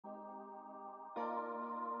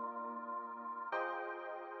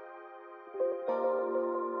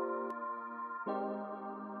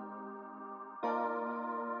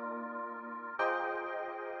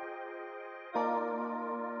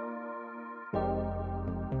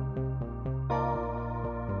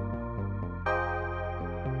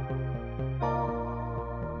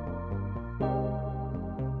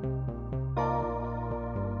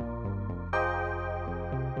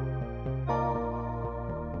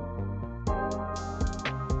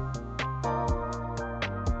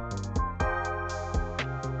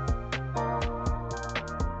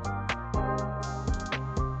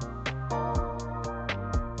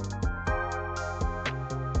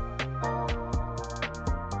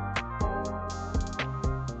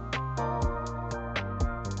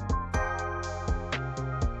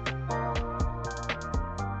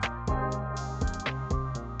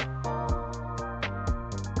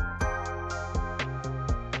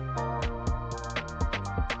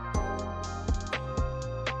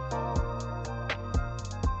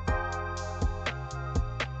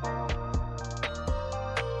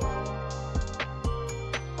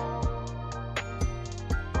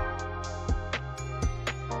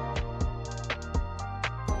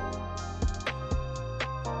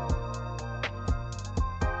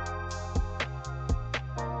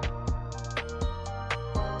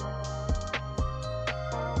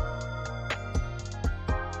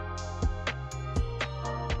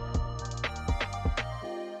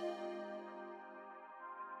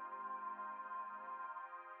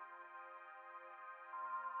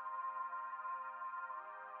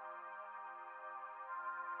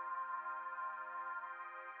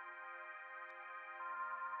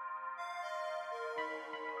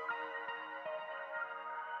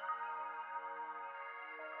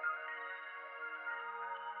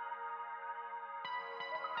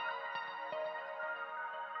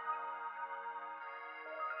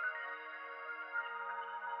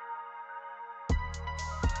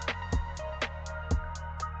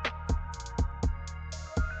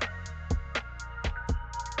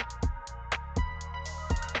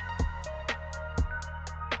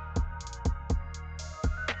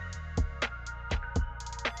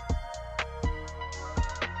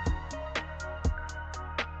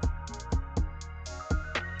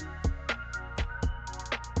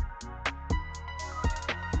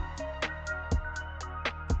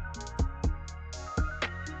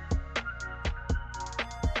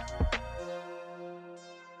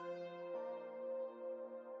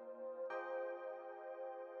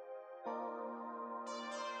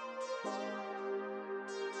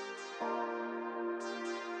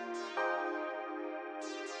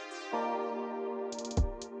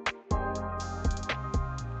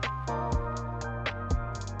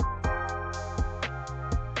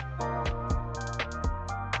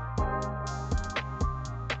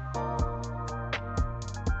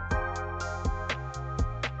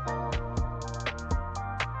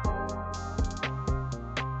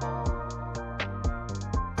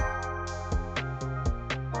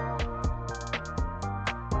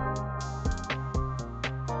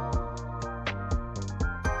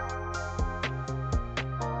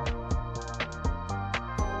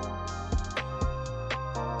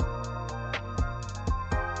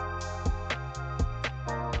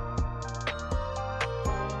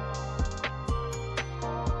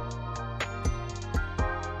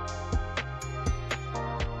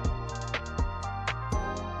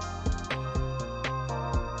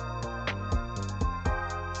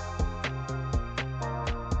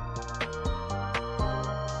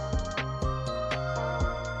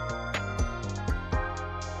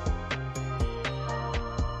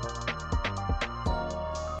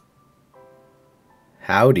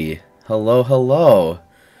Howdy. Hello, hello.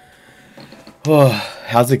 Oh,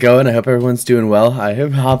 how's it going? I hope everyone's doing well. I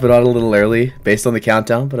am hopping on a little early based on the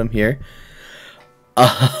countdown, but I'm here.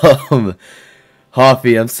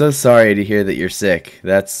 Hoppy, I'm so sorry to hear that you're sick.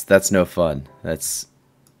 That's no fun. That's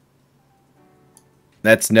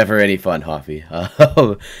never any fun, Hoppy.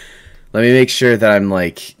 Let me make sure that I'm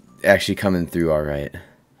like actually coming through all right.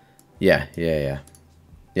 Yeah,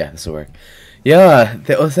 this will work. Yeah,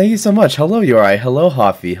 well, thank you so much. Hello, Yori. Hello,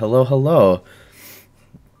 Hoffy. Hello, hello.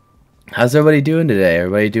 How's everybody doing today?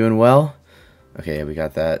 Everybody doing well? Okay, we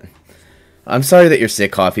got that. I'm sorry that you're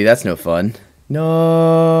sick, Hoffy. That's no fun.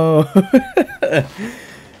 No.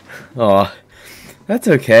 Oh, that's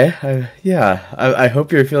okay. I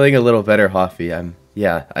hope you're feeling a little better, Hoffy.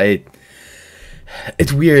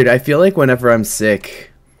 It's weird. I feel like whenever I'm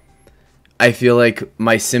sick, I feel like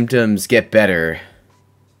my symptoms get better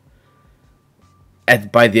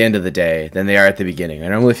by the end of the day than they are at the beginning. I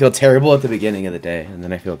normally feel terrible at the beginning of the day, and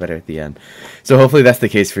then I feel better at the end. So hopefully that's the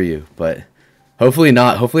case for you, but hopefully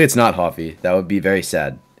not. Hopefully it's not, Hoffy. That would be very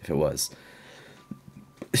sad if it was.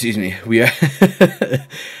 Excuse me. We are.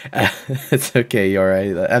 It's okay. You're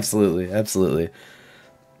right. Absolutely, absolutely.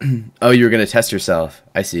 Oh, you were gonna test yourself.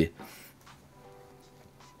 I see.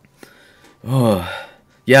 Oh,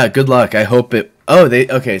 yeah. Good luck. I hope it. Oh,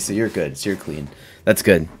 okay. So you're good. So you're clean. That's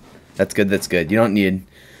good. That's good. That's good. You don't need.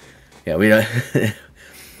 Yeah, we don't.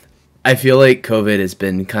 I feel like COVID has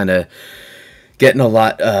been kind of getting a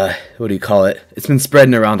lot, what do you call it? It's been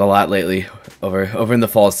spreading around a lot lately over in the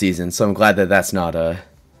fall season. So I'm glad that that's not,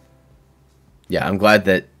 yeah, I'm glad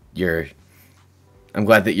that you're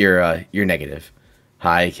negative.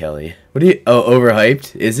 Hi, Kelly. What are you, oh,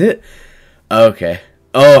 overhyped? Is it? Okay.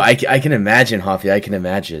 Oh, I can imagine, Hoffy. I can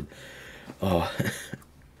imagine. Oh.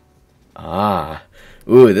 Ah.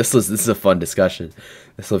 Ooh, this is a fun discussion.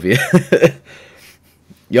 This will be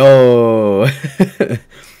Yo.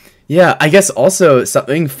 Yeah, I guess also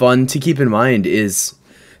something fun to keep in mind is,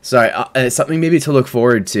 sorry, something maybe to look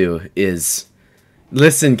forward to is,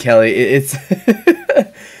 listen, Kelly, it's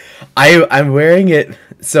I'm wearing it,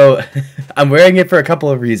 so I'm wearing it for a couple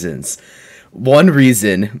of reasons. One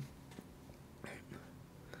reason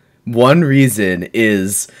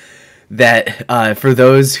is that for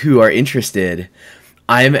those who are interested,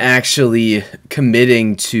 I'm actually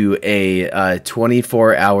committing to a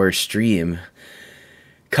 24-hour stream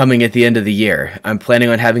coming at the end of the year. I'm planning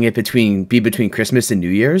on having it between Christmas and New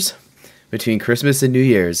Year's. Between Christmas and New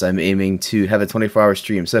Year's, I'm aiming to have a 24-hour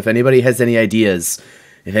stream. So if anybody has any ideas,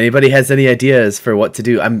 for what to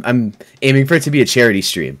do, I'm aiming for it to be a charity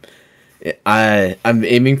stream. I'm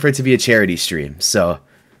aiming for it to be a charity stream. So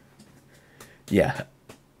yeah,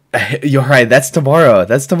 you're right. That's tomorrow.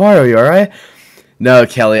 You all right? No,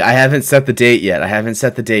 Kelly, I haven't set the date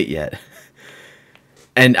yet.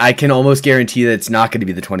 And I can almost guarantee that it's not going to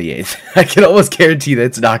be the 28th.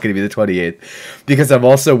 Because I'm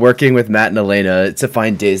also working with Matt and Elena to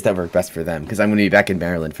find days that work best for them, because I'm going to be back in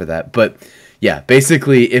Maryland for that. But yeah,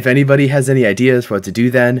 basically, if anybody has any ideas for what to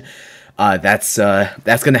do then, that's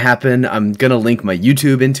going to happen. I'm going to link my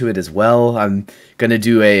YouTube into it as well. I'm going to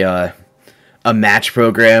do a match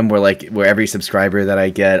program where every subscriber that I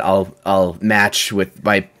get, I'll match with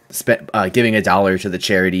by giving $1 to the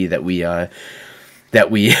charity that we do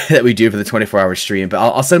for the 24-hour stream. But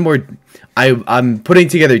I'll send more. I'm putting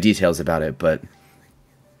together details about it, but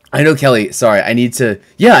I know, Kelly, sorry, I need to,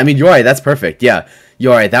 yeah, I mean, you're right, that's perfect. Yeah,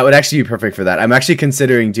 you're right, that would actually be perfect for that. I'm actually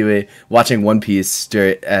considering watching One Piece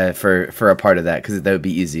for a part of that, because that would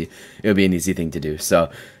be easy. It would be an easy thing to do.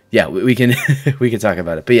 So yeah, we can we can talk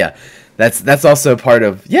about it. But yeah, that's also part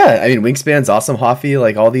of, yeah, I mean, Wingspan's awesome, Hoffy,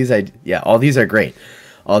 like all these are great.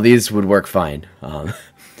 All these would work fine. But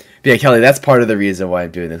yeah, Kelly, that's part of the reason why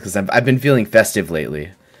I'm doing this, because I've been feeling festive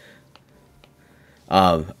lately.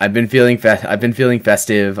 I've been feeling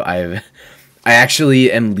festive. I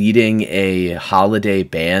actually am leading a holiday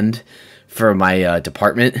band for my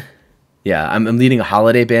department. Yeah, I'm leading a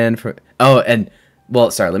holiday band for. Oh, and well,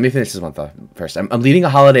 sorry. Let me finish this one thought first. I'm leading a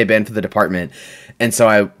holiday band for the department, and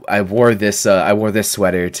so I wore this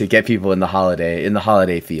sweater to get people in the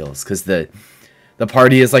holiday feels, because the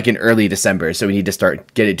party is like in early December, so we need to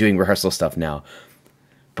start doing rehearsal stuff now.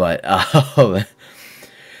 But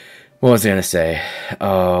what was I gonna say?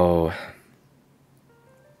 Oh,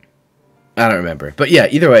 I don't remember. But yeah,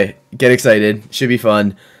 either way, get excited. Should be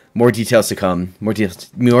fun. More details to come.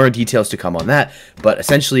 More details to come on that. But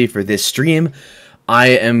essentially, for this stream, I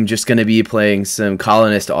am just gonna be playing some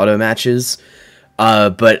Colonist auto matches.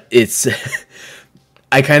 But it's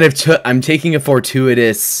I'm taking a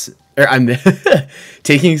fortuitous. Or I'm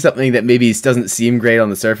taking something that maybe doesn't seem great on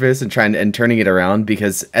the surface and turning it around,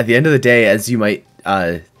 because at the end of the day, as you might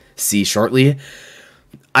see shortly,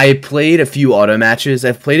 I played a few auto matches.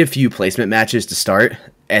 I've played a few placement matches to start,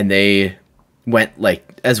 and they went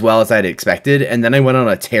like as well as I'd expected, and then I went on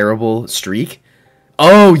a terrible streak.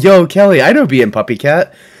 Oh, yo, Kelly, I know Bee and Puppy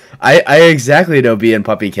Cat. I exactly know Bee and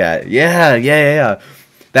Puppy Cat. Yeah.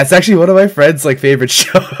 That's actually one of my friends' like favorite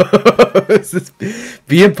shows.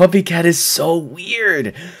 Bee and Puppy Cat is so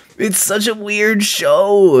weird. It's such a weird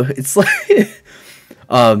show. It's like,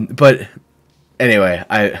 but anyway,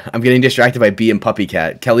 I'm getting distracted by Bee and Puppy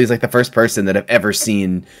Cat. Kelly's like the first person that I've ever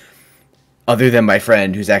seen, other than my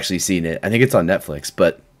friend, who's actually seen it. I think it's on Netflix.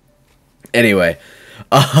 But anyway,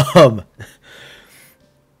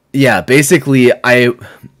 yeah, basically I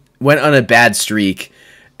went on a bad streak.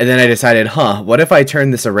 And then I decided, what if I turn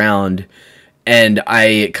this around, and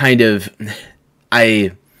I don't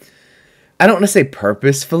want to say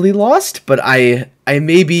purposefully lost, but I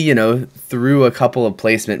maybe, threw a couple of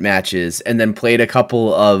placement matches and then played a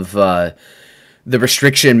couple of the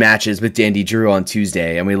restriction matches with Dandy Drew on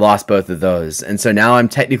Tuesday, and we lost both of those. And so now I'm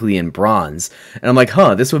technically in bronze, and I'm like,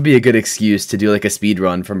 this would be a good excuse to do like a speed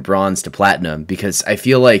run from bronze to platinum, because I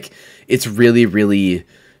feel like it's really, really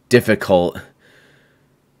difficult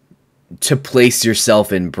to place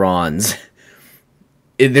yourself in bronze.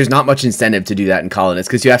 There's not much incentive to do that in Colonist,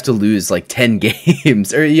 because you have to lose like 10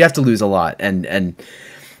 games, or you have to lose a lot, and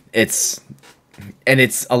it's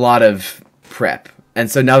a lot of prep. And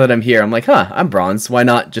so now that I'm here, I'm like, huh, I'm bronze. Why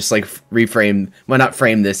not just like why not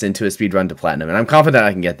frame this into a speedrun to platinum? And I'm confident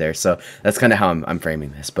I can get there. So that's kind of how I'm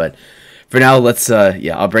framing this. But for now, let's,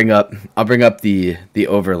 yeah, I'll bring up the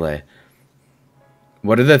overlay.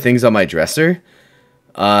 What are the things on my dresser?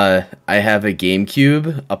 I have a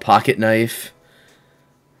GameCube, a pocket knife.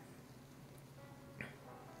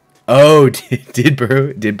 Oh, did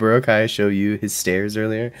Burokai show you his stairs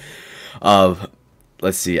earlier?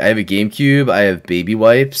 Let's see. I have a GameCube. I have baby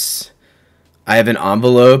wipes. I have an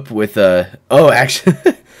envelope with a... Oh, actually...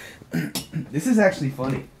 This is actually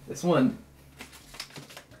funny. This one...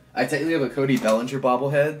 I technically have a Cody Bellinger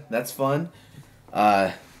bobblehead. That's fun.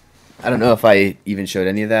 I don't know if I even showed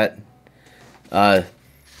any of that. I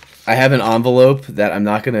have an envelope that I'm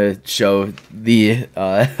not going to show the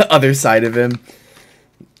other side of him.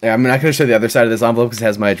 I'm not going to show the other side of this envelope because it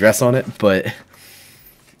has my address on it, but...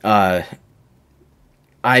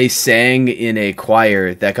 I sang in a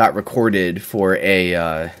choir that got recorded for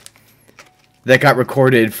a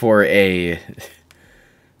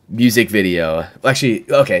music video. Actually,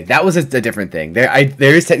 okay, that was a different thing. There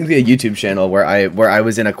is technically a YouTube channel where I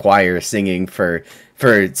was in a choir singing for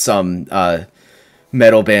some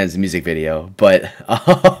metal band's music video, but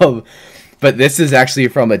this is actually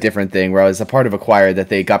from a different thing where I was a part of a choir that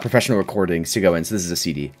they got professional recordings to go in. So this is a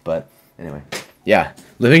CD. But anyway, yeah,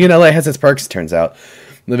 living in LA has its perks. Turns out.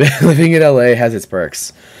 Living in LA has its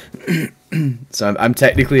perks. So I'm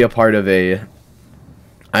technically a part of a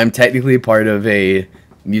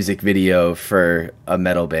music video for a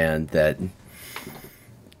metal band that,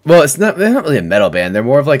 well, they're not really a metal band. They're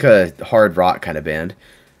more of like a hard rock kind of band.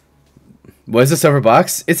 What is the silver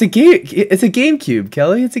box? It's a GameCube,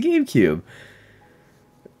 Kelly. It's a GameCube.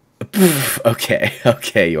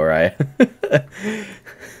 Okay, Yori.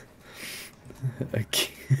 Okay.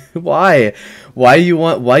 Why you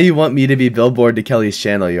want me to be billboard to Kelly's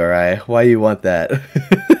channel, Yori? Why you want that?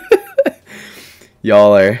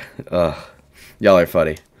 y'all are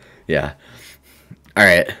funny. Yeah. All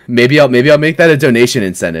right. Maybe I'll make that a donation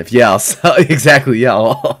incentive. Yeah. Exactly.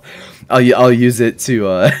 Yeah. I'll use it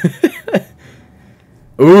to.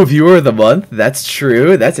 Ooh, viewer of the month. That's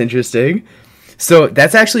true. That's interesting. So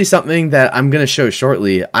that's actually something that I'm gonna show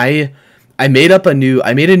shortly. I made a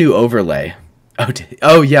new overlay.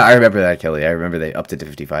 Oh yeah, I remember that, Kelly. I remember they upped it to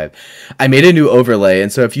 55. I made a new overlay,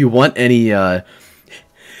 and so if you want any,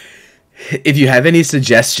 if you have any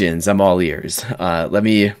suggestions, I'm all ears. Let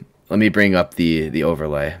me bring up the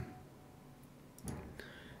overlay.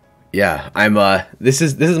 Yeah, this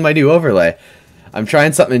is my new overlay. I'm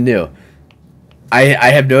trying something new. There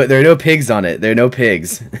are no pigs on it. There are no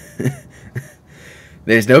pigs.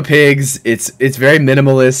 There's no pigs. It's very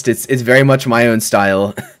minimalist. It's very much my own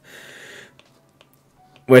style.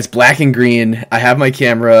 Where it's black and green. I have my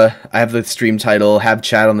camera. I have the stream title. Have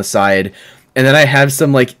chat on the side, and then I have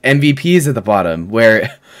some like MVPs at the bottom.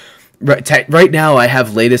 Where right now I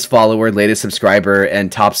have latest follower, latest subscriber, and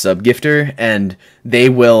top sub gifter, and they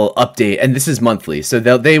will update. And this is monthly, so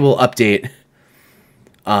they will update.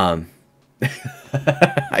 I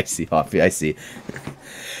see, Hoppy. I see.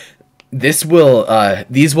 These will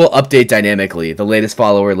update dynamically, the latest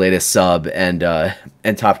follower, latest sub, and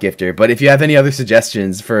top gifter. But if you have any other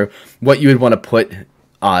suggestions for what you would want to put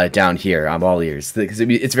down here, I'm all ears, because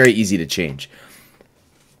it's very easy to change.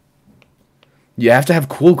 You have to have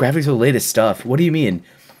cool graphics for the latest stuff. What do you mean?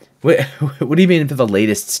 What do you mean for the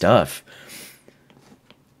latest stuff?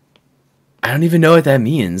 I don't even know what that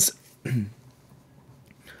means.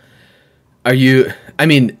 Are you... I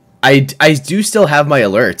mean, I do still have my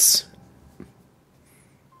alerts.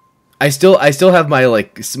 I still have my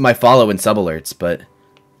my follow and sub alerts, but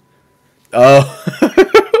oh,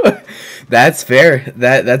 that's fair.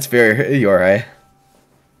 That's fair. You're right.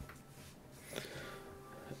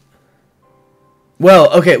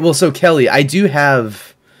 Well, okay. Well, so Kelly, I do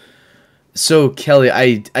have. So Kelly,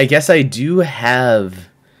 I guess I do have.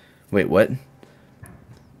 Wait, what?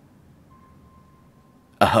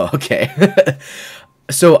 Oh, okay.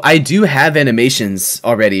 So I do have animations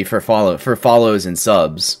already for follows and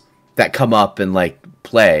subs that come up and like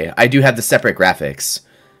play. I do have the separate graphics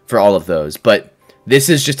for all of those, but this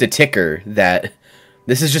is just a ticker that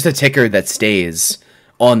stays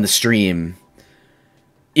on the stream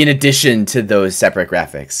in addition to those separate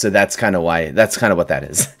graphics. So that's kind of what that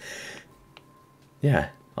is. Yeah.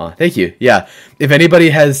 Oh, thank you. Yeah. If anybody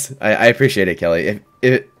has, I appreciate it, Kelly.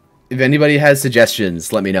 If anybody has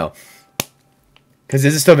suggestions, let me know. Because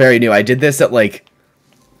this is still very new. I did this at like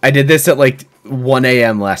 1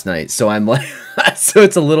 a.m. last night, so I'm like, so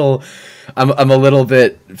it's a little, I'm a little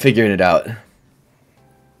bit figuring it out.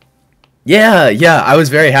 Yeah, yeah, I was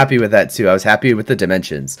very happy with that too. I was happy with the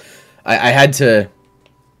dimensions. I had to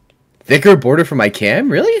thicker border for my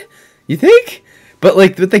cam, really? You think? But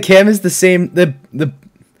like, but the cam is the same. The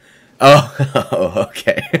oh, oh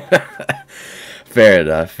okay. Fair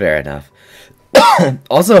enough. Fair enough.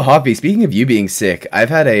 Also, Hoppy, speaking of you being sick, I've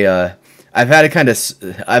had a kind of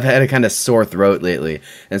sore throat lately,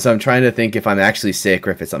 and so I'm trying to think if I'm actually sick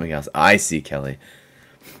or if it's something else. I see, Kelly.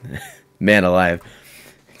 Man alive.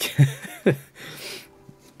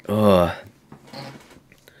 Oh.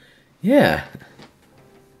 Yeah.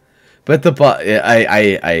 But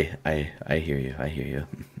I hear you. I hear you.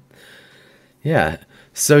 Yeah.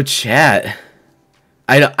 So chat.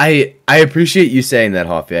 I appreciate you saying that,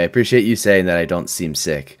 Hoppy. I appreciate you saying that I don't seem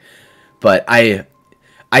sick. But I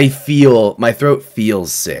feel my throat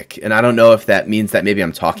feels sick, and I don't know if that means that maybe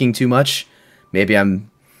I'm talking too much. Maybe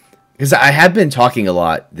because I have been talking a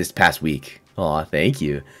lot this past week. Aw, thank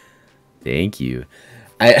you. Thank you.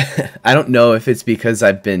 I don't know if it's because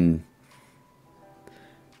I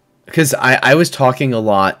was talking a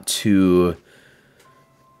lot to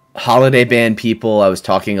holiday band people. I was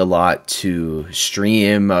talking a lot to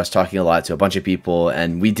stream. I was talking a lot to a bunch of people,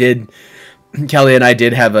 and Kelly and I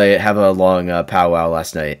did have a long powwow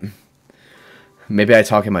last night. Maybe I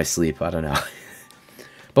talk in my sleep. I don't know.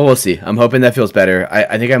 But we'll see. I'm hoping that feels better.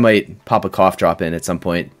 I think I might pop a cough drop in at some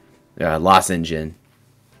point. Lozenge.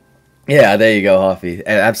 Yeah, there you go, Hoffy.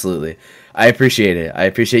 Absolutely. I appreciate it. I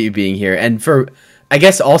appreciate you being here. And I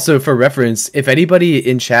guess also for reference, if anybody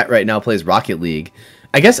in chat right now plays Rocket League,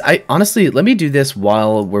 honestly, let me do this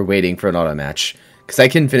while we're waiting for an auto match, because I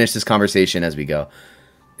can finish this conversation as we go.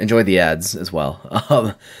 Enjoy the ads as well.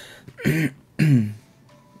 Are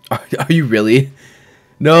you really?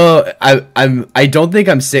 No, I don't think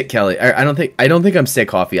I'm sick, Kelly. I don't think I'm sick,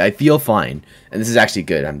 Coffee. I feel fine, and this is actually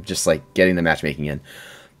good. I'm just like getting the matchmaking in.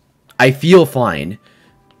 I feel fine.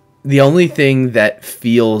 The only thing that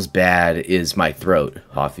feels bad is my throat,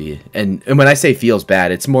 Coffee. And when I say feels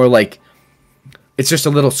bad, it's more like it's just a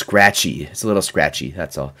little scratchy. It's a little scratchy.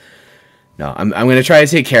 That's all. No, I'm gonna try to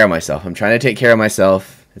take care of myself. I'm trying to take care of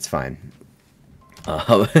myself. It's fine.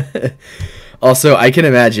 Also, I can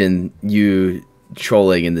imagine you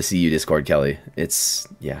trolling in the CU Discord, Kelly.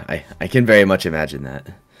 I can very much imagine that.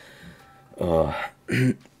 What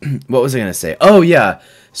was I gonna say? Oh yeah.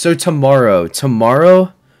 So tomorrow.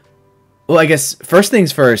 Well, I guess first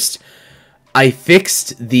things first. I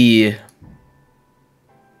fixed the.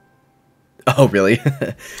 Oh really?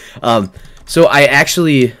 So I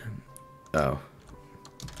actually. Oh.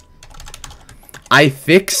 I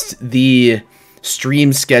fixed the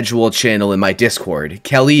stream schedule channel in my Discord.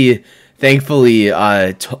 Kelly thankfully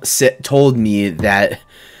told me that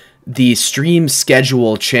the stream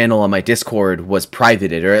schedule channel on my Discord was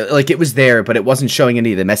privated, or like it was there, but it wasn't showing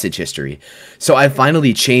any of the message history. So I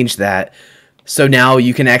finally changed that. So now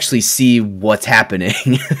you can actually see what's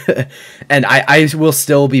happening. And I will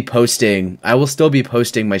still be posting. I will still be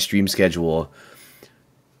posting my stream schedule.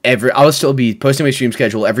 I will still be posting my stream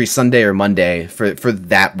schedule every Sunday or Monday for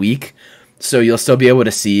that week. So you'll still be able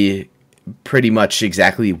to see pretty much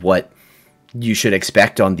exactly what you should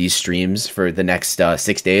expect on these streams for the next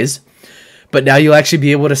 6 days. But now you'll actually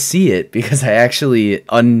be able to see it because I actually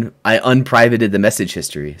unprivated the message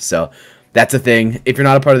history. So that's a thing. If you're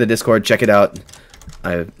not a part of the Discord, check it out.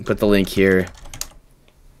 I put the link here.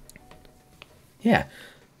 Yeah.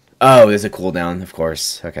 Oh, there's a cooldown, of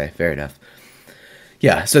course. Okay, fair enough.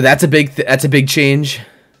 Yeah, so that's a big change.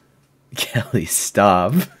 Kelly,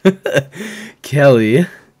 stop. Kelly,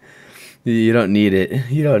 you don't need it.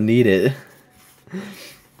 You don't need it.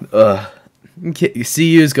 CU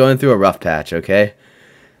is going through a rough patch, okay?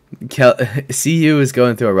 CU is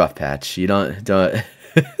going through a rough patch. You don't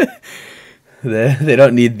they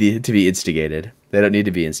don't need to be instigated. They don't need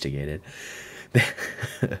to be instigated.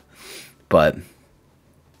 But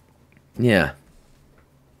yeah.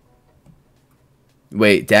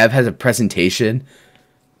 Wait, Dav has a presentation?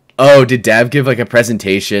 Oh, did Dav give like a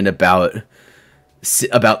presentation about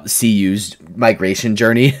CU's migration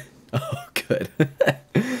journey? Oh, good.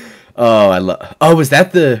 Oh, was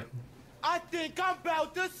that the... I think I'm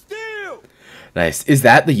about to steal! Nice. Is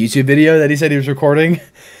that the YouTube video that he said he was recording?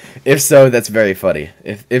 If so, that's very funny.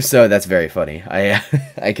 If so, that's very funny.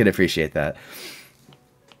 I can appreciate that.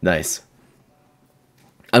 Nice.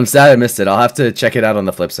 I'm sad I missed it. I'll have to check it out on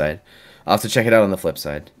the flip side.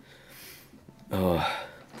 Oh.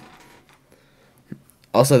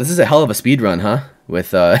 Also, this is a hell of a speed run, huh?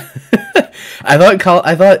 With I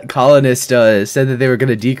thought Colonist said that they were going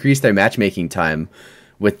to decrease their matchmaking time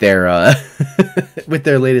with their with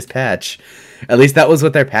their latest patch. At least that was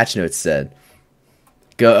what their patch notes said.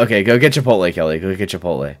 Go. Okay, go get Chipotle, Kelly. Go get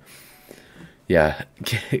Chipotle. Yeah.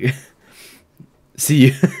 See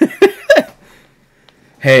you.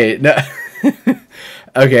 Hey, no.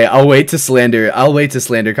 Okay, I'll wait to slander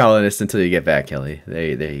Colonist until you get back, Kelly.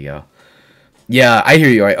 There you go. Yeah, I hear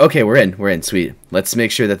you. All right. Okay, we're in. Sweet. Let's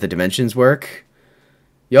make sure that the dimensions work.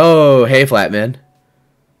 Yo, hey, Flatman.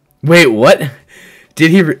 Wait, what?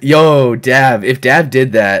 Did he? Yo, Dab. If Dab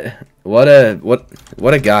did that, what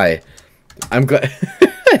a guy. I'm glad.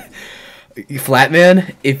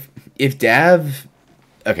 Flatman. If Dab.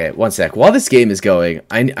 Okay, one sec. While this game is going,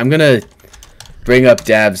 I'm gonna bring up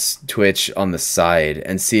Dab's Twitch on the side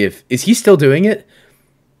and see if is he still doing it,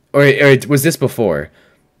 or was this before?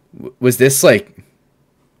 Was this like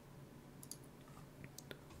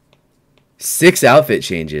 6 outfit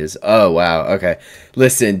changes? Oh wow. Okay.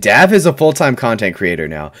 Listen, Dab is a full-time content creator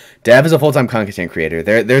now. There's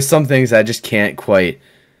some things that I just can't quite.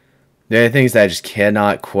 There are things that I just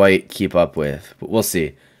cannot quite keep up with. But we'll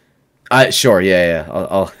see. Sure. Yeah.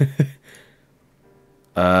 I'll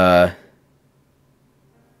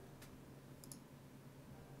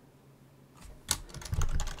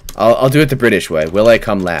I'll do it the British way. Will I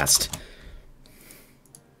come last?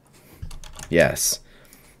 Yes.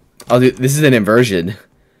 I'll do. This is an inversion.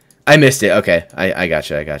 I missed it. Okay. I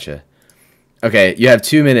gotcha. Okay. You have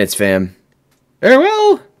 2 minutes, fam. Very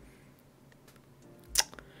well.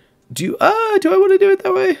 Do I want to do it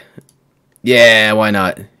that way? Yeah. Why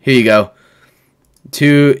not? Here you go.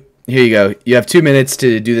 Here you go. You have 2 minutes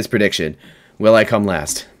to do this prediction. Will I come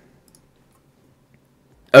last?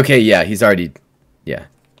 Okay. Yeah. He's already. Yeah.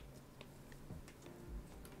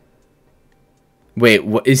 Wait,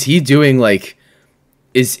 what is he doing? Like,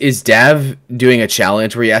 is Dav doing a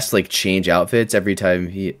challenge where he has to like change outfits every time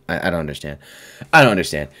he? I don't understand.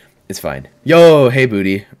 It's fine. Yo, hey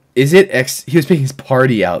booty. Is it X? He was making his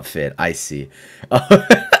party outfit. I see.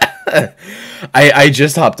 I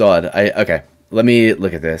just hopped on. Okay. Let me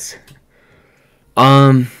look at this.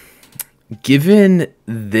 Given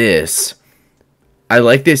this, I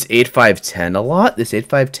like this 8510 a lot. This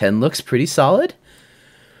 8510 looks pretty solid.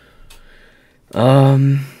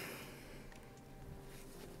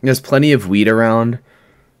 There's plenty of weed around.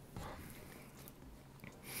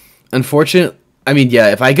 Unfortunately, I mean,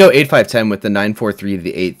 yeah, if I go 8510 with the 943 to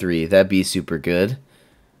the 83, that'd be super good.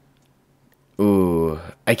 Ooh,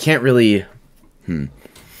 I can't really. I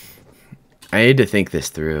need to think this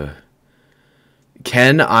through.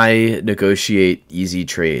 Can I negotiate easy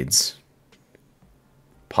trades?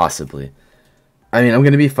 Possibly. I mean, I'm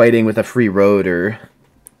going to be fighting with a free road or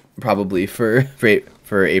probably for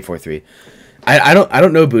 843. I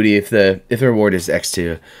don't know, booty, if the reward is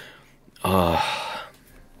X2.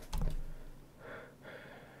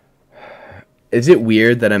 Is it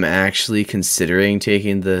weird that I'm actually considering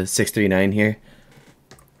taking the 639 here?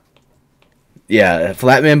 Yeah,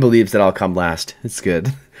 Flatman believes that I'll come last. It's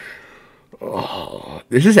good. Oh,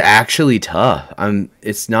 this is actually tough.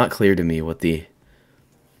 It's not clear to me what the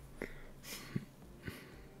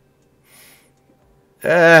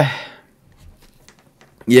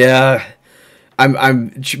yeah. I'm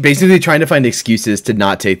basically trying to find excuses to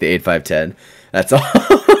not take the 8510. That's all.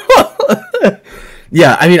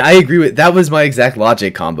 Yeah, I mean, I agree with that. Was my exact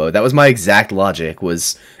logic combo. That was my exact logic,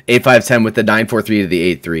 was 8510 with the 943 to the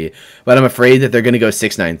 83. But I'm afraid that they're going to go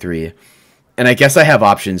 693. And I guess I have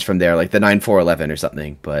options from there, like the 9411 or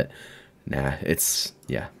something. But nah, it's,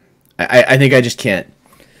 yeah. I think I just can't.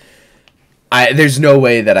 There's no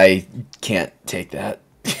way that I can't take that.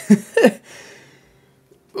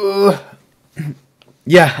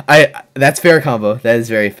 Yeah, that's fair combo. That is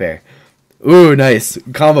very fair. Ooh, nice.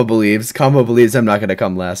 Combo believes I'm not gonna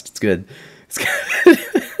come last. It's good. It's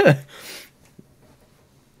good.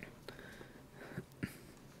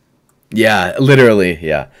 Yeah, literally,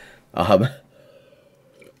 yeah.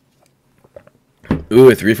 Ooh,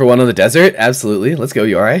 a 3-for-1 on the desert? Absolutely. Let's go,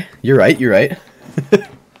 Yorai. You're right.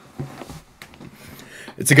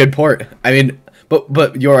 It's a good port. I mean, but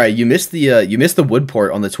Yorai, you missed the wood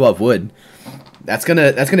port on the 12 wood. That's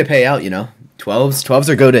gonna pay out, you know. 12s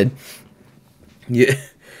are goated. Yeah.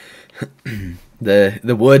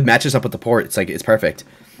 The wood matches up with the port. It's like, it's perfect.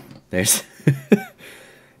 There's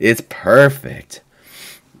it's perfect.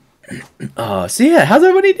 Oh, so yeah, how's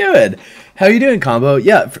everybody doing? How you doing, combo?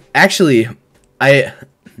 Yeah, actually, I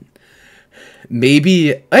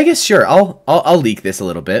guess sure. I'll leak this a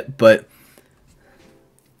little bit, but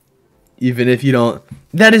even if you don't,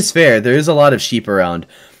 that is fair. There is a lot of sheep around.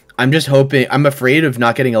 I'm just hoping. I'm afraid of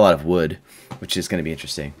not getting a lot of wood, which is going to be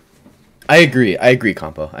interesting. I agree,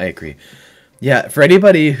 compo. I agree. Yeah, for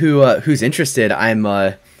anybody who's interested, I'm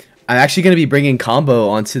I'm actually going to be bringing combo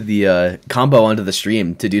onto the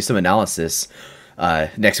stream to do some analysis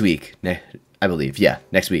next week. I believe, yeah,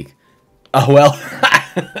 next week. Oh well,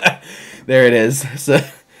 there it is. So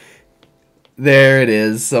there it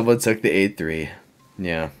is. Someone took the 8-3.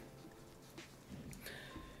 Yeah.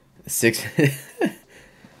 6.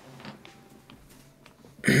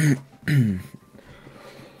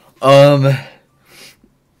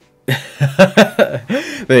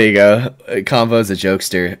 There you go. Combo's a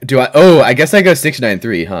jokester. Do I? Oh, I guess I go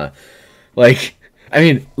 6-9-3, huh? Like, I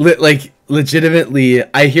mean, legitimately,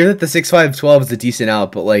 I hear that the 6-5-12 is a decent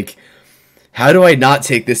out, but like, how do I not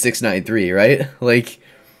take this 6-9-3? Right? Like,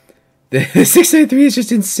 the 6-9-3 is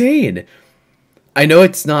just insane. I know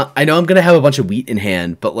it's not. I know I'm gonna have a bunch of wheat in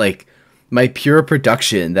hand, but like, my pure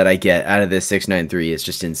production that I get out of this 6-9-3 is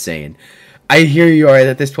just insane. I hear you are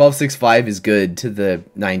that this 12-6-5 is good to the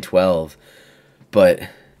 9-12, but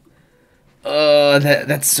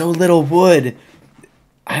that's so little wood.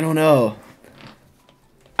 I don't know.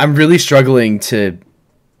 I'm really struggling to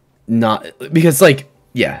not, because like,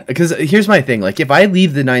 yeah, because here's my thing. Like, if I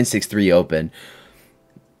leave the 9-6-3 open,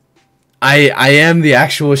 I am the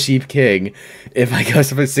actual sheep king if I go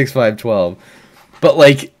for 6-5-12. But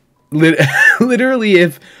like, literally,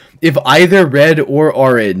 if either red or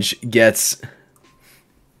orange gets,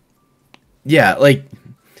 yeah, like,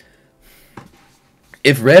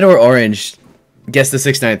 if red or orange gets the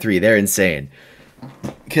 6-9-3, they're insane.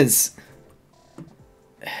 Because,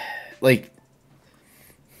 like,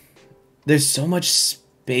 there's so much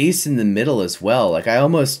space in the middle as well. Like, I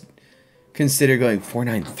almost consider going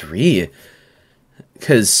 4-9-3.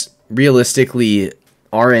 Because, realistically,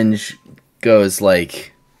 orange goes,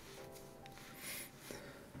 like,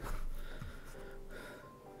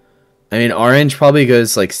 I mean, orange probably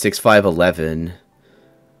goes like 6-5-11,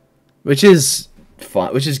 which is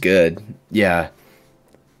fun, which is good. Yeah.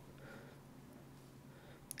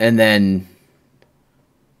 And then,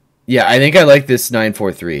 yeah, I think I like this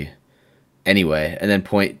 9-4-3 anyway, and then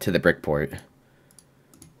point to the brick port.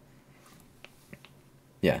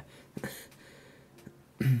 Yeah.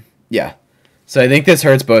 Yeah. So I think this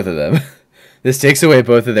hurts both of them. This takes away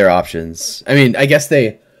both of their options. I mean, I guess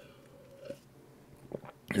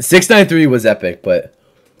 6-9-3 was epic, but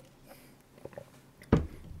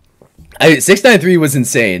 6-9-3 was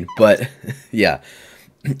insane, but yeah.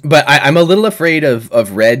 But I'm a little afraid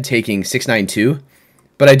of red taking 6-9-2,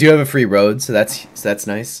 but I do have a free road, so that's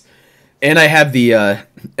nice. And I have the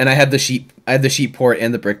sheep port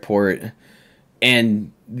and the brick port,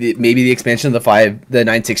 and maybe the expansion of the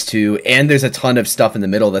 9-6-2, and there's a ton of stuff in the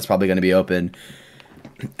middle that's probably going to be open.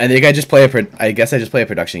 I think I guess I just play a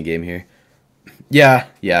production game here. Yeah,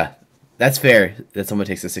 that's fair that someone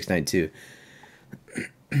takes a 6-9-2.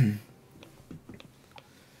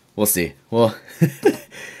 We'll see. We'll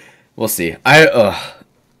see.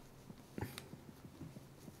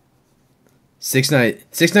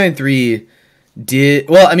 6-9-3 did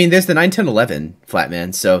well. I mean, there's the 9-10-11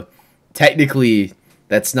 flatman, so technically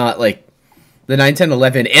that's not like the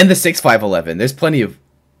 9-10-11 and the 6-5-11. There's plenty of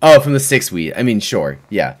from the 6 wheat. I mean, sure,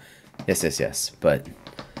 yeah, yes, but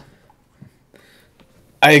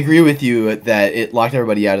I agree with you that it locked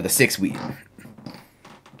everybody out of the 6 wheat.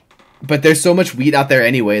 But there's so much wheat out there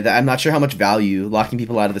anyway that I'm not sure how much value locking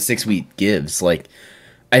people out of the 6 wheat gives. Like,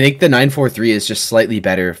 I think the 9-4-3 is just slightly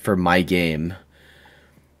better for my game.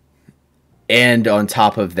 And on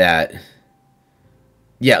top of that,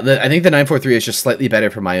 yeah, I think the 9-4-3 is just slightly better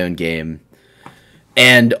for my own game.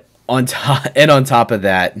 And on top of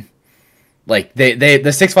that, like the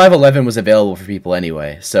 6-5-11 was available for people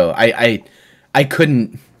anyway. So I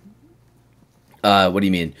couldn't. What do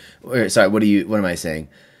you mean? Sorry, what am I saying?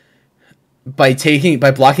 By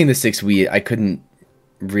blocking the 6 wheat, I couldn't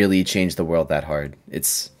really change the world that hard.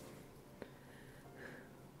 It's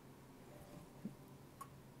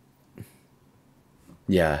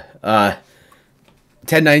yeah.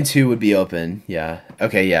 10-9-2 would be open. Yeah.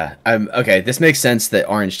 Okay. Yeah. Okay. This makes sense that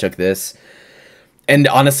orange took this, and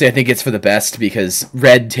honestly, I think it's for the best because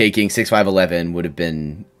red taking 6-5-11 would have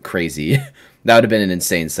been crazy. That would have been an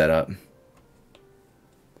insane setup.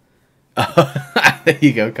 There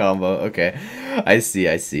you go, combo. Okay. I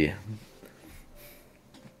see.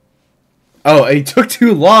 Oh, it took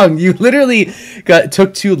too long. You literally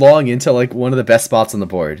took too long into like one of the best spots on the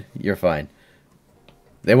board. You're fine.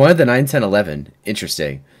 They wanted the 9-10-11.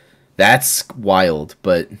 Interesting. That's wild,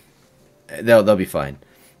 but they'll be fine.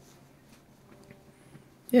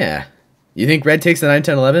 Yeah. You think red takes the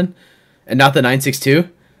 9-10-11 and not the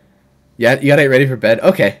 9-6-2? Yeah, you gotta get ready for bed.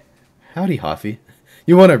 Okay. Howdy, Hoffy.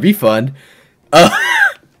 You want a refund?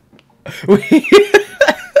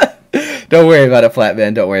 Don't worry about it,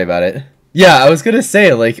 Flatman. Don't worry about it. Yeah, I was gonna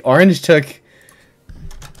say, like, orange took...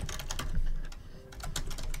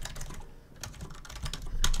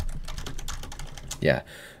 Yeah.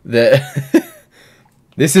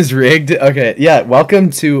 This is rigged. Okay, yeah,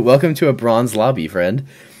 welcome to a bronze lobby, friend.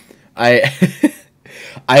 Yeah,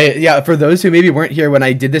 for those who maybe weren't here when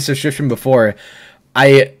I did this subscription before,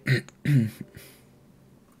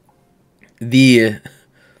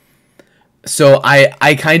 So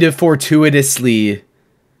I kind of fortuitously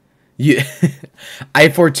I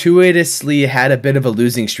fortuitously had a bit of a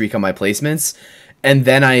losing streak on my placements, and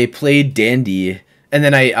then I played Dandy, and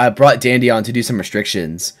then I brought Dandy on to do some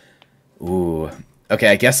restrictions. Ooh. Okay,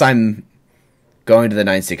 I guess I'm going to the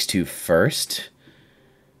 962 first.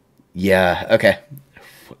 Yeah, okay.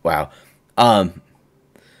 Wow.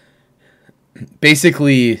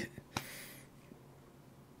 Basically,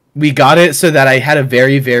 we got it so that I had a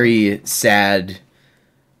very, very sad...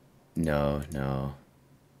 No.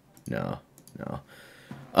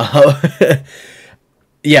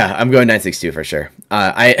 Yeah, I'm going 962 for sure.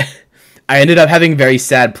 I ended up having very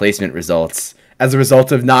sad placement results as a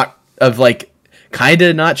result of kind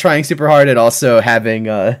of not trying super hard and also having...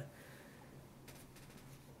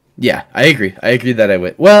 Yeah, I agree. I agree that I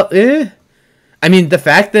would. Well, I mean, the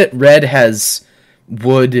fact that red has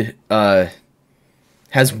wood,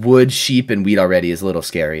 sheep, and wheat already is a little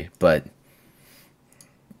scary, but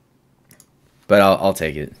I'll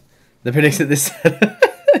take it. The prediction this.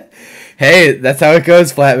 Hey, that's how it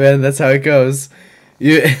goes, Flatman. That's how it goes.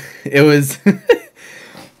 It was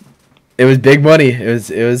it was big money. It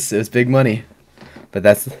was big money, but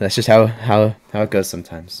that's just how it goes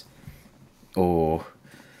sometimes. Oh.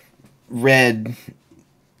 Red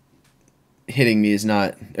hitting me is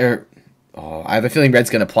not... I have a feeling red's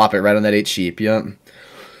going to plop it right on that 8 sheep. Yep.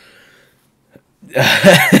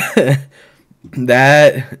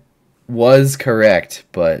 That was correct,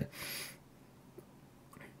 but...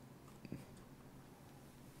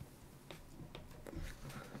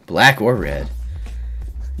 Black or red?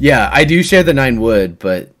 Yeah, I do share the 9 wood,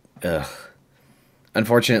 but...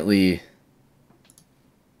 Unfortunately...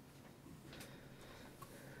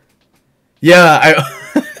 Yeah,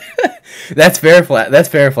 that's fair,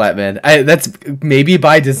 Flatman. That's maybe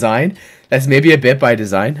by design. That's maybe a bit by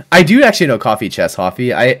design. I do actually know Coffee Chess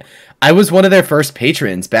Hoffy. I was one of their first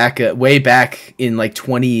patrons way back in like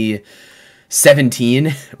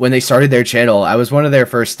 2017 when they started their channel. I was one of their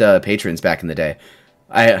first patrons back in the day.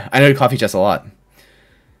 I know Coffee Chess a lot.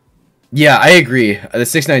 Yeah, I agree. The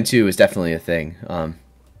 692 is definitely a thing.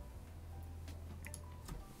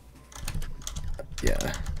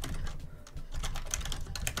 Yeah.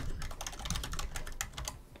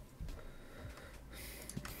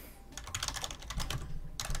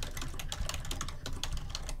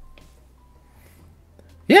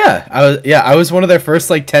 I was one of their first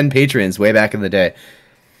like 10 patrons way back in the day.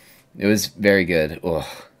 It was very good. Ugh.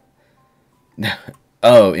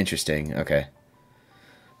 Oh, interesting. Okay.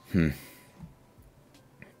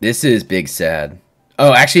 This is big sad.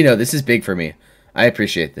 Oh, actually no, this is big for me. I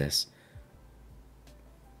appreciate this.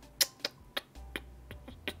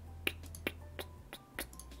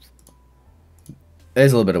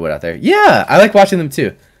 There's a little bit of wood out there. Yeah, I like watching them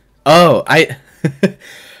too. Oh, I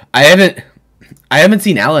haven't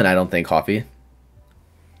seen Alan, I don't think, Coffee.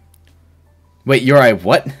 Wait, Uri,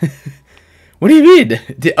 what? What do you mean?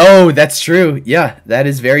 Oh, that's true. Yeah, that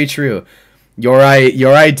is very true.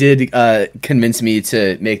 Uri did convince me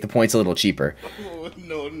to make the points a little cheaper. Oh,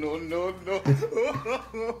 no.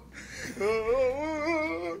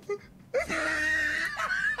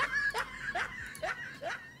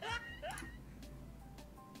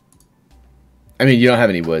 I mean, you don't have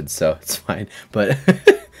any wood, so it's fine. But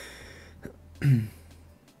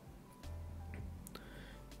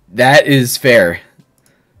that is fair.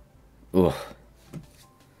 Ugh.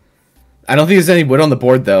 I don't think there's any wood on the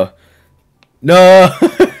board, though. No,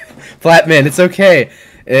 Flatman, it's okay.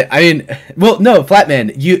 I mean, well, no,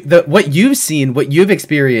 Flatman, what you've seen, what you've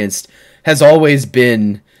experienced has always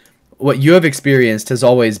been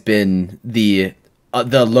the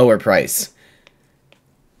lower price.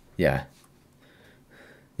 Yeah.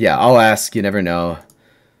 Yeah, I'll ask. You never know.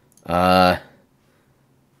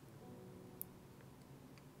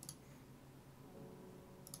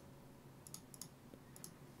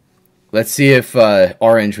 Let's see if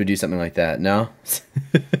Orange would do something like that. No?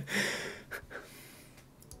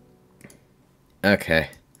 Okay.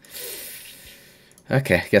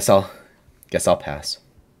 Okay, guess I'll pass.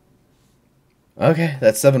 Okay,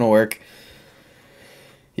 that 7 will work.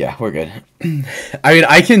 Yeah, we're good. I mean,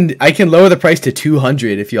 I can lower the price to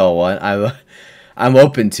 200 if y'all want. I'm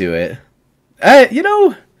open to it. You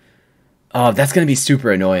know, Oh, that's gonna be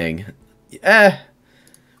super annoying.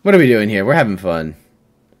 What are we doing here? We're having fun.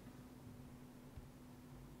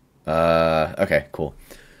 Okay, cool.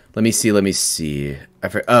 Let me see.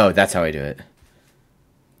 Oh, that's how I do it.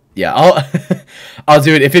 Yeah, I'll I'll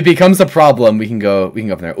do it. If it becomes a problem, we can go from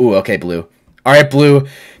there. Ooh, okay, Blue. All right, Blue.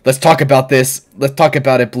 Let's talk about this. Let's talk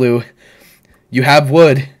about it, Blue. You have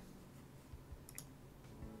wood.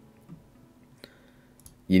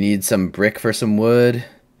 You need some brick for some wood.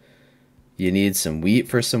 You need some wheat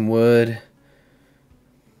for some wood.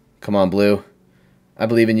 Come on, Blue. I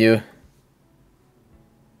believe in you.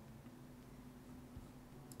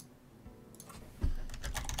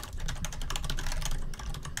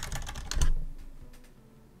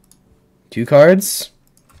 Two cards.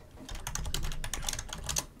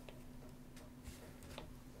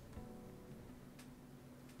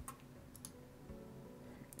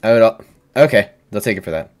 Okay, they'll take it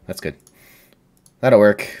for that. That's good. That'll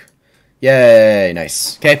work. Yay,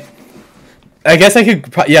 nice. Okay. I guess I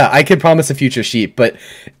could, I could promise a future sheep, but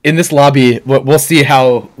in this lobby, we'll see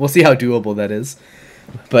how doable that is.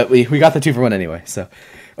 But we got the 2-for-1 anyway, so.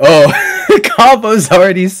 Oh, Combo's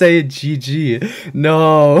already saying GG.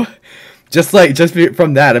 No. Just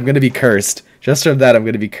from that, I'm gonna be cursed. Just from that, I'm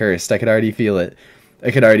gonna be cursed. I can already feel it.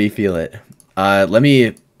 Let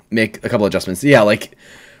me make a couple adjustments. Yeah, like,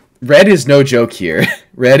 red is no joke here.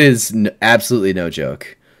 Red is absolutely no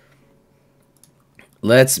joke.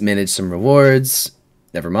 Let's manage some rewards.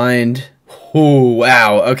 Never mind. Oh,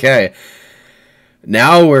 wow. Okay.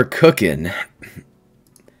 Now we're cooking.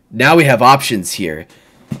 Now we have options here.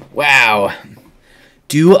 Wow.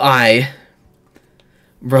 Do I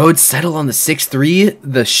road settle on the 6-3,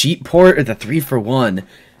 the sheep port, or the 3-for-1?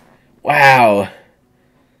 Wow.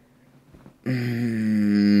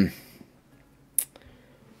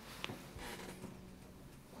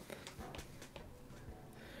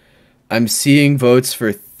 I'm seeing votes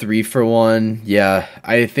for 3-for-1. Yeah,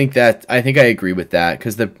 I think I agree with that,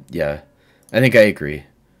 because I think I agree.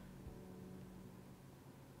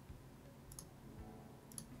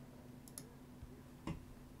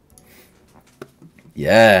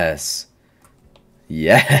 Yes.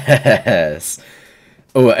 Yes.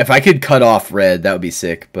 Oh, if I could cut off red, that would be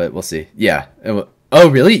sick, but we'll see. Yeah. Oh,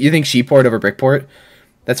 really? You think sheep port over brick port?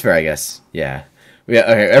 That's fair, I guess. Yeah. Yeah,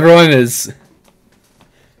 okay, everyone is...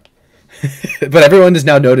 but everyone is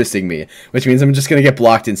now noticing me, which means I'm just gonna get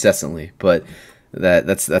blocked incessantly. But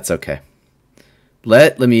that's okay.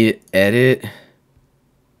 Let me edit.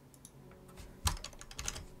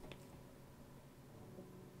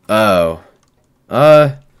 Oh,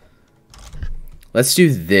 let's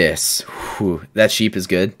do this. Whew, that sheep is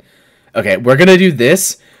good. Okay, we're gonna do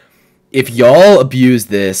this. If y'all abuse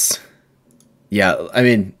this, yeah, I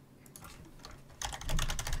mean.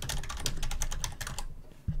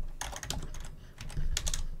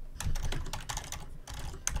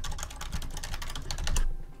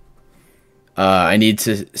 I need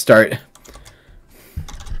to start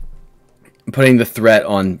putting the threat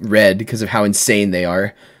on red because of how insane they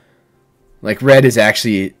are. Like, red is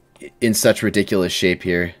actually in such ridiculous shape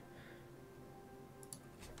here.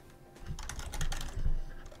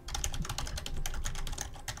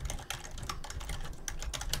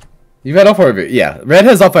 You've had all 4 of it. Yeah, red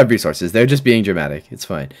has all 5 resources. They're just being dramatic. It's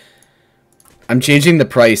fine. I'm changing the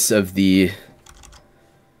price of the...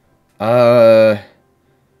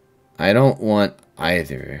 I don't want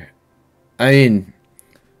either. I mean,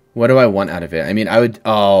 what do I want out of it? I mean, I would...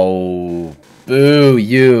 Oh, boo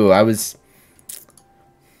you. I would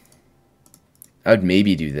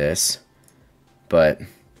maybe do this, but...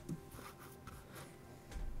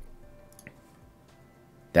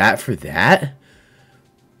 That for that?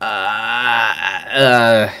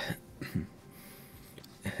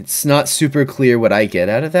 It's not super clear what I get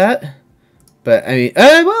out of that. But, I mean,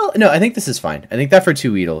 well, no, I think this is fine. I think that for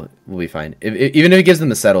 2 wheat will be fine. Even if it gives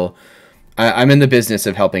them a settle, I'm in the business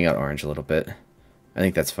of helping out orange a little bit. I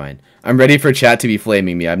think that's fine. I'm ready for chat to be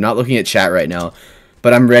flaming me. I'm not looking at chat right now,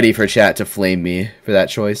 but I'm ready for chat to flame me for that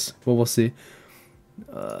choice. Well, we'll see.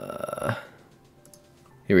 Here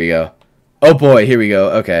we go. Oh, boy, here we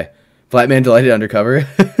go. Okay. Flatman Delighted Undercover.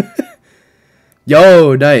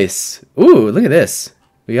 Yo, nice. Ooh, look at this.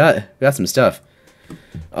 We got some stuff.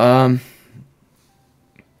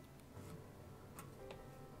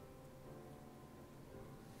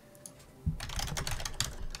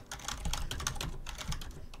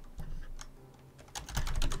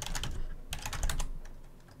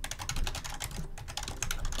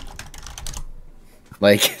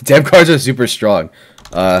 Like, dev cards are super strong.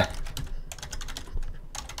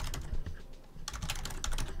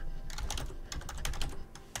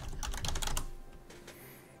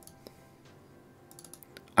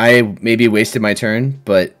 I maybe wasted my turn,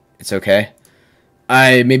 but it's okay.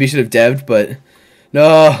 I maybe should have dev'd, but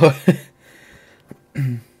no.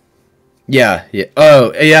 Yeah.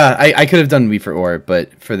 Oh, yeah, I could have done wheat for ore,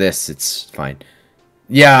 but for this, it's fine.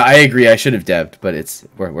 Yeah, I agree. I should have dev'd, but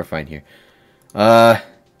we're fine here. Yeah,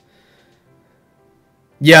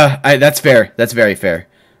 that's fair. That's very fair.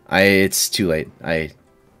 It's too late.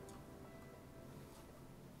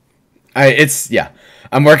 Yeah.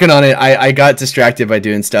 I'm working on it. I got distracted by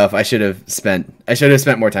doing stuff. I should have spent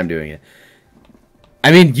more time doing it.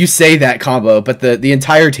 I mean, you say that combo, but the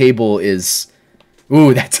entire table is,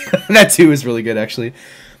 ooh, that too is really good actually.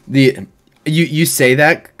 You say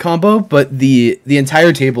that combo, but the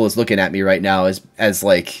entire table is looking at me right now as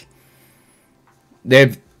like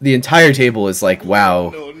the entire table is like, wow.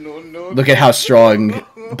 Look at how strong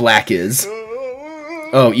black is.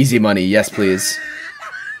 Oh, easy money. Yes, please.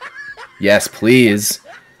 Yes, please.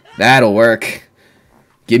 That'll work.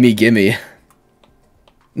 Gimme.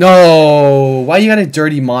 No! Why you got a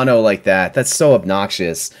dirty mono like that? That's so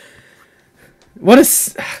obnoxious. What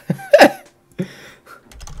is...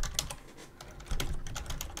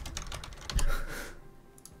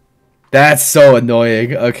 That's so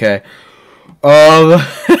annoying. Okay. Well...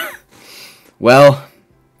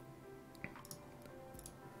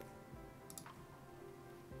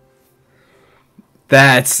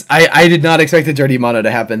 I did not expect the dirty mono to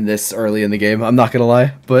happen this early in the game, I'm not gonna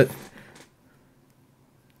lie, but...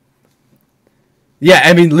 Yeah,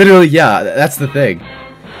 I mean, literally, yeah, that's the thing.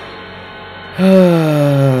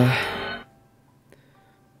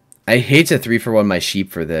 I hate to 3-for-1 my sheep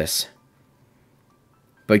for this.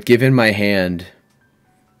 But given my hand...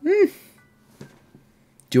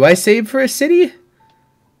 Do I save for a city?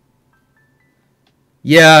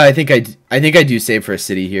 Yeah, I think I do save for a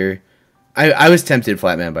city here. I was tempted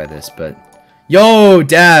Flatman by this, but... Yo,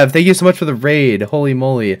 Dav! Thank you so much for the raid. Holy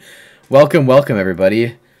moly. Welcome,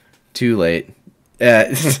 everybody. Too late.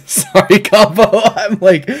 Sorry, combo. I'm,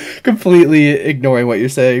 like, completely ignoring what you're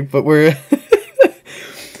saying, but we're...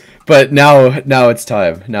 But now it's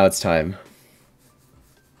time. Now it's time.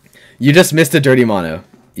 You just missed a dirty mono.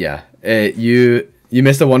 Yeah. You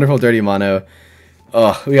missed a wonderful dirty mono.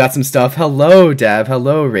 Oh, we got some stuff. Hello, Dav.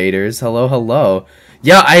 Hello, Raiders. Hello.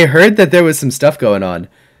 Yeah, I heard that there was some stuff going on.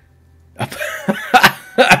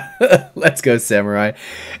 Let's go, Samurai.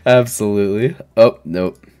 Absolutely. Oh,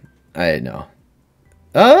 nope. I know.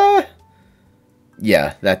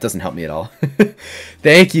 Yeah, that doesn't help me at all.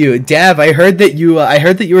 Thank you, Dav. I heard that you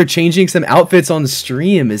were changing some outfits on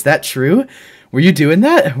stream. Is that true? Were you doing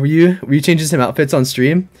that? Were you changing some outfits on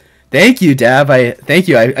stream? Thank you, Dav.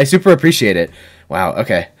 I super appreciate it. Wow.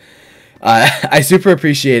 Okay. I super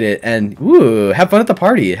appreciate it, and ooh, have fun at the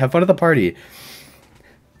party. Have fun at the party.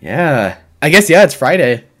 Yeah, I guess it's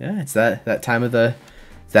Friday. Yeah, it's that time of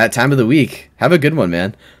the week. Have a good one,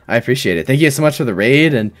 man. I appreciate it. Thank you so much for the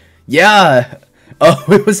raid, and yeah. Oh,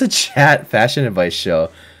 it was a chat fashion advice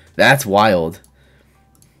show. That's wild.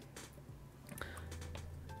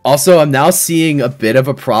 Also, I'm now seeing a bit of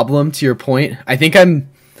a problem to your point. I think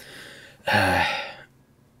I'm...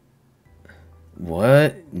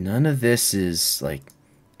 What? None of this is, like,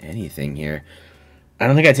 anything here. I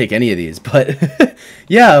don't think I take any of these, but...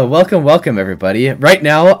 Yeah, welcome, everybody. Right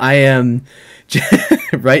now, I am...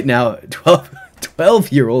 right now,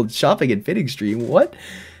 12-year-old shopping and fitting stream. What?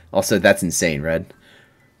 Also, that's insane, Red.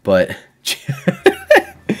 But...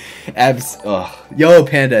 Oh. Yo,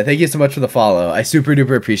 Panda, thank you so much for the follow. I super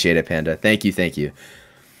duper appreciate it, Panda. Thank you.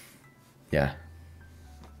 Yeah.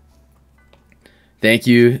 Thank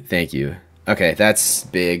you. Okay, that's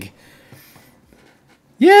big.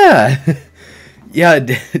 Yeah. Yeah,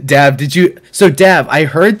 Dav, did you... So, Dav, I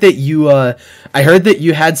heard that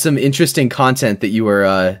you had some interesting content that you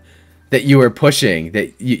were pushing,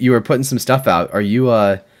 that you were putting some stuff out. Are you,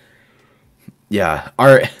 yeah,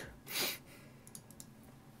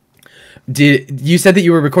 you said that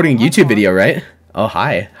you were recording a YouTube video, right? Oh,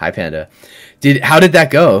 hi, Panda. How did that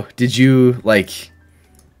go? Did you, like...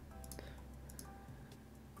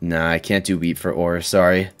 Nah, I can't do wheat for ore,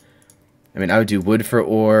 sorry. I mean, I would do wood for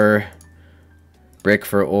ore, brick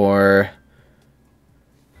for ore.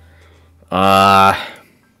 I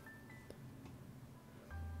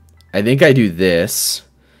think I do this.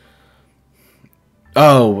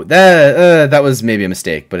 Oh, that was maybe a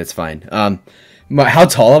mistake, but it's fine. How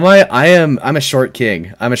tall am I? I'm a short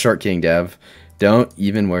king. I'm a short king, Dev. Don't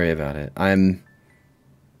even worry about it. I need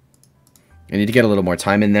to get a little more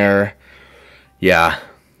time in there. Yeah.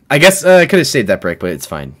 I guess I could have saved that brick, but it's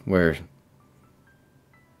fine.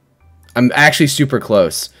 I'm actually super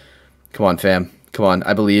close. Come on, fam. Come on,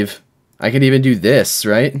 I believe. I can even do this,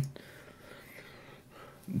 right?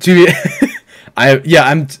 To be,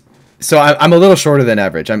 I'm a little shorter than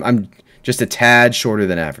average. I'm just a tad shorter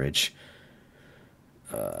than average.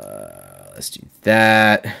 Let's do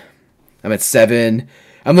that. I'm at 7.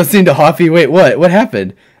 I'm listening to Hoffy. Wait, what? What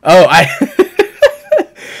happened? Oh,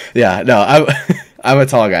 yeah, no, I'm a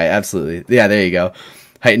tall guy. Absolutely. Yeah, there you go.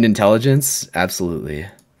 Heightened intelligence. Absolutely.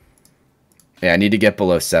 Yeah, I need to get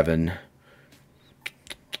below 7.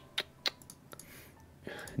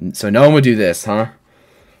 So no one would do this, huh?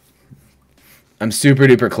 I'm super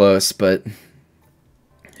duper close, but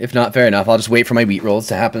if not, fair enough. I'll just wait for my wheat rolls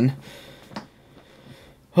to happen.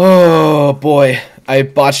 Oh boy, I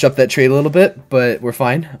botched up that trade a little bit, but we're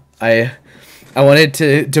fine. I wanted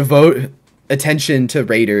to devote attention to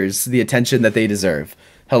Raiders, the attention that they deserve.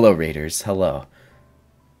 Hello, Raiders. Hello.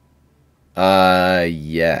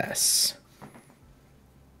 Yes.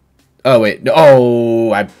 Oh wait, no.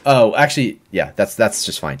 Oh, actually, yeah. That's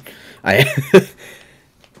just fine.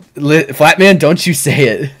 Flatman, don't you say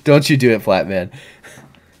it. Don't you do it, Flatman.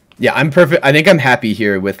 Yeah, I'm perfect. I think I'm happy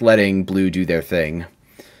here with letting blue do their thing.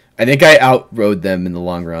 I think I outrode them in the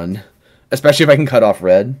long run, especially if I can cut off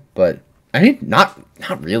red. But I mean, not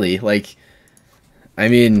really. Like, I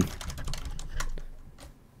mean,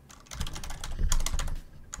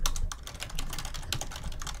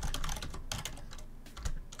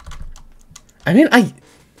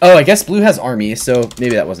 I guess blue has army, so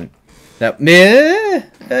maybe that wasn't that.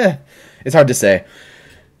 It's hard to say.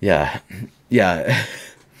 Yeah.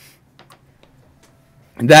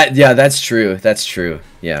 That's true. That's true.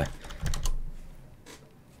 Yeah.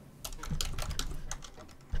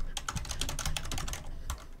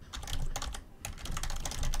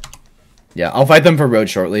 Yeah, I'll fight them for road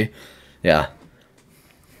shortly. Yeah.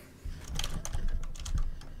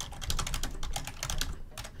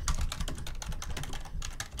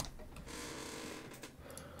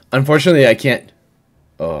 Unfortunately, I can't.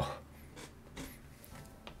 Oh.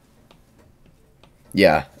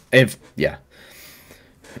 Yeah. Yeah.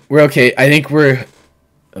 We're okay. I think we're...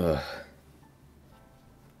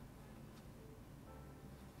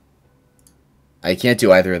 I can't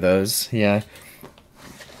do either of those. Yeah.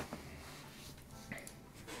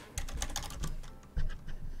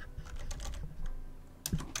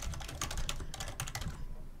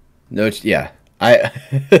 No, yeah.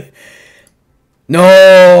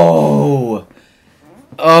 No!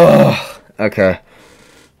 Oh, okay.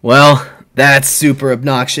 Well, that's super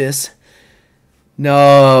obnoxious.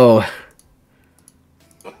 No.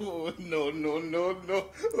 Oh, no.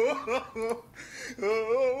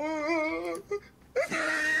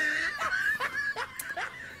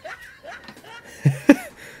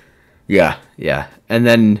 Yeah. And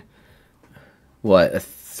then, what, a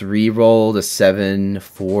 3 roll, a 7,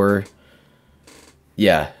 4.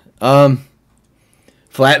 Yeah.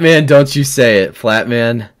 Flatman, don't you say it.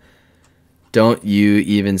 Flatman, don't you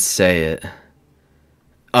even say it.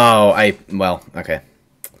 Oh, well, okay.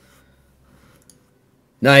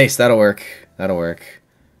 Nice, that'll work. That'll work.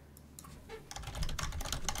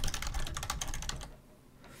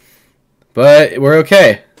 But we're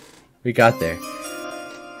okay. We got there.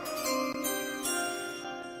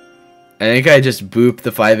 I think I just boop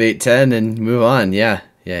the 5, 8, 10 and move on. Yeah.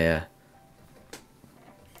 Yep.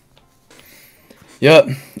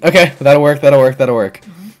 Okay, that'll work.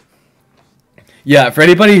 Mm-hmm. Yeah, for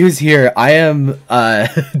anybody who's here, I am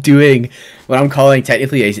doing what I'm calling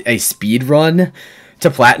technically a speed run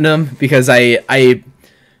to platinum because okay,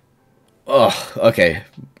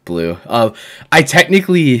 blue. I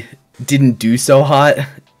technically didn't do so hot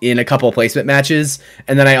in a couple placement matches,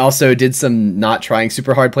 and then I also did some not trying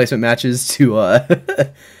super hard placement matches to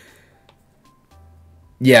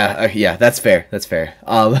yeah, that's fair.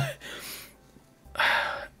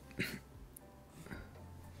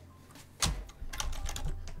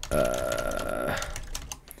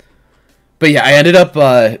 But yeah, I ended up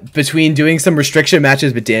between doing some restriction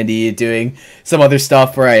matches with Dandy, doing some other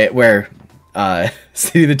stuff where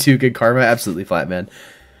City of the 2 good karma, absolutely flat, man.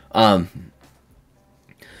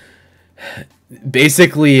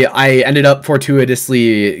 Basically, I ended up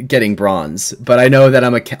fortuitously getting bronze, but I know that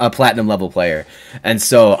I'm a platinum level player, and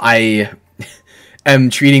so I am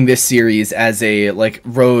treating this series as a like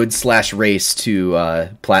road/race to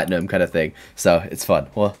platinum kind of thing. So it's fun.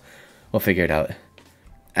 We'll figure it out.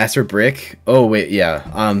 As for brick, oh wait,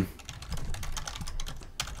 yeah.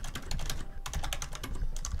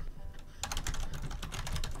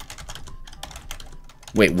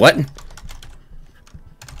 Wait, what?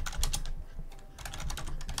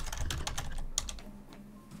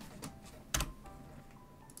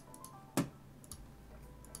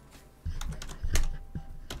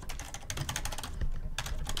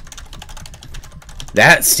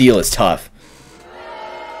 That steel is tough.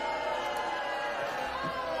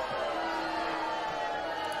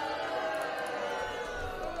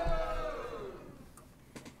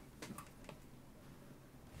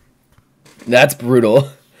 That's brutal.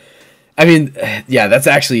 I mean, yeah, that's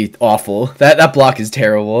actually awful. That block is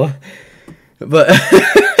terrible. But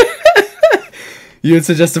you would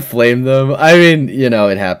suggest to flame them? I mean, you know,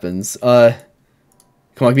 it happens. Come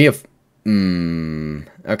on, give me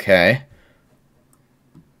a... okay.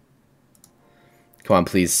 Come on,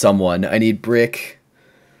 please, someone. I need brick.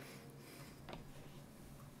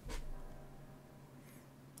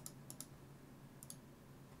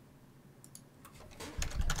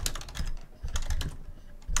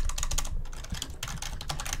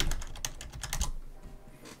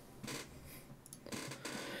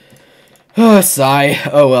 Oh, sigh.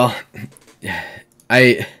 Oh, well.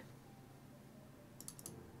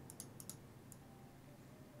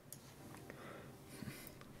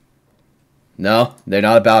 No, they're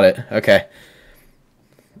not about it. Okay.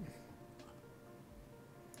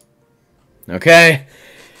 Okay.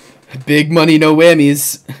 Big money, no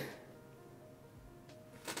whammies.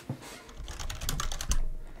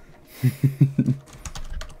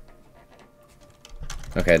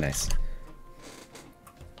 Okay, nice.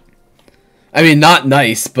 I mean, not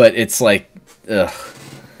nice, but it's like, ugh.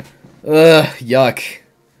 Ugh, yuck.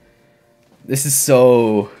 This is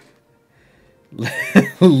so...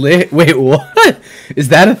 Wait, what? Is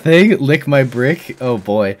that a thing? Lick my brick? Oh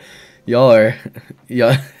boy. Y'all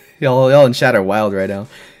in chat are wild right now.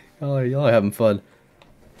 Y'all are having fun.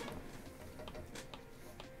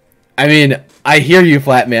 I mean, I hear you,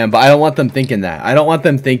 Flatman, but I don't want them thinking that. I don't want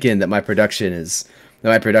them thinking that my production is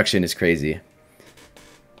crazy.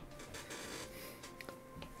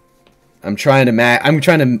 I'm trying to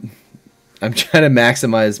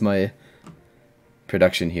maximize my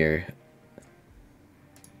production here.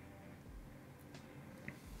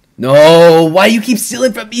 No, why you keep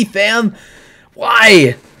stealing from me, fam?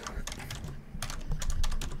 Why?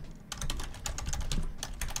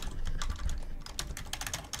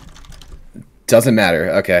 Doesn't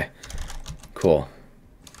matter. Okay. Cool.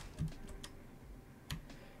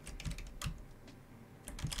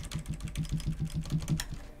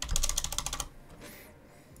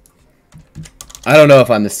 I don't know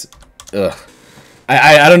if I'm this... Ugh.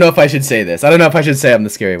 I don't know if I should say this. I don't know if I should say I'm the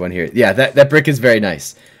scary one here. Yeah, that brick is very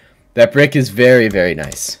nice. That brick is very, very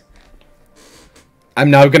nice. I'm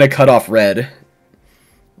now gonna cut off red.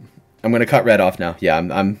 I'm gonna cut red off now. Yeah,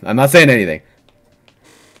 I'm not saying anything.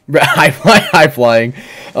 High flying.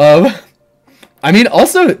 I mean,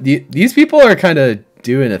 also these people are kind of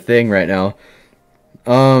doing a thing right now.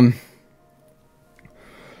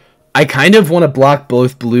 I kind of want to block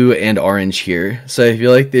both blue and orange here, so I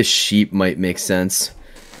feel like this sheep might make sense.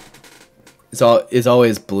 It's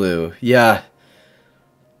always blue. Yeah.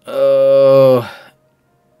 Oh.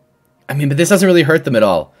 I mean, but this doesn't really hurt them at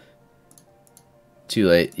all. Too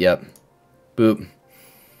late. Yep. Boop.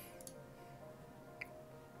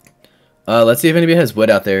 Let's see if anybody has wood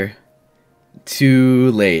out there.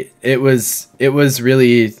 Too late. It was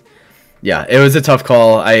really... Yeah, it was a tough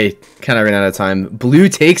call. I kind of ran out of time. Blue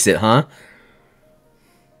takes it, huh?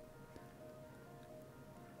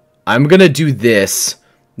 I'm gonna do this.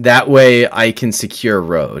 That way I can secure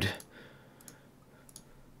road.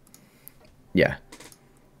 Yeah.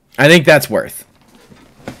 I think that's worth.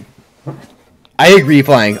 I agree,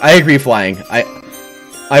 flying. I agree, flying. I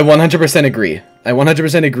 100% agree. I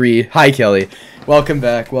 100% agree. Hi, Kelly. Welcome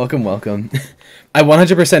back. Welcome. I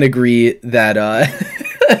 100% agree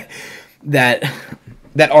that,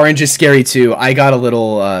 that orange is scary too. I got a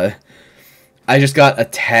little, I just got a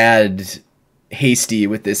tad hasty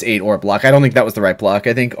with this 8 ore block. I don't think that was the right block.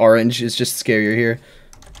 I think orange is just scarier here.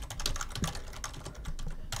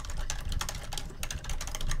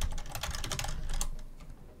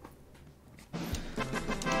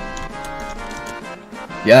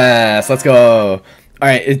 Yes, let's go. All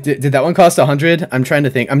right, did that one cost 100? I'm trying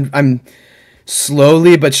to think. I'm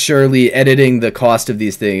slowly but surely editing the cost of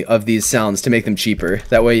these sounds to make them cheaper.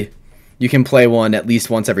 That way you can play one at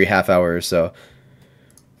least once every half hour or so.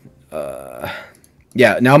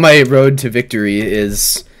 Yeah, now my road to victory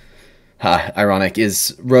is ironic,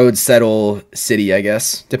 is road settle city, I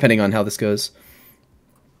guess, depending on how this goes.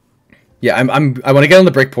 Yeah, I want to get on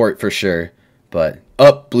the brick port for sure, but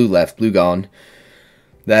blue left, blue gone.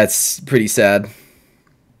 That's pretty sad.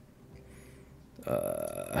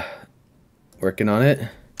 Working on it.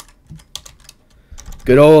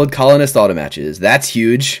 Good old Colonist auto matches. That's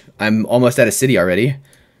huge. I'm almost at a city already.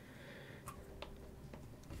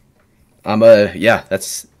 Yeah,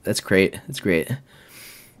 that's great. That's great.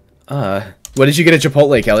 What did you get at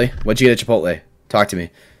Chipotle, Kelly? What did you get at Chipotle? Talk to me.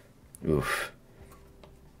 Oof.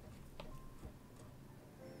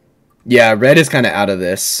 Yeah, red is kind of out of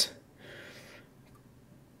this.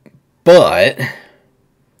 But...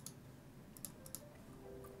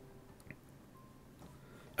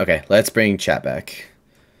 Okay, let's bring chat back.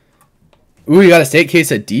 Ooh, you got a steak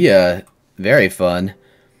quesadilla. Very fun.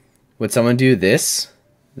 Would someone do this?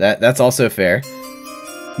 That's also fair.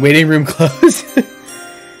 Waiting room closed.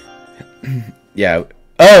 Yeah.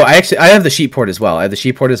 Oh, I have the sheep port as well. I have the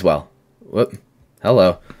sheep port as well. Whoop.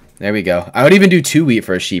 Hello. There we go. I would even do 2 wheat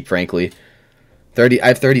for a sheep, frankly. I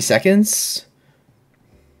have 30 seconds.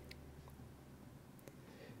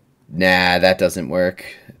 Nah, that doesn't work.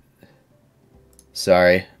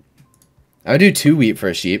 Sorry. I would do 2 wheat for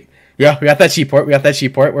a sheep. Yeah, we got that sheep port. We got that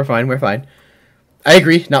sheep port. We're fine. We're fine. I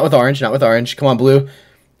agree. Not with orange. Not with orange. Come on, blue.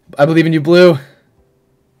 I believe in you, blue.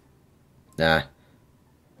 Nah.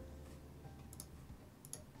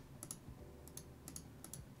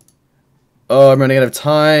 Oh, I'm running out of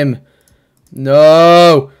time.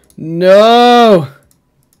 No. No.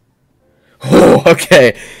 Oh,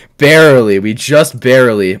 okay. Barely. We just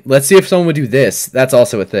barely. Let's see if someone would do this. That's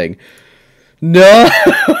also a thing. No.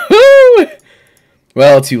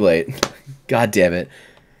 Well, too late. God damn it.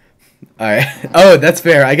 Alright. Oh, that's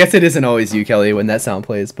fair. I guess it isn't always you, Kelly, when that sound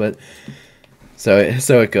plays, but... So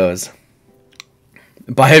it goes.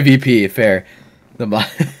 Buy a VP. Fair.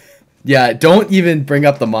 Yeah, don't even bring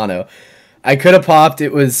up the mono. I could have popped.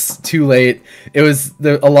 It was too late.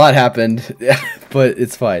 A lot happened, but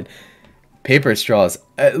it's fine. Paper straws.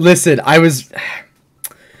 Listen,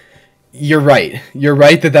 You're right. You're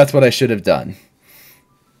right that that's what I should have done.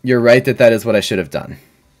 You're right that that is what I should have done.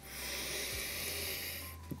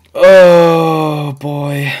 Oh,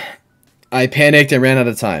 boy. I panicked and ran out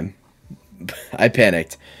of time. I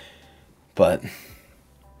panicked. But...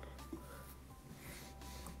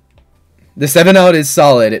 The 7 out is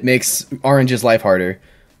solid. It makes Orange's life harder.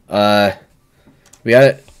 We got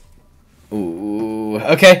it. Ooh.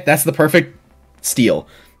 Okay, that's the perfect steal.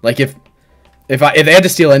 Like, if they had to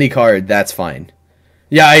steal any card, that's fine.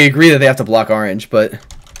 Yeah, I agree that they have to block Orange, but...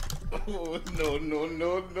 Oh, no, no,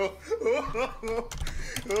 no, no.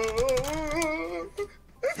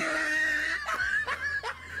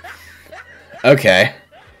 Okay.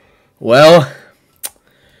 Well,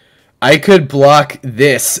 I could block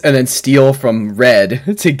this and then steal from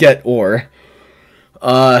red to get ore.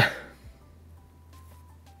 5.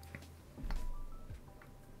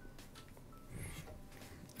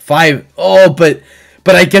 Oh, but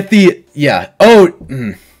I get the... Yeah. Oh.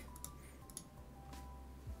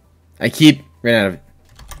 I keep... Ran out of...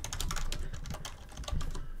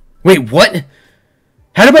 Wait, what?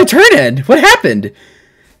 How did my turn end? What happened?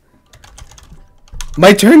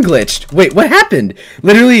 My turn glitched. Wait, what happened?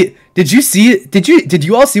 Literally, did you see... Did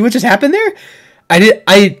you all see what just happened there?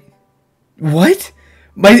 What?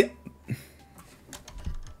 My...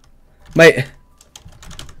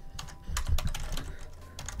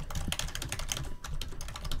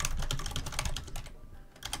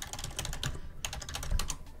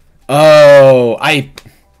 Oh,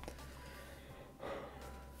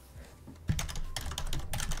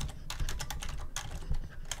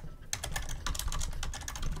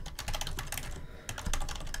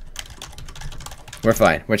 We're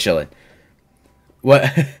fine. We're chilling. What?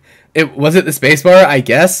 Was it the spacebar? I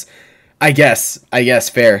guess.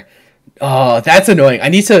 Fair. Oh, that's annoying.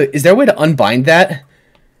 Is there a way to unbind that?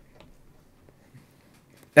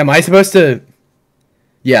 Am I supposed to?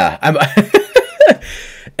 Yeah,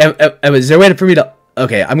 is there a way for me to...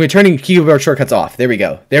 Okay, I'm turning keyboard shortcuts off. There we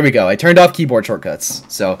go. I turned off keyboard shortcuts,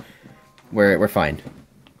 so we're fine.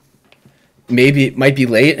 Maybe it might be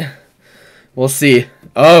late. We'll see.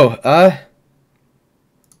 Oh,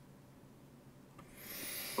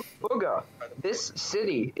 Booga, this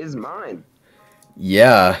city is mine.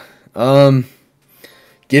 Yeah.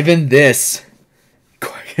 Given this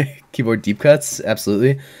keyboard deep cuts,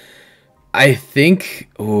 absolutely. I think.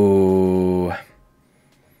 Ooh.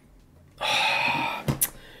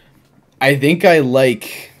 I think I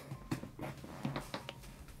like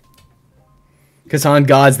Kazan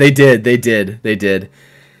Gods. They did.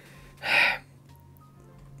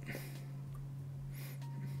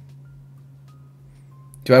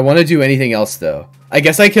 Do I want to do anything else though? I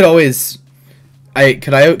guess I could always.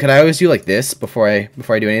 Could I always do like this before I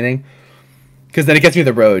do anything? Because then it gets me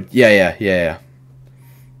the road. Yeah. Yeah,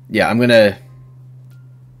 I'm gonna.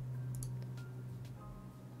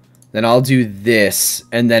 Then I'll do this,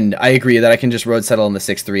 and then I agree that I can just road settle in the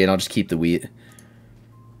 6-3, and I'll just keep the wheat.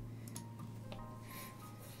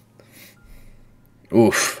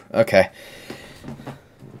 Oof. Okay.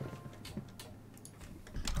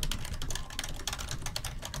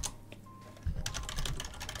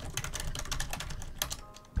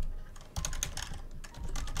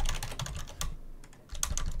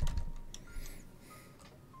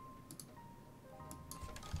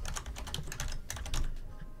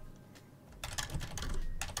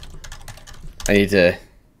 I need to...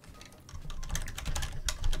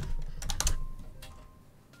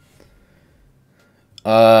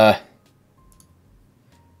 I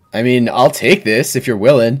mean, I'll take this if you're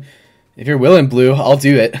willing. If you're willing, Blue, I'll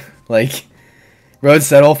do it. Like, road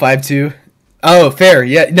settle, 5-2. Oh, fair.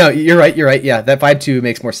 Yeah, no, you're right, you're right. Yeah, that 5-2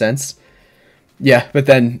 makes more sense. Yeah, but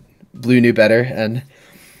then Blue knew better, and...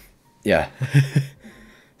 Yeah.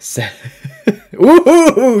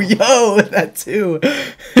 Ooh, yo, that too.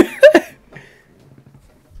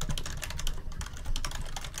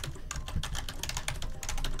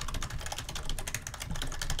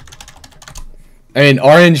 I mean,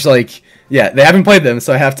 Orange, like, yeah, they haven't played them,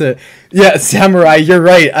 so I have to. Yeah, Samurai, you're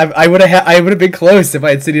right. I would have been close if I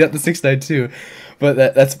had citied up the 692, but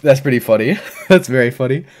that's pretty funny. That's very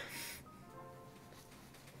funny.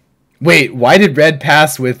 Wait, why did Red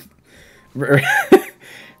pass with?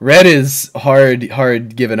 Red is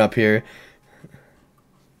hard giving up here.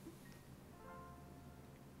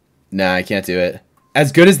 Nah, I can't do it.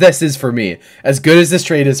 As good as this is for me, as good as this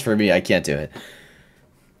trade is for me, I can't do it.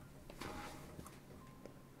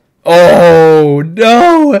 Oh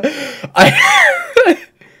no!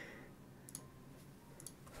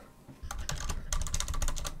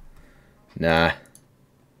 Nah.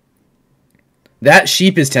 That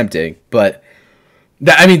sheep is tempting, but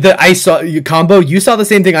I mean, I saw you combo. You saw the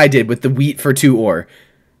same thing I did with the wheat for 2 ore.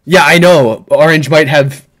 Yeah, I know. Orange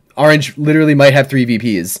literally might have 3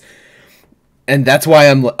 VPs, and that's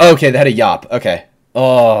why I'm. Okay, they had a yop. Okay.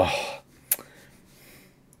 Oh.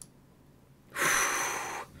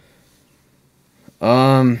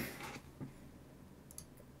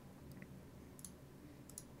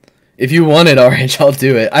 If you wanted Orange, I'll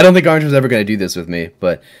do it. I don't think Orange was ever going to do this with me,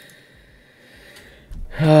 but...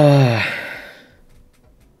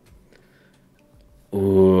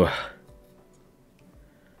 Ooh.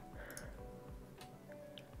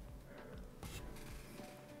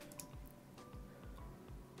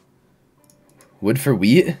 Wood for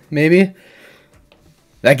wheat, maybe?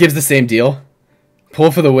 That gives the same deal. Pull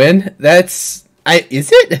for the win? That's... Is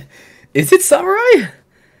it? Is it Samurai?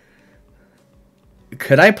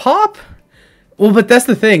 Could I pop? Well, but that's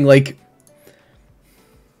the thing, like...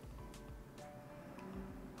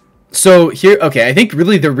 So, here... Okay, I think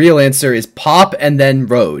really the real answer is pop and then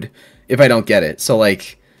road, if I don't get it. So,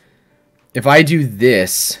 like... If I do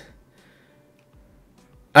this...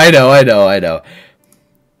 I know.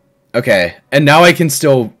 Okay, and now I can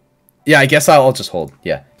still... Yeah, I guess I'll just hold.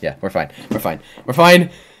 Yeah, we're fine. We're fine.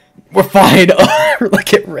 Oh,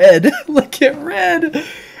 look at red. Look at red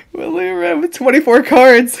with 24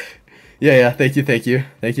 cards. Yeah, thank you.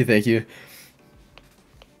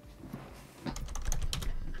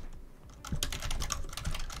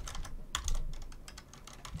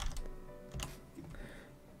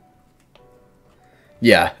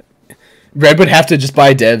 Yeah. Red would have to just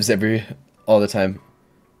buy devs all the time.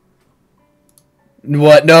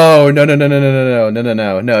 What? No, don't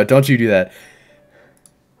you do that.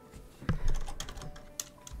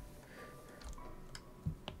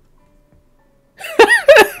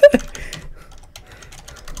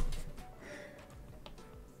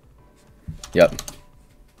 Yep.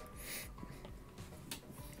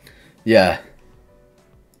 Yeah.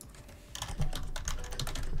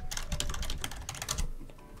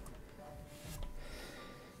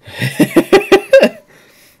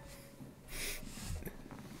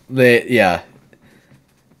 Yeah.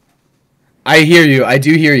 I hear you. I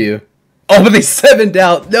do hear you. Oh, but they 7'd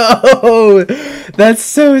out. No! That's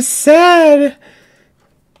so sad.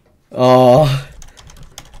 Oh.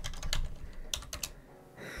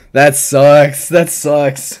 That sucks.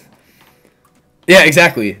 Yeah,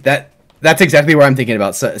 exactly. That's exactly where I'm thinking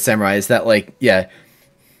about Samurai. Is that, like, yeah,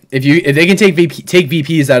 if they can take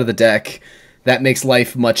VPs out of the deck, that makes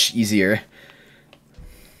life much easier.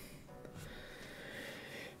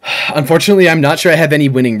 Unfortunately, I'm not sure I have any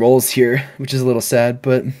winning rolls here, which is a little sad,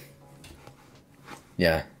 but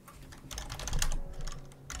yeah.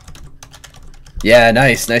 Yeah,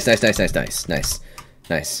 nice.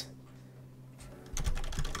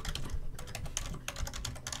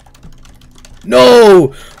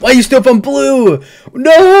 No! Why you steal from blue?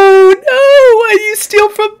 No! Why you steal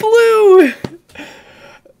from blue?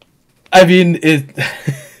 I mean,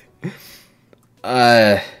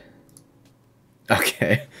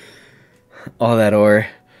 okay. All that ore.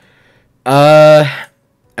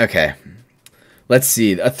 Okay. Let's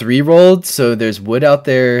see. A 3 rolled, so there's wood out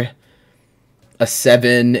there. A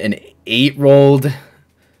 7, an 8 rolled.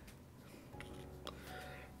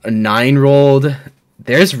 A 9 rolled.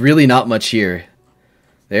 There's really not much here.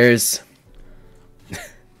 There's...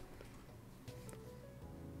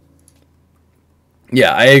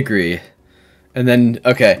 Yeah, I agree. And then,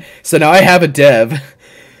 okay. So now I have a dev.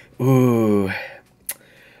 Ooh.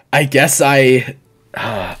 I guess I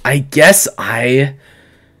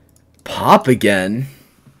pop again.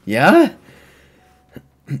 Yeah?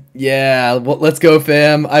 Yeah, well, let's go,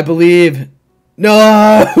 fam. I believe.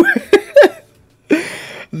 No!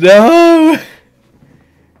 No!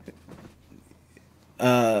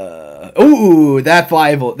 Ooh, that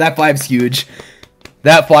 5's huge.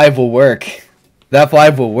 That 5 will work. That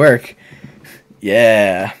 5 will work.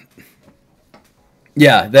 Yeah.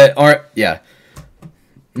 Yeah, that aren't, yeah.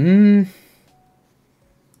 No.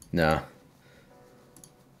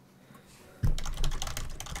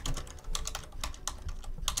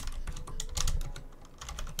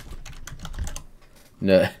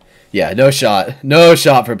 No. Yeah, no shot. No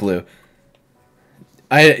shot for blue.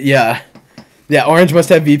 Yeah. Yeah, orange must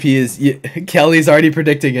have VPs. Yeah, Kelly's already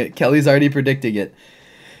predicting it. Kelly's already predicting it.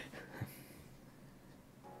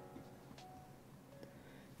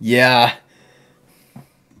 Yeah.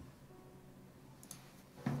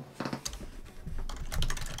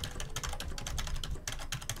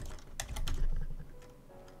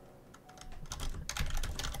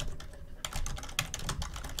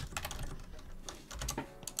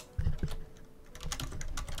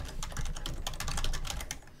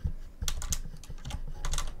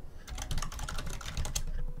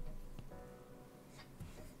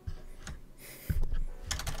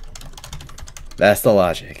 That's the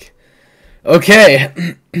logic.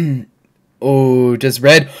 Okay. Oh, just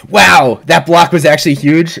red. Wow, that block was actually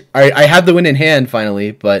huge. I have the win in hand finally,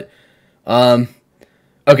 but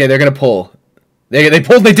okay, they're gonna pull. They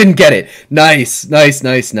pulled. They didn't get it. Nice, nice,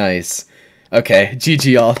 nice, nice. Okay,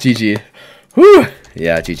 GG all. GG. Whew.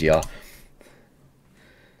 Yeah, GG all.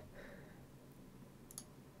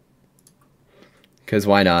 Cause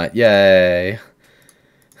why not? Yay.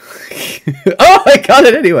 Oh, I got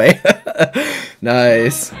it anyway.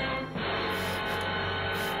 Nice.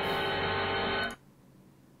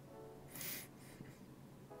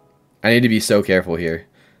 I need to be so careful here.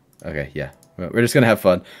 Okay, yeah. We're just gonna have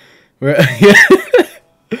fun. We're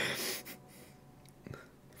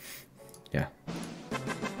yeah.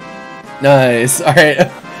 Nice. All right.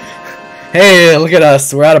 Hey, look at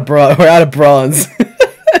us. We're out of bronze.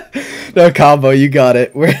 No combo. You got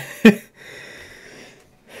it. We're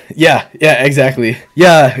yeah, exactly.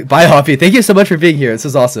 Yeah, bye, Hoppy. Thank you so much for being here. This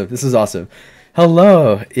is awesome. This is awesome.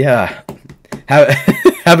 Hello. Yeah.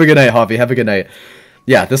 Have a good night, Hoppy. Have a good night.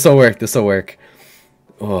 Yeah, this will work. This will work.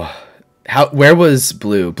 Oh, where was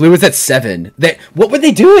blue? Blue was at 7. What were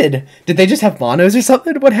they doing? Did they just have monos or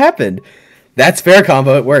something? What happened? That's fair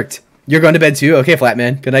combo. It worked. You're going to bed too. Okay,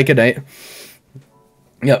 Flatman. Good night. Good night.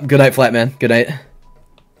 Yep. Good night, Flatman. Good night.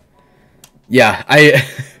 Yeah,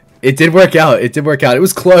 it did work out. It did work out. It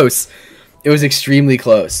was close. It was extremely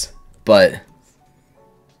close. But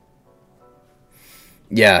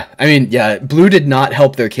yeah, I mean, yeah, blue did not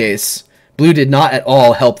help their case. Blue did not at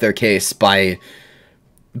all help their case by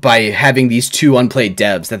having these 2 unplayed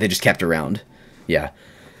devs that they just kept around. Yeah.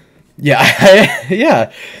 Yeah.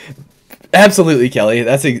 Yeah. Absolutely, Kelly.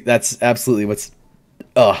 That's absolutely what's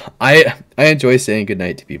I enjoy saying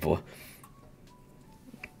goodnight to people.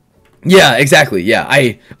 Yeah, exactly. Yeah,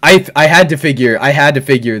 I had to figure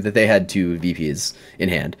that they had 2 VPs in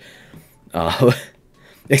hand.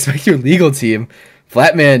 Expect your legal team.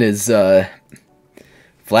 Flatman is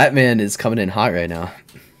coming in hot right now.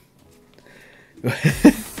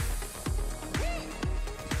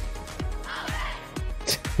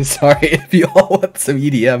 Sorry if you all want some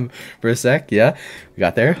EDM for a sec. Yeah, we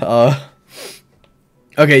got there.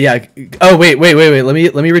 Okay, yeah. Oh wait. Let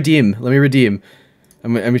me redeem.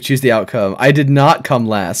 I'm gonna choose the outcome. I did not come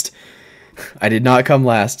last.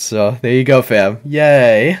 So there you go, fam.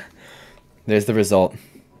 Yay. There's the result.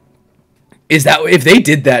 Is that if they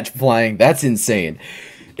did that flying? That's insane.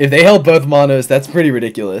 If they held both monos, that's pretty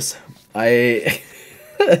ridiculous. I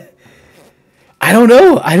don't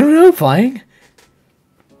know, flying.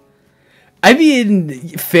 I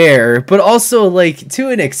mean, fair, but also, like, to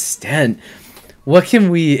an extent, what can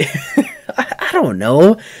we... I don't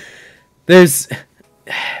know. There's...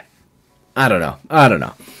 I don't know.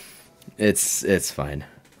 It's fine.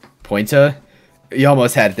 Pointa? You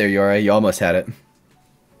almost had it there, Yora. You almost had it.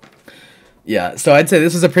 Yeah, so I'd say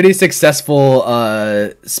this was a pretty successful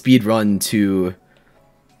speed run to...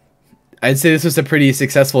 I'd say this was a pretty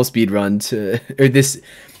successful speed run to... Or this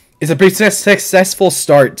is a pretty successful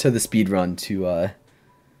start to the speed run to...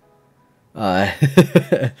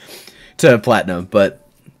 to Platinum, but...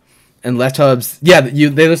 And left hubs... Yeah, they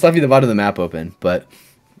just left you the bottom of the map open, but...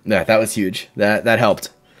 Yeah, that was huge. That helped.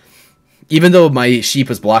 Even though my sheep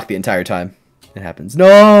was blocked the entire time. It happens.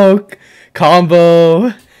 No! Combo!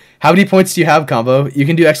 How many points do you have, Combo? You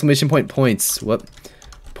can do exclamation point points. What?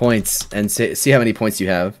 Points. And see how many points you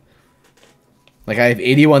have. Like, I have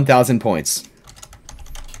 81,000 points.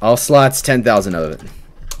 All slots, 10,000 of it.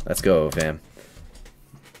 Let's go, fam.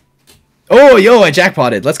 Oh, yo, I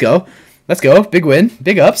jackpotted. Let's go. Let's go. Big win.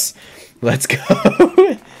 Big ups. Let's go.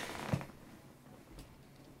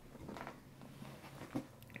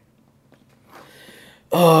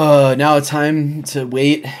 Oh, now it's time to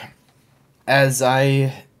wait as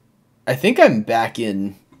I think I'm back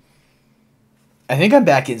in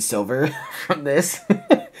silver from this.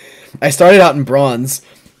 I started out in bronze.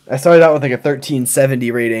 I started out with like a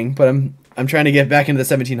 1370 rating, but I'm trying to get back into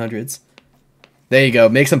the 1700s. There you go.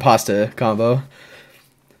 Make some pasta, Combo.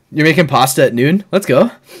 You're making pasta at noon? Let's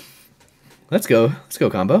go. Let's go. Let's go,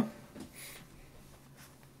 Combo.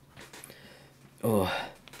 Oh.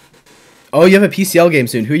 Oh, you have a PCL game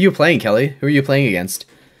soon. Who are you playing, Kelly? Who are you playing against?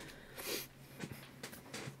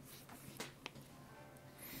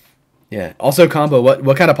 Yeah. Also, Combo,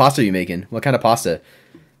 what kind of pasta are you making? What kind of pasta?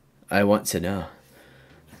 I want to know.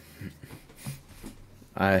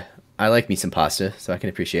 I like me some pasta, so I can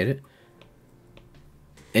appreciate it.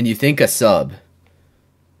 And you think a sub.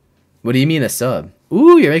 What do you mean a sub?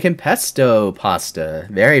 Ooh, you're making pesto pasta.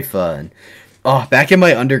 Very fun. Oh, back in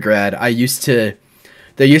my undergrad, there used to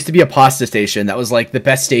be a pasta station that was like the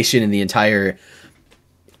best station in the entire...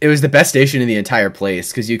 It was the best station in the entire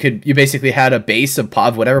place, because you basically had a base of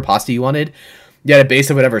whatever pasta you wanted. You had a base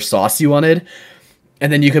of whatever sauce you wanted.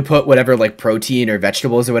 And then you could put whatever like protein or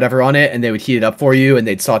vegetables or whatever on it, and they would heat it up for you, and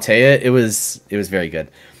they'd saute it. It was very good.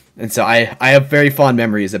 And so I have very fond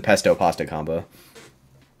memories of pesto pasta combo.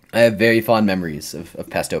 I have very fond memories of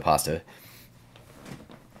pesto pasta.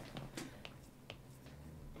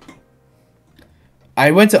 I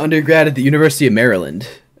went to undergrad at the University of Maryland,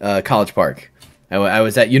 College Park. I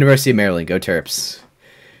was at University of Maryland. Go Terps.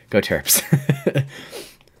 Go Terps.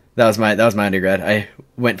 That was my undergrad. I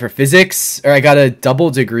went for physics, or I got a double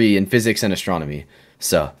degree in physics and astronomy.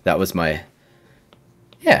 So that was my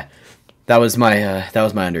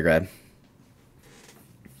undergrad.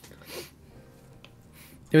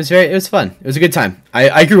 It was fun. It was a good time.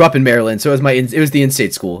 I grew up in Maryland, so it was the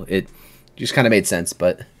in-state school. It just kind of made sense,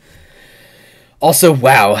 but also,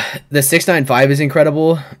 wow, the 695 is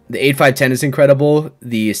incredible. The 8510 is incredible.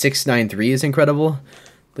 The 693 is incredible.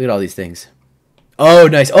 Look at all these things. Oh,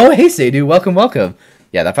 nice. Oh, hey, Seydu. Welcome, welcome.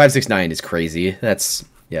 Yeah, that 569 is crazy. That's,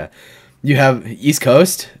 yeah. You have East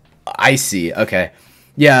Coast? I see. Okay.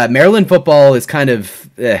 Yeah, Maryland football is kind of,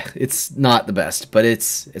 it's not the best, but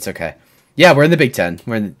it's okay. Yeah, we're in the Big Ten.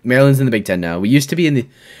 Maryland's in the Big Ten now. We used to be in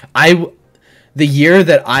the year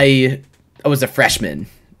that I was a freshman.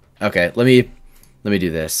 Okay, let me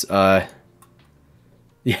do this. Yeah.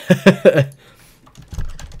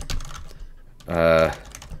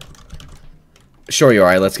 Sure you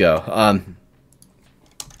are. Let's go.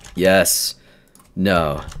 Yes.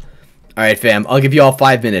 No. All right, fam. I'll give you all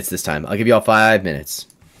 5 minutes this time. I'll give you all 5 minutes.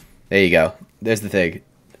 There you go. There's the thing.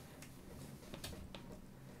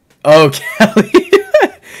 Oh, Kelly.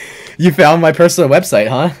 You found my personal website,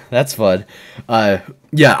 huh? That's fun.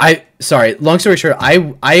 Yeah, sorry. Long story short,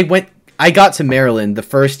 I got to Maryland the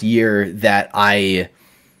first year that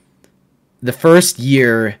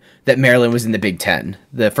Maryland was in the Big Ten.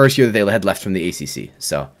 The first year that they had left from the ACC.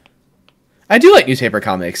 So I do like newspaper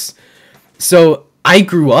comics. So I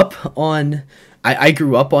grew up on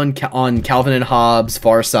Calvin and Hobbes,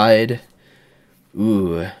 Far Side.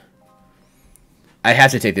 Ooh. I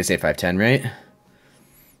have to take this 8510, right?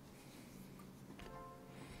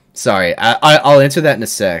 Sorry, I'll answer that in a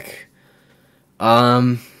sec.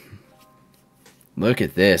 Look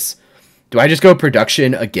at this. Do I just go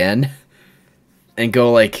production again? And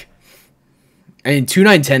go like... I mean,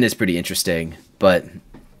 2910 is pretty interesting, but...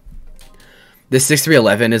 This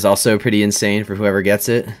 6311 is also pretty insane for whoever gets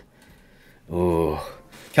it. Ooh.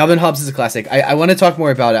 Calvin Hobbes is a classic. I want to talk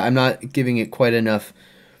more about it. I'm not giving it quite enough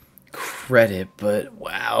credit, but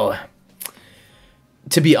wow.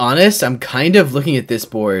 To be honest, I'm kind of looking at this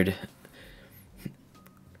board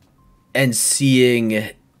and seeing...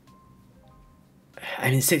 I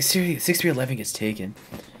mean, 6311 gets taken.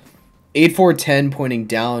 8410 pointing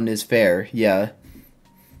down is fair, yeah.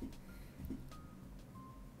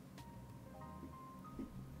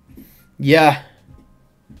 Yeah.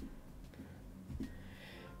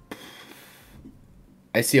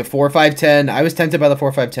 I see a 4510. I was tempted by the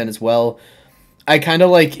 4510 as well. I kind of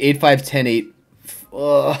like 8510 8.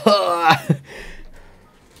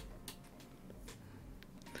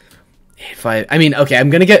 I mean, okay, I'm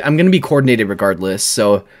gonna be coordinated regardless.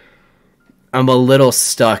 So I'm a little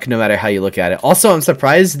stuck no matter how you look at it. Also, I'm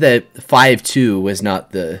surprised that 5-2 was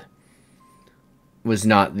not the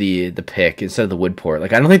pick instead of the wood port.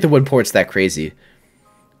 Like, I don't think the wood port's that crazy.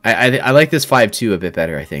 I like this 5-2 a bit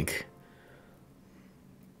better, I think.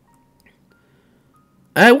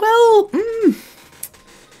 Well,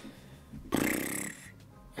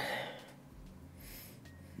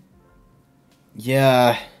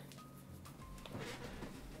 yeah.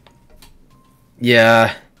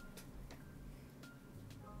 Yeah.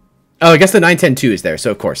 Oh, I guess the 9-10-2 is there,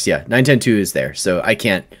 so of course, yeah. 9-10-2 is there, so I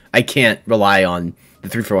can't rely on the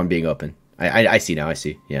 3-for-1 being open. I see now, I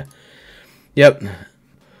see, yeah. Yep.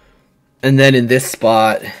 And then in this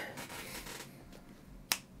spot...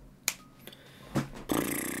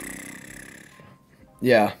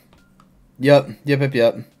 Yeah. Yep.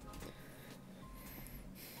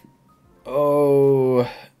 Oh.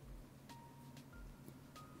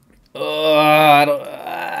 I don't,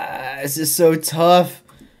 this is so tough.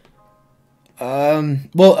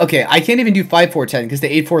 Well, okay, I can't even do 5-4-10 because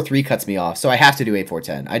the 8-4-3 cuts me off, so I have to do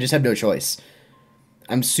 8-4-10. I just have no choice.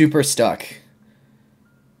 I'm super stuck.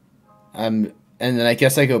 And then I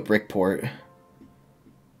guess I go Brickport.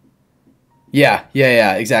 Yeah,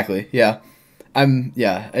 exactly. Yeah.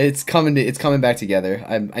 It's coming back together.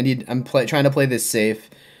 I'm trying to play this safe.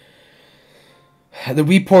 The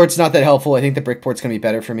wheat port's not that helpful. I think the brick port's gonna be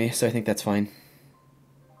better for me, so I think that's fine.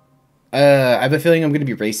 I have a feeling I'm gonna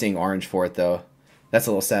be racing orange for it though. That's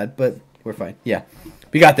a little sad, but we're fine. Yeah.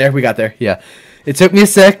 We got there. Yeah. It took me a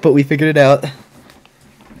sec, but we figured it out.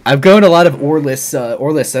 I'm going a lot of orless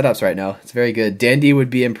setups right now. It's very good. Dandy would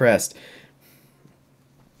be impressed.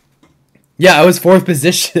 Yeah, I was 4th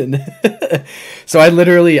position. So I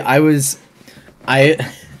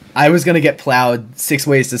was gonna get plowed 6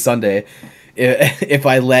 ways to Sunday if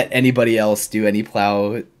I let anybody else do any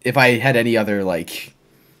plow. If I had any other, like,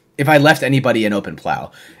 if I left anybody in open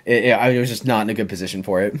plow, I was just not in a good position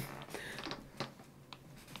for it.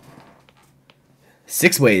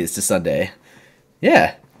 6 ways to Sunday.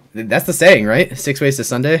 Yeah, that's the saying, right? 6 ways to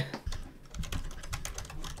Sunday.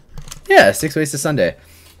 Yeah, 6 ways to Sunday.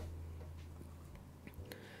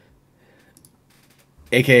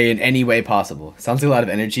 AKA in any way possible. Sounds like a lot of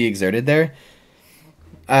energy exerted there.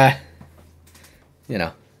 You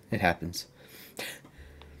know, it happens.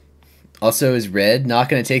 Also, is red not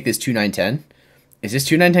going to take this 2-9-10? Is this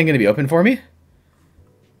 2-9-10 going to be open for me?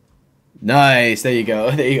 Nice. There you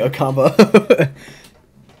go. There you go, combo.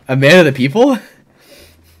 A man of the people?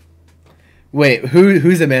 Wait,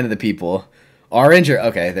 who's a man of the people? Orange or...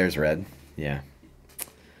 Okay, there's red. Yeah.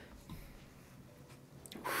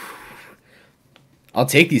 I'll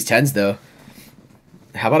take these 10s, though.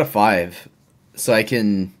 How about a 5? So I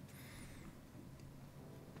can...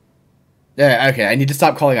 Yeah, okay, I need to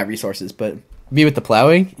stop calling out resources, but... Me with the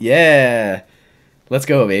plowing? Yeah! Let's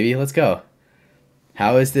go, baby, let's go.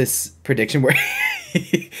 How is this prediction work?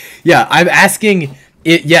 Yeah, I'm asking...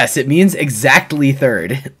 Yes, it means exactly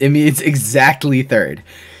 3rd. It means exactly 3rd.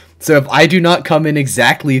 So if I do not come in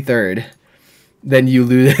exactly 3rd, then you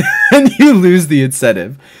lose, then you lose the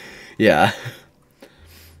incentive. Yeah.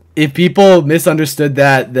 If people misunderstood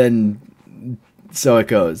that, then so it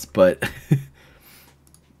goes, but...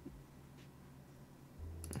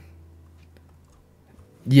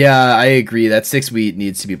 Yeah, I agree. That 6 wheat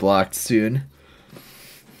needs to be blocked soon.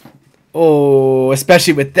 Oh,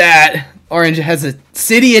 especially with that. Orange has a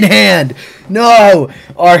city in hand. No!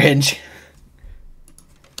 Orange.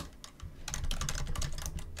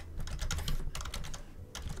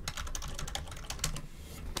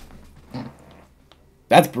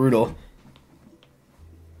 That's brutal.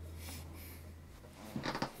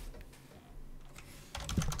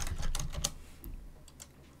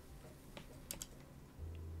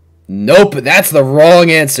 Nope, that's the wrong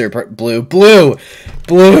answer. Blue.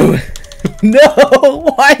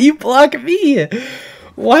 No, why you block me?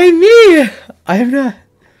 Why me? I'm not.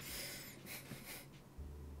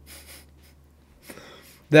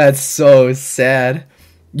 That's so sad.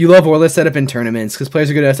 You love Orla setup in tournaments because players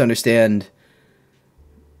are good enough to understand.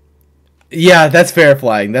 Yeah, that's fair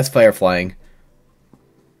flying. That's fire flying.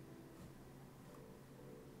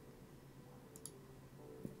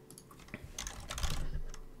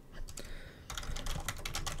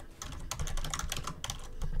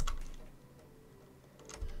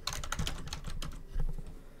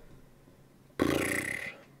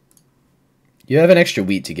 You have an extra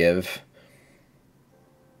wheat to give.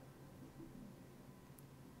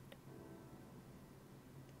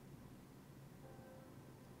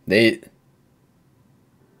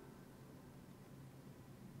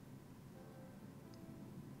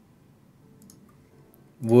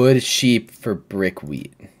 Wood, sheep for brick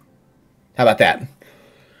wheat. How about that?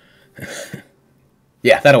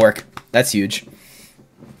 Yeah, that'll work. That's huge.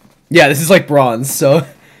 Yeah, this is like bronze, so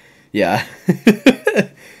yeah.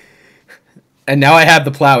 And now I have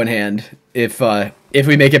the plow in hand if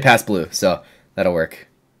we make it past blue, so that'll work.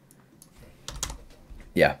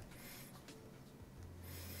 Yeah.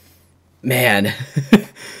 Man.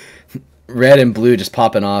 Red and blue just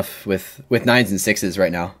popping off with 9s and 6s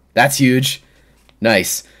right now. That's huge.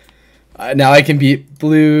 Nice. Now I can beat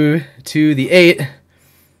blue to the 8.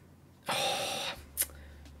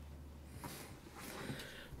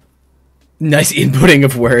 Nice inputting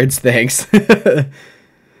of words, thanks.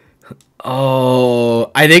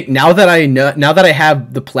 Oh, I think now that I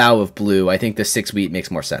have the plow of blue, I think the 6 wheat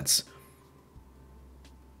makes more sense.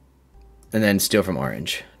 And then steal from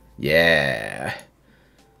orange. Yeah.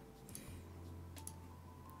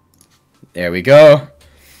 There we go.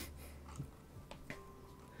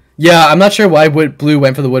 Yeah, I'm not sure why blue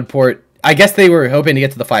went for the wood port. I guess they were hoping to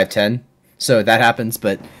get to the 510, so that happens,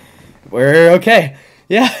 but we're okay.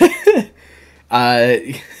 Yeah.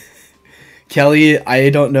 Kelly, I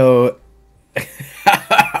don't know.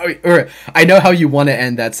 Or I know how you want to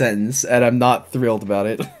end that sentence, and I'm not thrilled about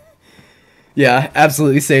it. Yeah,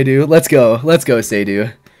 absolutely, Seydu. Let's go. Let's go,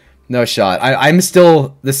 Seydu. No shot. I'm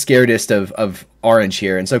still the scaredest of orange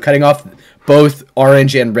here, and so cutting off both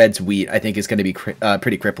orange and red's wheat, I think, is going to be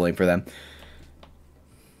pretty crippling for them.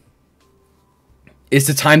 Is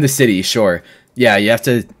to time the city, sure. Yeah, you have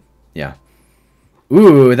to. Yeah.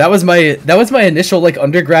 Ooh, that was my initial like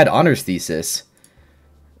undergrad honors thesis.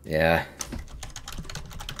 Yeah.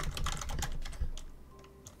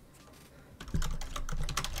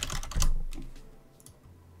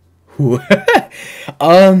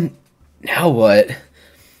 Now what?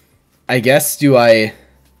 I guess I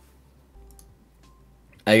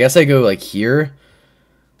go like here.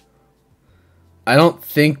 I don't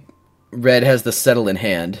think red has the settle in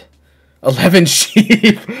hand. 11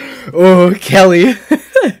 sheep. Oh, Kelly.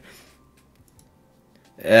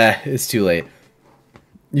 It's too late.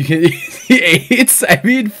 You can 8s. I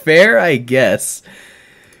mean, fair, I guess.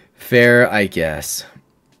 Fair, I guess.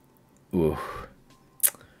 Ooh.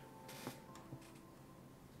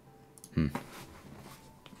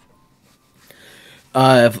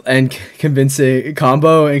 And convincing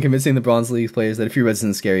the Bronze League players that a few reds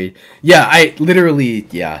isn't scary. Yeah,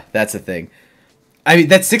 yeah, that's the thing. I mean,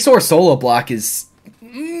 that 6-or solo block is...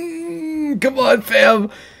 come on,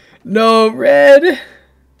 fam. No, red.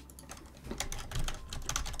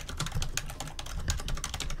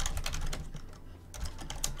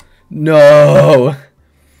 No.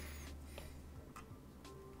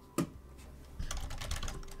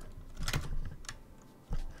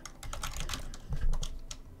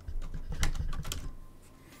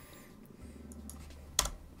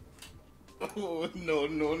 Oh, no,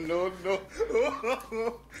 no, no, no.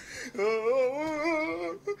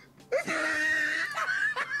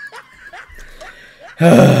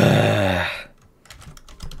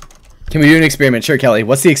 Can we do an experiment? Sure, Kelly.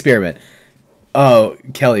 What's the experiment? Oh,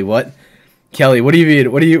 Kelly, what? Kelly, what do you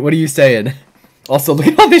mean? What are you saying? Also, look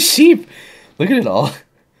at all this sheep. Look at it all.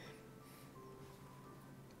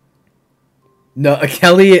 No,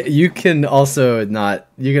 Kelly, you can also not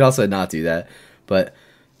do that. But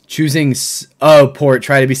choosing port,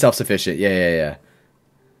 try to be self-sufficient. Yeah.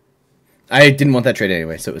 I didn't want that trade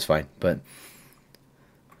anyway, so it was fine. But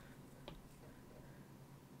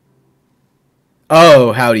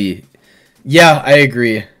oh, howdy. Yeah, I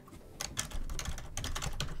agree.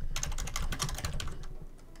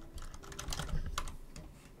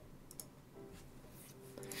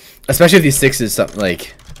 Especially if these 6s something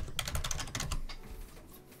like.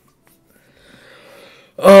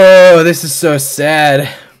 Oh, this is so sad.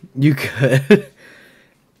 You could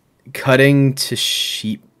cutting to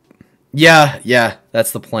sheep. Yeah,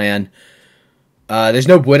 that's the plan. There's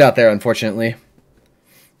no wood out there, unfortunately.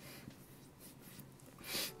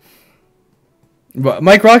 But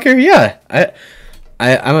Mike Rocker, yeah,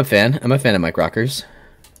 I'm a fan. I'm a fan of Mike Rockers.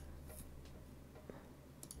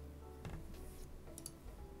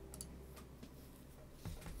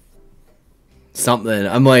 Something.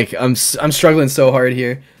 I'm struggling so hard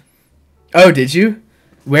here. Oh, did you?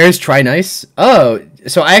 Where's Try Nice? Oh,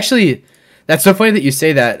 so I actually... That's so funny that you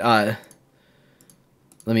say that.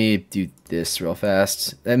 Let me do this real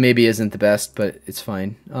fast. That maybe isn't the best, but it's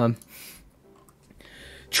fine.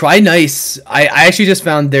 Try Nice. I actually just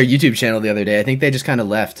found their YouTube channel the other day. I think they just kind of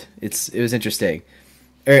left. It was interesting.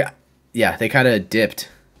 Yeah, they kind of dipped.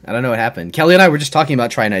 I don't know what happened. Kelly and I were just talking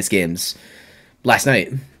about Try Nice games last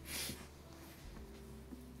night.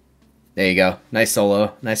 There you go. Nice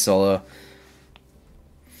solo. Nice solo.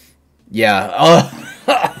 Yeah. Oh.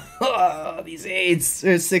 these 8s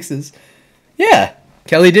or 6s. Yeah,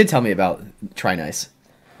 Kelly did tell me about Try Nice.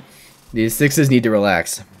 These 6s need to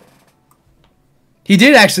relax. He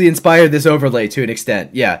did actually inspire this overlay to an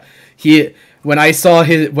extent. Yeah, when I saw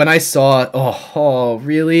oh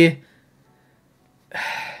really.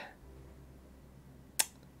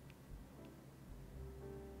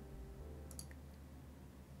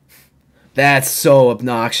 That's so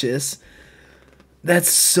obnoxious. That's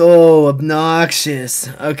so obnoxious.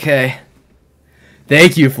 Okay.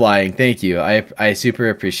 Thank you, Flying. Thank you. I super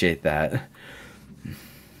appreciate that.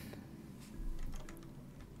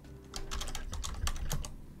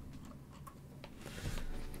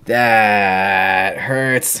 That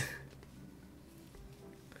hurts.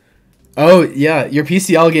 Oh, yeah. Your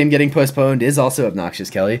PCL game getting postponed is also obnoxious,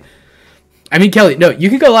 Kelly. I mean, Kelly, no, you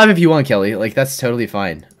can go live if you want, Kelly. Like, that's totally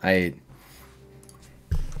fine.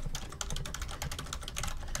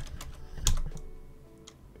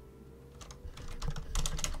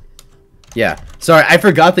 Yeah. Sorry, I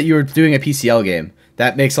forgot that you were doing a PCL game.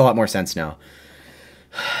 That makes a lot more sense now.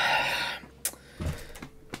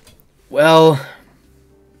 Well...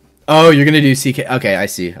 Oh, you're gonna do CK... Okay, I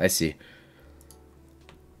see.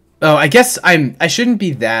 Oh, I guess I shouldn't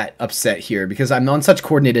be that upset here, because I'm on such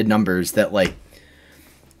coordinated numbers that, like,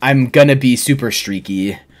 I'm gonna be super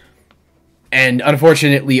streaky. And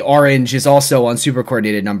unfortunately, Orange is also on super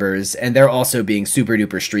coordinated numbers, and they're also being super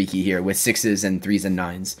duper streaky here with 6s and 3s and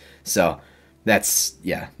 9s. So, that's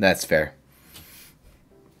fair.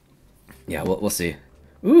 Yeah, we'll see.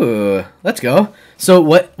 Ooh, let's go. So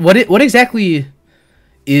what exactly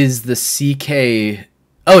is the CK?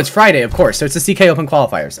 Oh, it's Friday, of course. So it's the CK Open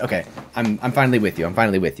qualifiers. Okay, I'm finally with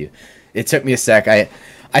you. It took me a sec. I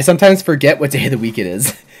sometimes forget what day of the week it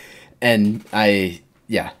is, and I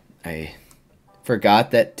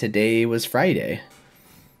forgot that today was Friday.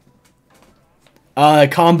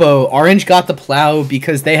 Combo. Orange got the plow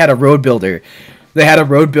because they had a road builder.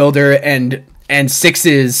 And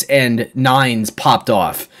 6s and 9s popped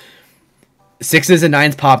off. 6s and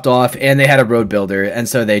 9s popped off, and they had a road builder, and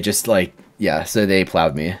so they just, like, yeah, so they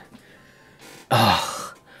plowed me.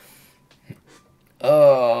 Ugh.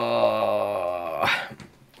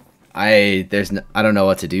 I don't know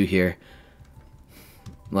what to do here.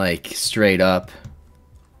 Like, straight up.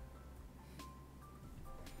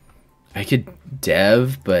 I could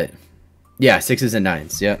dev, but... Yeah, 6s and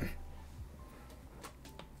 9s, yep.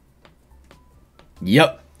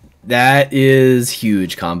 Yep. That is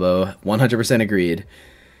huge, Combo. 100% agreed.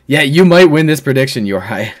 Yeah, you might win this prediction,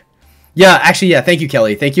 Yorai. Yeah, actually, yeah, thank you,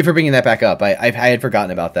 Kelly. Thank you for bringing that back up. I had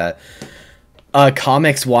forgotten about that.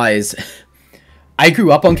 Comics-wise, I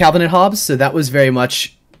grew up on Calvin and Hobbes, so that was very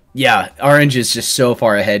much... Yeah, Orange is just so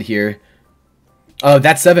far ahead here. Oh,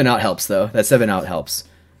 that 7 out helps, though. That 7 out helps.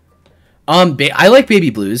 I like Baby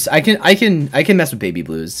Blues. I can mess with Baby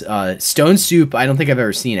Blues. Stone Soup, I don't think I've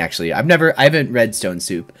ever seen, actually. I haven't read Stone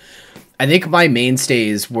Soup. I think my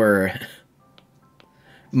mainstays were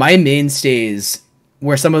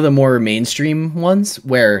some of the more mainstream ones,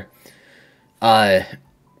 where, let's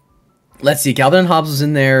see, Calvin and Hobbes was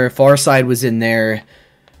in there, Far Side was in there.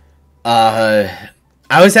 I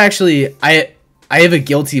have a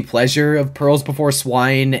guilty pleasure of Pearls Before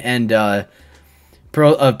Swine and,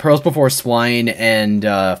 Pearls Before Swine and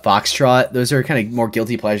Foxtrot. Those are kind of more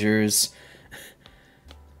guilty pleasures.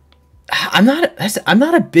 I'm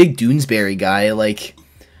not a big Doonesbury guy. Like,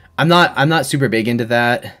 I'm not super big into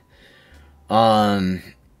that.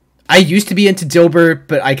 I used to be into Dilbert,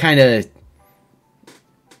 but I've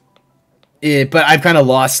kind of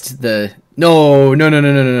lost the... No.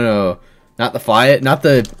 Not the Fiat, not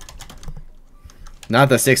the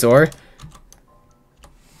 6-or.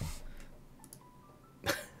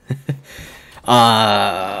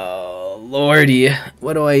 Lordy,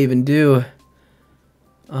 what do I even do?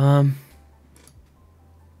 I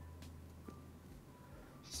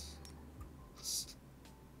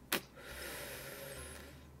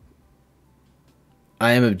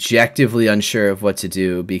am objectively unsure of what to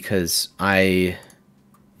do because I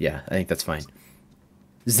think that's fine.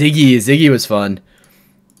 Ziggy was fun.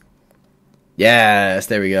 Yes,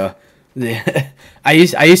 there we go. I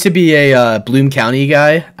used to be a Bloom County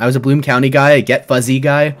guy. I was a Bloom County guy, a Get Fuzzy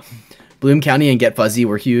guy. Bloom County and Get Fuzzy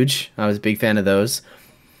were huge. I was a big fan of those.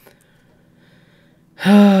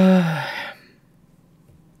 I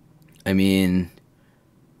mean,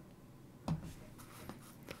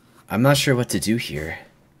 I'm not sure what to do here.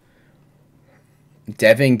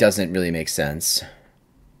 Deving doesn't really make sense.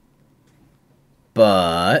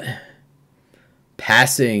 But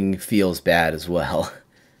passing feels bad as well.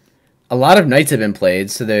 A lot of knights have been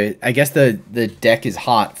played, so I guess the deck is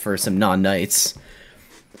hot for some non-knights.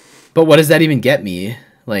 But what does that even get me?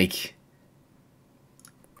 Like,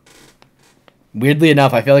 weirdly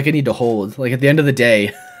enough, I feel like I need to hold. Like, at the end of the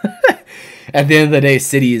day, at the end of the day,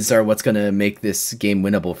 cities are what's gonna make this game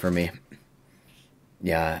winnable for me.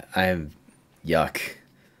 Yeah, I'm yuck.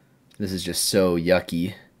 This is just so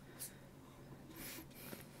yucky.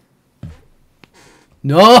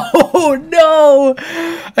 No, no!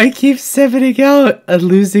 I keep 7ing out and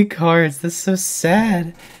losing cards. That's so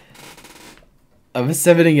sad. I'm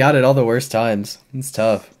 7ing out at all the worst times. It's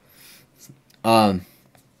tough.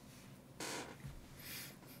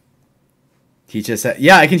 Teach us.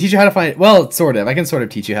 Yeah, I can teach you how to find. Well, sort of. I can sort of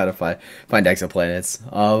teach you how to find exoplanets.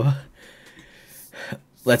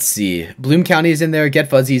 Let's see. Bloom County's in there. Get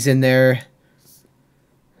Fuzzy's in there.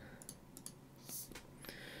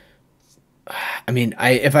 I mean,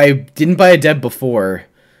 if I didn't buy a dev before,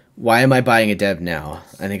 why am I buying a dev now?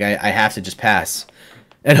 I think I have to just pass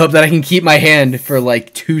and hope that I can keep my hand for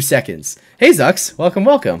like 2 seconds. Hey, Zux. Welcome,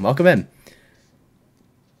 welcome. Welcome in.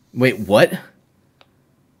 Wait, what?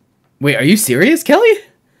 Wait, are you serious, Kelly?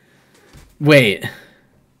 Wait.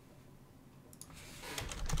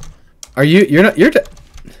 Are you... You're not... You're...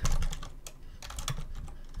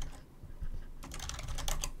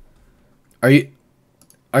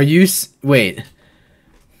 Are you... Wait.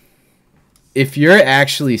 If you're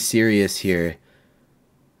actually serious here...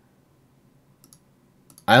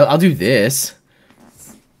 I'll do this.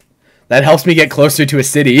 That helps me get closer to a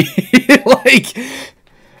city. Like...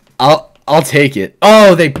 I'll take it.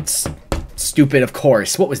 Oh, they... Stupid, of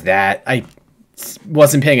course. What was that? I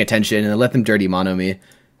wasn't paying attention and I let them dirty mono me.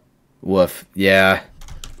 Woof. Yeah.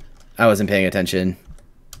 I wasn't paying attention.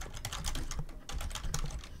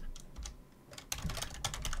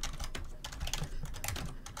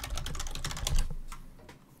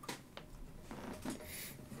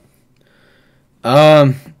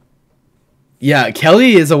 Yeah,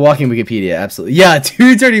 Kelly is a walking Wikipedia, absolutely. Yeah,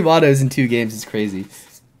 2 dirty monos in 2 games is crazy.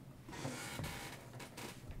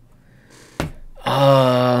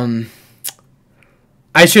 I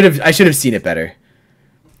should have seen it better.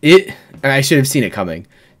 I should have seen it coming.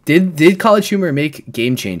 Did College Humor make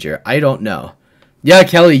Game Changer? I don't know. Yeah,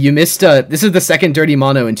 Kelly, you missed. This is the second dirty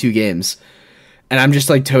mono in 2 games, and I'm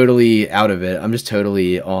just like totally out of it. I'm just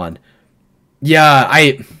totally on. Yeah,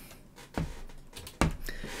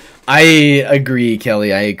 I agree,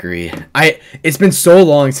 Kelly. I agree. It's been so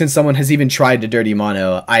long since someone has even tried to dirty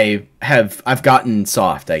mono. I've gotten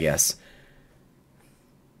soft, I guess.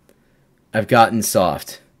 I've gotten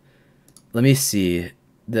soft. Let me see.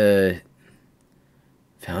 The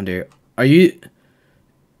founder. Are you...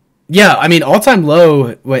 Yeah, I mean, all-time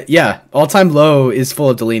low... What? Yeah, all-time low is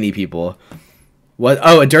full of Delaney people. What?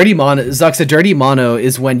 Oh, a dirty mono... Zux, a dirty mono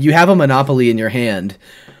is when you have a monopoly in your hand,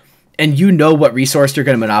 and you know what resource you're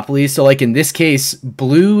going to monopoly. So, like, in this case,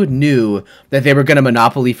 Blue knew that they were going to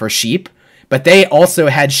monopoly for sheep, but they also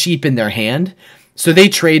had sheep in their hand, so they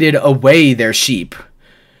traded away their sheep.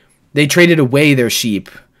 They traded away their sheep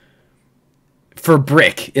for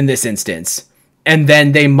brick in this instance. And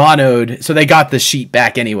then they monoed, so they got the sheep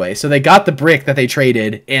back anyway. So they got the brick that they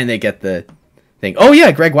traded, and they get the thing. Oh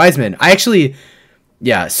yeah, Greg Wiseman. I actually...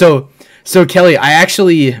 Yeah, so Kelly, I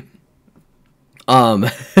actually...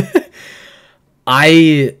 Back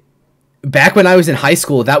when I was in high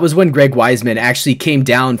school, that was when Greg Wiseman actually came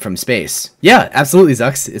down from space. Yeah, absolutely,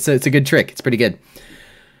 Zux. It's a good trick. It's pretty good.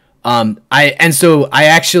 I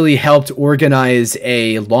actually helped organize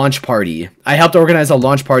a launch party. I helped organize a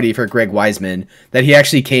launch party for Greg Wiseman that he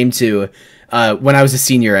actually came to when I was a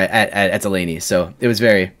senior at Delaney. So it was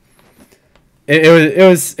very, it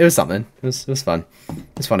was something. It was fun.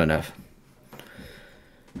 It was fun enough.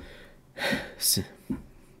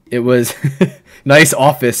 It was nice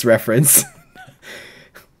Office reference.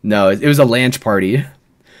 No, it was a launch party. It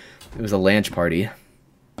was a launch party.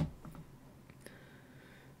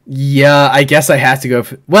 Yeah, I guess I have to go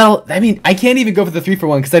for... Well, I mean, I can't even go for the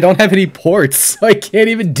 3-for-1 because I don't have any ports, so I can't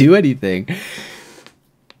even do anything.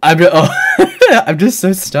 I'm just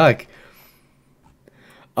so stuck.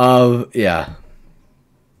 Yeah.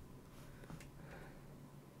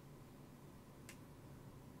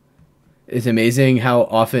 It's amazing how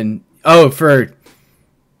often... Oh, for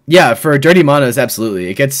Dirty Monos, absolutely.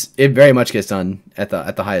 It very much gets done at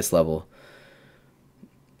the highest level.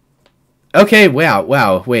 Okay,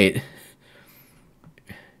 wow, wait.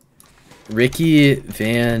 Ricky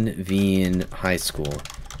Van Veen High School.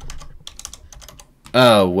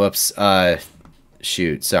 Oh, whoops.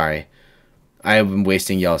 Shoot, sorry. I've been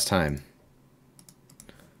wasting y'all's time.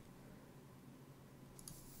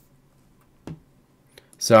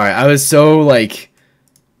 Sorry, I was so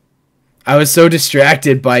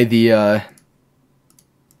distracted by the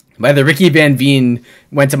by the Ricky Van Veen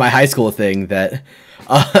went to my high school thing that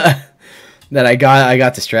that I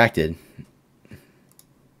got distracted.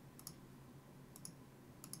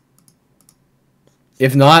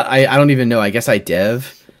 If not, I don't even know. I guess I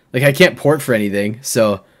dev. Like, I can't port for anything,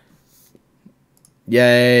 so...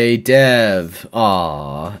 Yay, dev.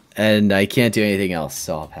 Aw. And I can't do anything else,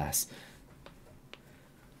 so I'll pass.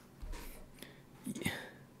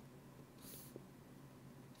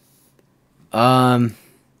 Oh,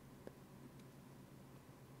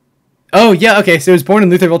 yeah, okay, so he was born in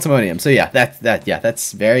Lutherville, Timonium. So, yeah,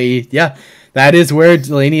 that's very... Yeah, that is where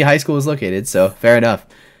Delaney High School is located, so fair enough.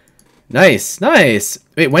 Nice, nice.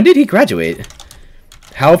 Wait, when did he graduate?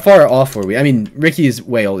 How far off were we? I mean, Ricky's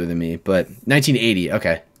way older than me, but 1980.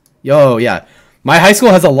 Okay. Yo, yeah. My high school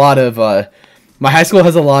has a lot of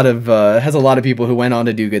people who went on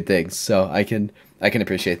to do good things, so I can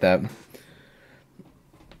appreciate that.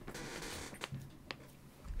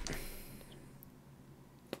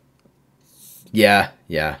 Yeah,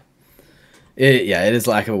 yeah. It is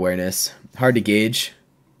lack of awareness. Hard to gauge.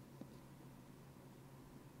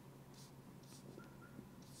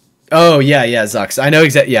 Oh yeah, Zux. I know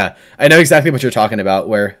exactly what you're talking about.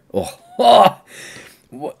 Where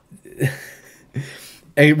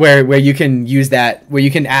where you can use that, where you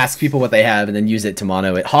can ask people what they have and then use it to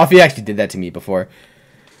mono it. Hoffy actually did that to me before.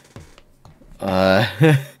 I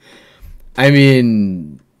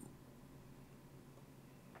mean,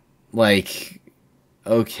 like,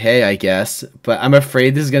 okay, I guess, but I'm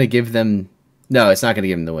afraid this is gonna give them. No, it's not gonna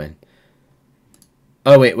give them the win.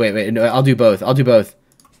 Oh wait. No, I'll do both.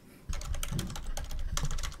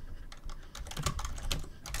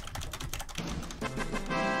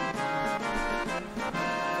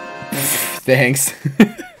 Thanks.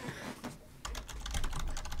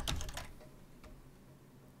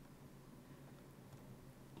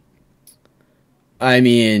 I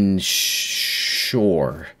mean,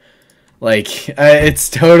 sure. Like, it's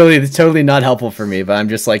totally not helpful for me, but I'm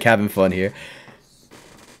just like having fun here.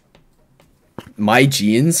 My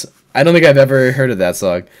Jeans? I don't think I've ever heard of that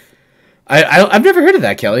song. I've never heard of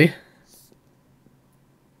that, Kelly.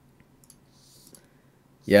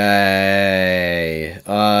 Yay.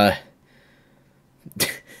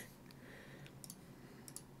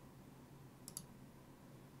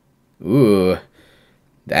 Ooh.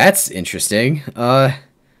 That's interesting. I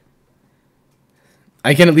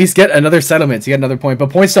can at least get another settlement to get another point, but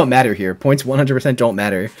points don't matter here. Points 100% don't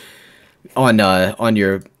matter on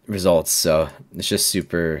your results, so it's just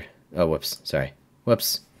super... Oh, whoops. Sorry.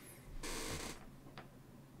 Whoops.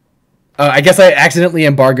 I guess I accidentally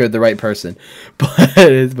embargoed the right person, but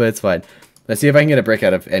it's fine. Let's see if I can get a brick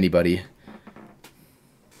out of anybody.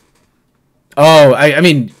 Oh, I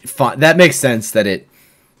mean, that makes sense that it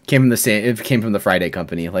came from the same. It came from the Friday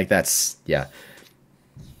company. Like, that's, yeah.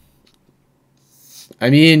 I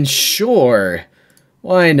mean, sure.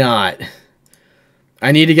 Why not?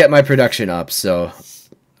 I need to get my production up, so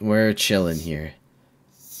we're chilling here.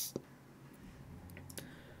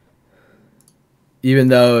 Even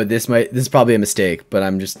though this is probably a mistake, but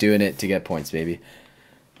I'm just doing it to get points, baby.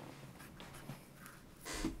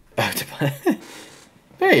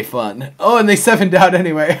 Very fun. Oh, and they 7'd out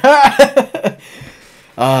anyway.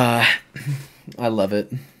 I love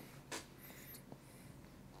it.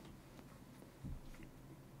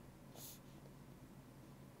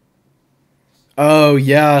 Oh,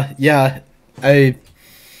 yeah.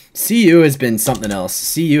 CU has been something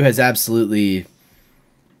else. CU has absolutely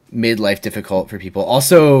made life difficult for people.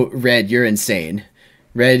 Also, Red, you're insane.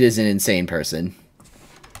 Red is an insane person.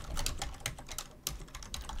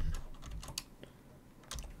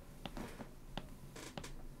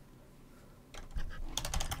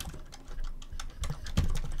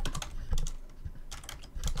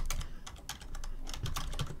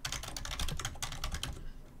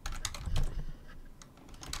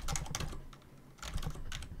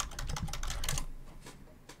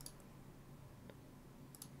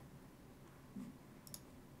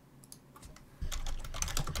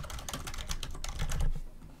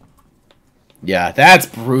 Yeah, that's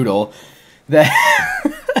brutal. That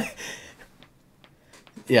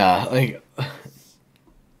yeah, like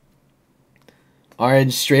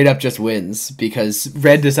Orange straight up just wins because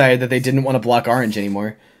Red decided that they didn't want to block Orange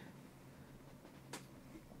anymore.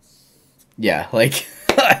 Yeah, like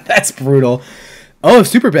that's brutal. Oh,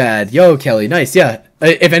 super bad. Yo, Kelly, nice. Yeah.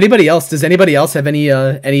 If anybody else, does anybody else have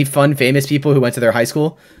any fun famous people who went to their high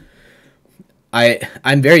school?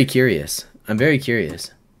 I'm very curious. I'm very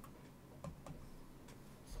curious.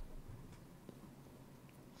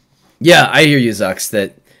 Yeah, I hear you, Zux,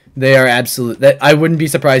 that they are absolute. That I wouldn't be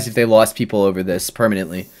surprised if they lost people over this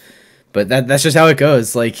permanently. But that's just how it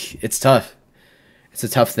goes. Like, it's tough. It's a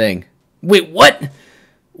tough thing. Wait, what?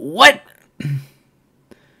 What?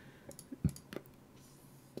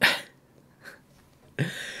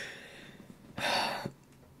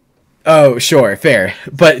 Oh, sure, fair.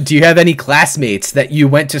 But do you have any classmates that you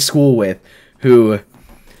went to school with who...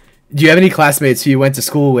 Do you have any classmates who you went to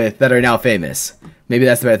school with that are now famous? Maybe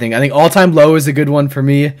that's the better thing. I think All Time Low is a good one for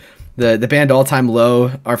me. The band All Time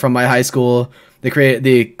Low are from my high school.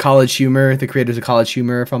 The College Humor, the creators of College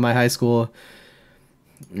Humor are from my high school.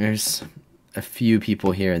 There's a few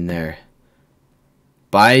people here and there.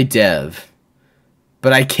 Buy Dev.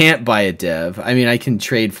 But I can't buy a Dev. I mean, I can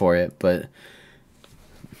trade for it, but...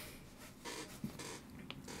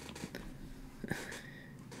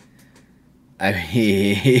 I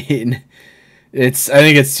mean, I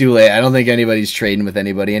think it's too late. I don't think anybody's trading with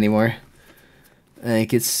anybody anymore. I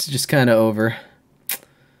think it's just kind of over.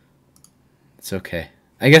 It's okay.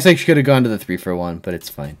 I guess I should have gone to the 3-for-1, but it's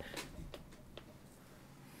fine.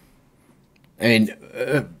 I mean,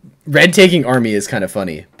 Red taking Army is kind of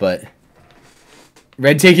funny, but...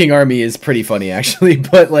 Red taking Army is pretty funny, actually,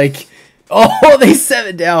 but, like... Oh, they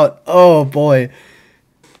 7'd out! Oh, boy.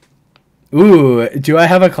 Ooh, do I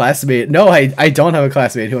have a classmate? No, I don't have a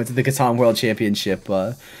classmate who went to the Catan World Championship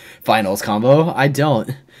finals combo. I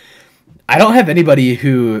don't. I don't have anybody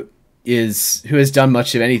who has done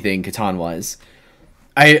much of anything Catan wise.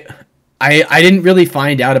 I didn't really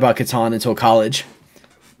find out about Catan until college.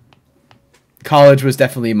 College was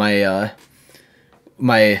definitely my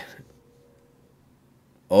my...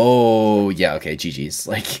 Oh, yeah, okay, GG's.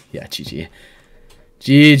 Like, yeah, GG.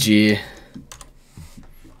 GG.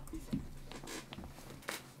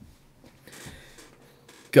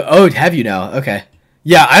 Oh, have you now? Okay.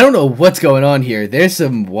 Yeah, I don't know what's going on here. There's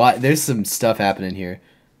some stuff happening here.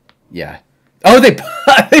 Yeah. Oh, they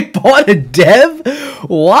bought a dev?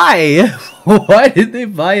 Why? Why did they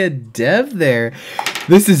buy a dev there?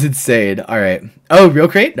 This is insane. All right. Oh, real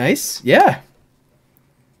crate? Nice. Yeah.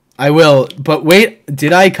 I will. But wait,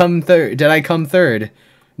 did I come third? Did I come third?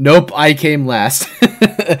 Nope, I came last.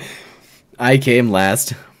 I came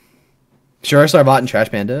last. Sure, Starbot and Trash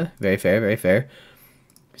Panda. Very fair, very fair.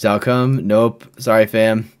 Outcome? Nope. Sorry,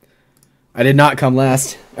 fam. I did not come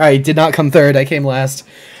last. I did not come third. I came last.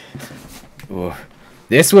 Ooh.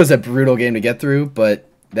 This was a brutal game to get through, but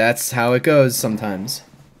that's how it goes sometimes.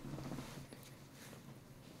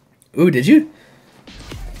 Ooh, did you?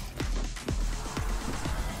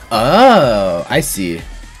 Oh, I see.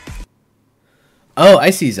 Oh, I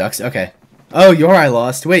see, Zux. Okay. Oh, I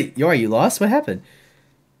lost. Wait, you lost? What happened?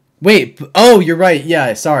 Wait, oh, you're right.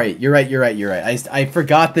 Yeah, sorry. You're right. I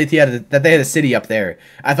forgot that they had a city up there.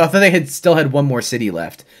 I thought that they still had one more city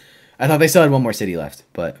left.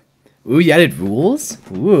 But ooh, you added rules?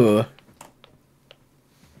 Ooh.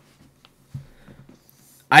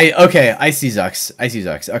 Okay, I see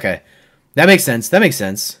Zux. Okay. That makes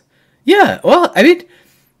sense. Yeah, well, I mean,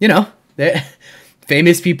 you know,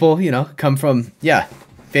 famous people, come from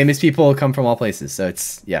all places. So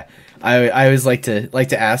it's, yeah. I always like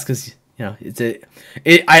to ask because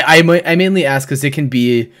I mainly ask because it can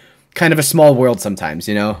be kind of a small world sometimes,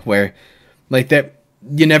 where like that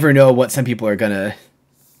you never know what some people are gonna.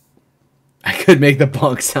 I could make the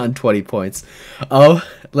bonk sound 20 points. Oh,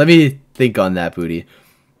 let me think on that, Booty.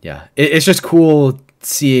 Yeah, it's just cool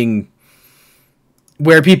seeing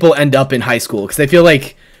where people end up in high school because I feel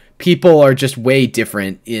like people are just way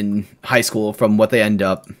different in high school from what they end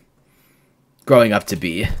up growing up to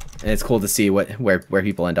be. And it's cool to see where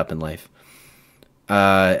people end up in life.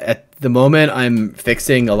 At the moment, I'm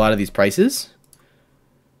fixing a lot of these prices.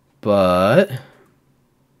 But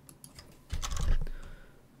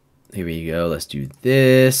here we go. Let's do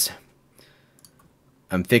this.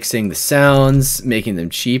 I'm fixing the sounds, making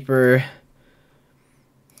them cheaper.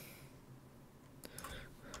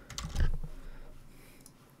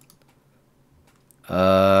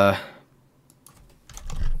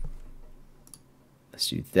 Let's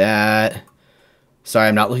do that. Sorry,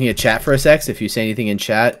 I'm not looking at chat for a sec. So if you say anything in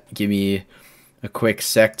chat, give me a quick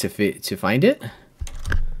sec to find it.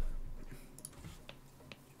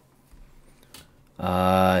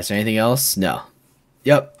 Is there anything else? No.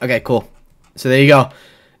 Yep. Okay. Cool. So there you go.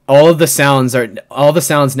 All the sounds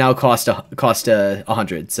now cost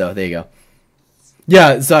 100. So there you go.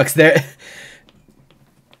 Yeah, it sucks.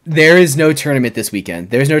 There is no tournament this weekend.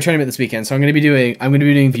 So I'm gonna be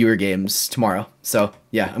doing viewer games tomorrow. So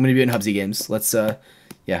yeah, I'm gonna be doing Hubsy games. Let's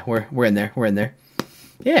yeah, we're in there.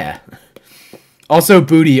 Yeah. Also,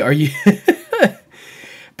 Booty, are you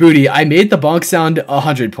Booty, I made the bonk sound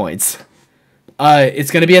 100 points. It's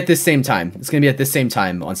gonna be at this same time.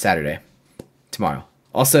 On Saturday. Tomorrow.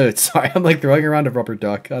 Also, sorry, I'm like throwing around a rubber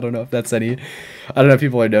duck. I don't know if that's any. I don't know if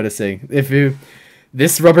people are noticing.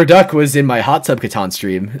 This rubber duck was in my hot tub Catan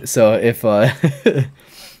stream. So if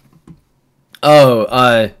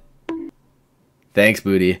thanks,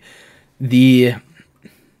 Booty.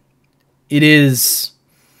 It is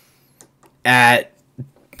at,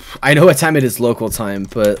 I know what time it is local time,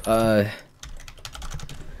 but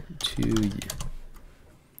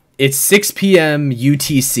it's 6 p.m.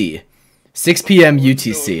 UTC. 6 p.m.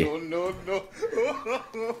 UTC. No.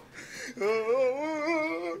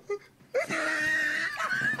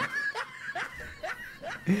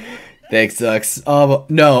 Thanks, Ducks.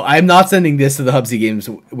 No, I'm not sending this to the Hubsy Games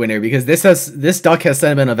winner because this duck has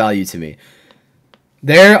sentimental value to me.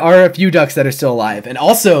 There are a few ducks that are still alive, and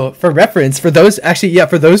also for reference, for those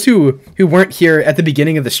who weren't here at the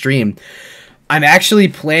beginning of the stream, I'm actually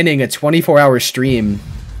planning a 24-hour stream.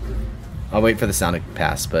 I'll wait for the sound to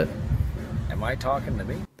pass, but am I talking to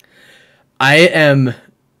me? I am.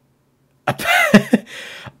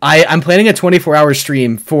 I'm planning a 24-hour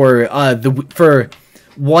stream for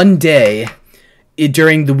one day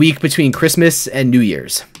during the week between Christmas and New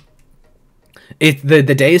Year's. The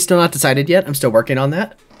day is still not decided yet. I'm still working on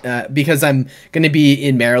that because I'm going to be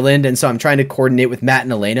in Maryland, and so I'm trying to coordinate with Matt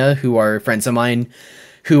and Elena, who are friends of mine,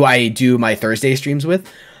 who I do my Thursday streams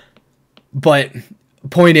with. But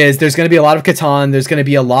point is, there's going to be a lot of Catan. There's going to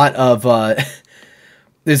be a lot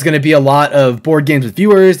of board games with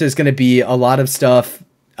viewers. There's going to be a lot of stuff,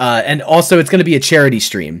 and also it's going to be a charity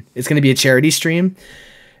stream.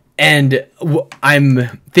 And I'm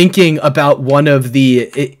thinking about one of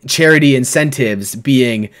the charity incentives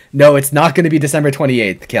being, no, it's not going to be December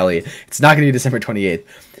 28th, Kelly. It's not going to be December 28th.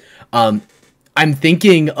 I'm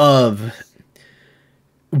thinking of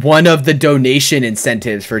one of the donation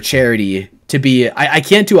incentives for charity to be, I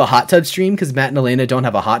can't do a hot tub stream because Matt and Elena don't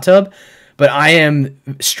have a hot tub, but I am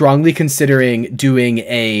strongly considering doing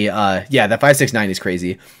that 569 is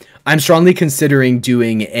crazy. I'm strongly considering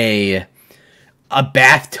doing a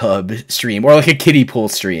bathtub stream or like a kiddie pool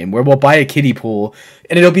stream where we'll buy a kiddie pool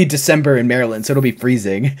and it'll be December in Maryland, so it'll be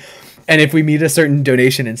freezing. And if we meet a certain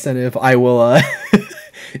donation incentive, I will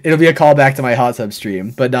it'll be a callback to my hot tub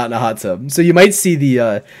stream, but not in a hot tub. So you might see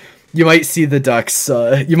the ducks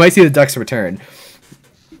return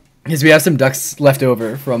because we have some ducks left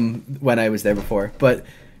over from when I was there before. But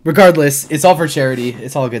regardless, it's all for charity.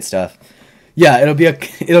 It's all good stuff. Yeah, it'll be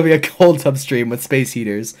a cold tub stream with space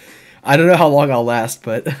heaters. I don't know how long I'll last,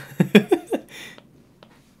 but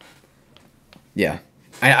yeah,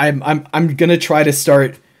 I'm gonna try to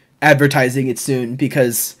start advertising it soon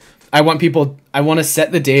because I want to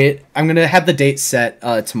set the date. I'm gonna have the date set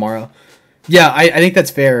tomorrow. Yeah, I think that's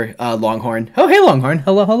fair, Longhorn. Oh, hey, Longhorn.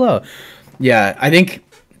 Hello. Yeah, I think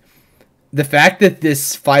the fact that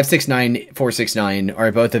this 569, 469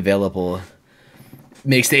 are both available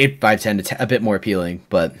makes the 8510 a bit more appealing,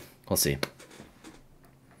 but we'll see.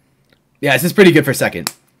 Yeah, this is pretty good for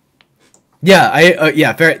second.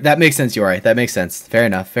 Yeah, fair. That makes sense, Yori. That makes sense. Fair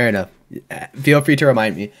enough. Feel free to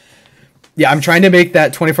remind me. Yeah, I'm trying to make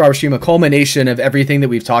that 24-hour stream a culmination of everything that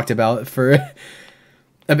we've talked about of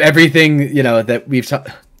everything,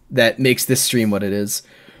 that that makes this stream what it is.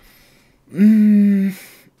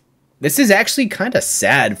 This is actually kind of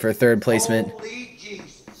sad for third placement. Holy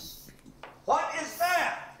Jesus. What is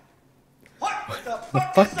that? What The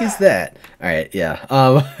fuck is that? All right, yeah.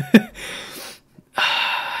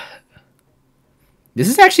 This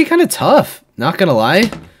is actually kind of tough. Not gonna lie.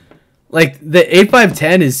 Like the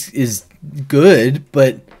 8510 is good,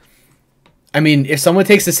 but I mean, if someone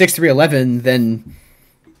takes the 6311, then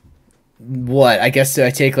what? I guess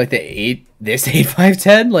I take like this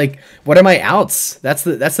 8510. Like, what are my outs? That's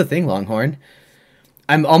the thing, Longhorn.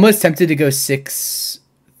 I'm almost tempted to go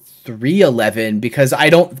 6311 because I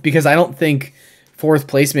don't think fourth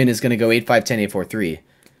placement is gonna go 8510 843.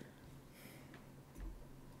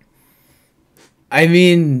 I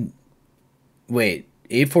mean, wait,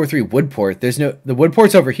 843 Woodport. The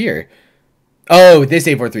Woodport's over here. Oh, this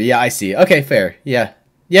 843. Yeah, I see. Okay, fair. Yeah,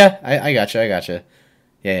 I gotcha.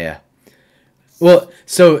 Yeah. Well,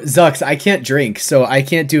 so Zux, I can't drink, so I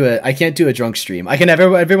can't do a drunk stream. I can have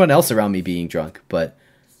everyone else around me being drunk, but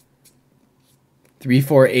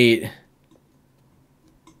 348.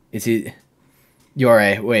 Is he? You're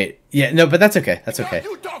right. Wait. Yeah, no, but that's okay. That's okay.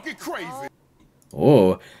 You talking crazy?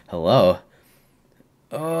 Oh, hello.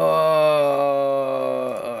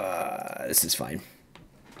 This is fine.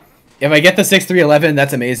 If I get the 6311,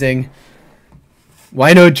 that's amazing.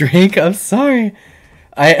 Why no drink? I'm sorry.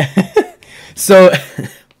 So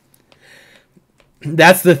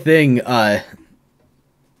that's the thing.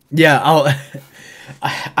 Yeah,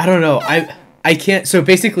 I don't know. I can't. So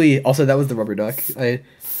basically, also that was the rubber duck.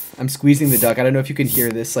 I'm squeezing the duck. I don't know if you can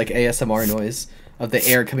hear this like ASMR noise of the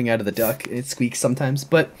air coming out of the duck. It squeaks sometimes,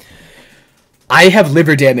 but I have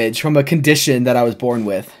liver damage from a condition that I was born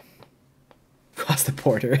with. Across the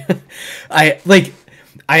border. I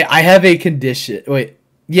have a condition. Wait,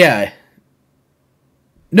 yeah.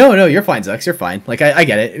 No, you're fine, Zux. You're fine. Like, I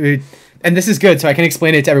get it. And this is good, so I can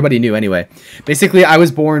explain it to everybody new anyway. Basically, I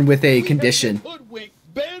was born with a condition.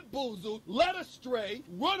 Bamboozled, led astray,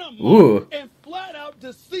 run Ooh. and flat out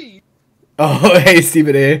deceived. Oh, hey,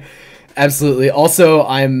 Stephen A. Absolutely. Also,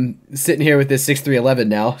 I'm sitting here with this 6311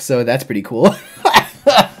 now, so that's pretty cool.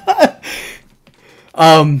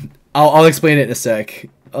 I'll explain it in a sec.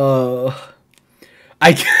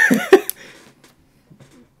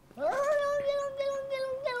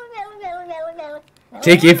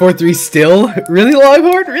 Take 843 still? Really,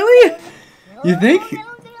 Longhorn? Really? You think?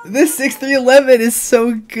 This 6311 is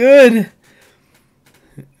so good.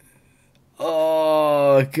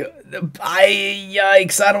 Oh,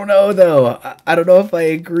 yikes. I don't know, though. I don't know if I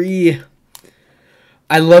agree.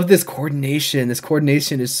 I love this coordination. This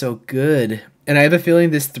coordination is so good. And I have a feeling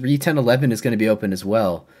this 31011 is going to be open as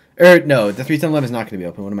well. No, the 31011 is not going to be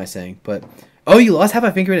open. What am I saying? But, oh, you lost half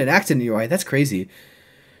a finger in an accident, UI. That's crazy.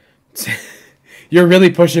 You're really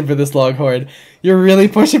pushing for this, Longhorn. You're really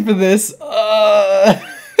pushing for this.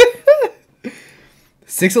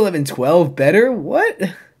 61112 better? What?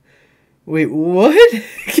 Wait, what?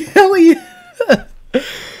 Kelly?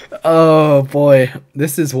 Oh, boy.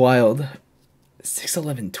 This is wild.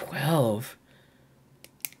 61112.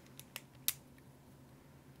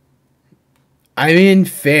 I mean,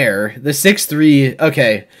 fair. The 6-3,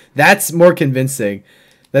 okay, that's more convincing.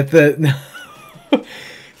 That the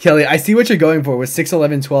Kelly, I see what you're going for with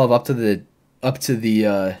 6-11-12 up to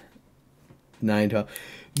the 9-12.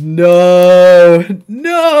 No,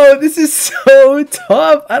 this is so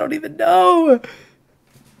tough. I don't even know.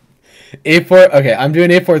 8-4. Okay, I'm doing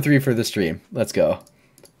 8-4-3 for the stream. Let's go.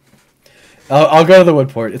 I'll go to the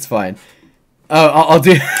Woodport. It's fine. I'll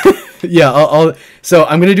do. Yeah, so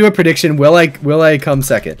I'm gonna do a prediction. Will I come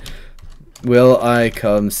second? Will I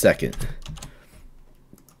come second?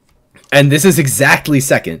 And this is exactly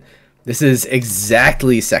second. This is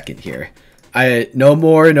exactly second here. No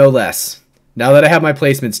more, no less. Now that I have my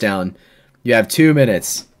placements down, you have 2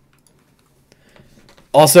 minutes.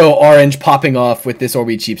 Also, orange popping off with this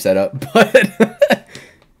Orby cheap setup, but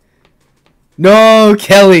no,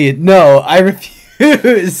 Kelly, no, I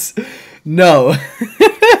refuse. No.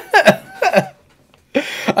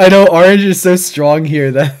 I know orange is so strong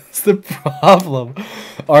here. That's the problem.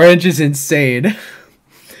 Orange is insane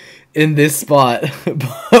in this spot,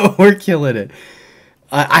 but we're killing it.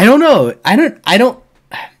 I don't know.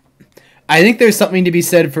 I think there's something to be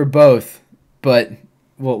said for both, but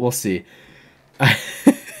we'll see.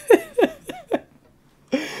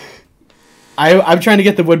 I'm trying to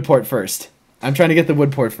get the Woodport first.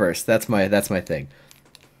 That's my thing.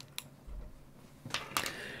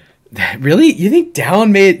 Really? You think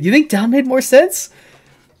down made more sense?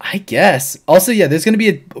 I guess. Also, yeah, there's gonna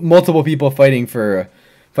be multiple people fighting for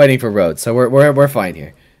road, so we're fine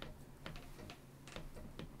here.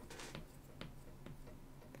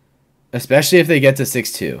 Especially if they get to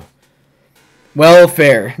 6-2. Well,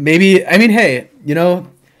 fair. Maybe. I mean, hey, you know.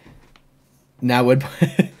 Now would.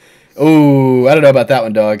 Oh, I don't know about that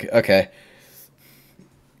one, dog. Okay.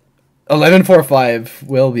 11-4-5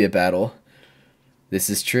 will be a battle. This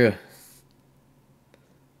is true.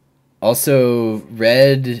 Also,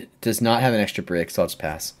 red does not have an extra brick, so I'll just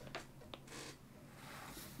pass.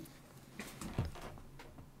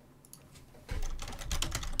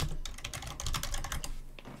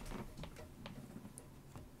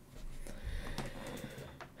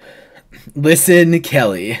 Listen,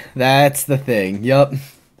 Kelly. That's the thing. Yup.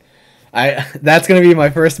 That's gonna be my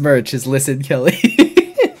first merch, is Listen, Kelly.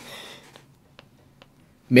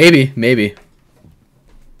 Maybe.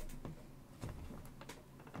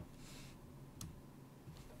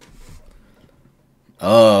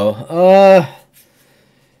 Oh,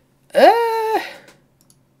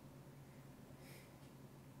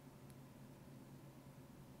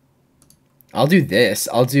 I'll do this.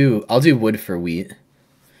 I'll do wood for wheat.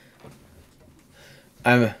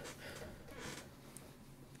 Hi,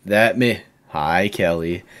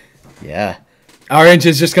 Kelly. Yeah. Orange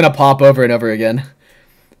is just gonna pop over and over again.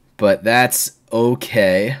 But that's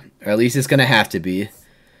okay. Or at least it's gonna have to be.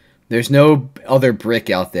 There's no other brick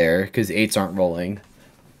out there, because 8s aren't rolling.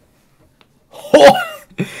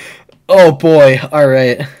 Oh boy,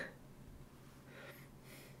 alright.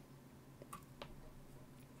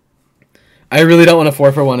 I really don't want to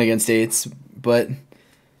 4-for-1 against 8s, but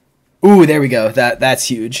Ooh, there we go. That's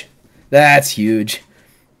huge. That's huge.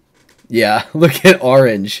 Yeah, look at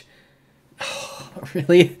orange.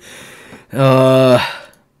 Really? Uh...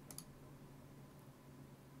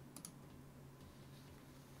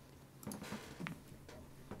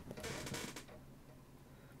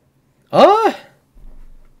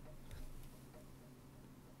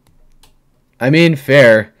 I mean,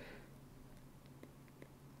 fair.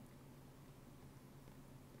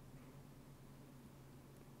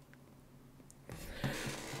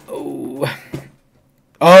 Oh.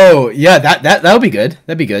 Oh, yeah, that'll be good.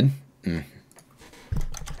 That'd be good. Mm.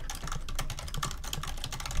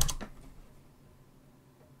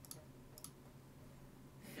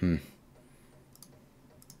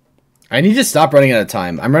 I need to stop running out of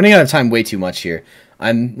time. I'm running out of time way too much here.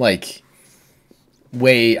 I'm like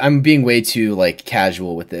I'm being way too like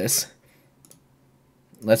casual with this.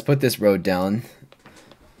 Let's put this road down.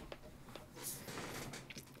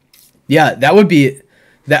 Yeah, that would be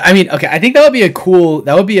that. I mean, okay, I think that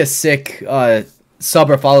would be a sick sub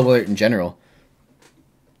or follow alert in general.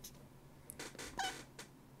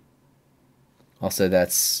 Also,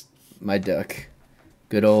 that's my duck.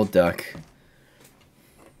 Good old duck.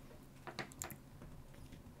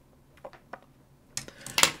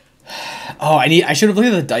 Oh, I should have looked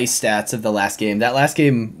at the dice stats of the last game. That last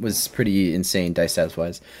game was pretty insane dice stats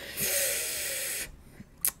wise.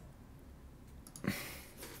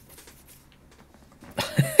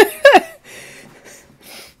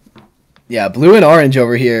 Yeah, blue and orange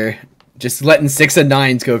over here, just letting 6 and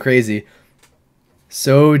 9s go crazy.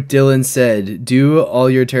 So Dylan said, "Do all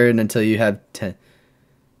your turn until you have 10."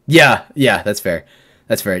 Yeah, that's fair.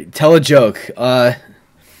 That's fair. Tell a joke.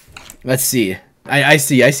 Let's see. I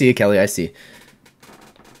see it, Kelly. I see.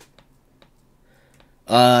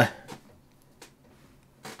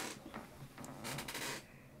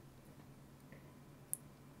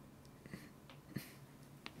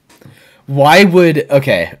 Why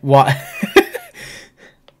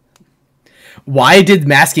why did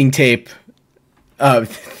masking tape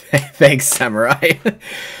thanks, Samurai.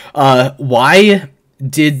 Why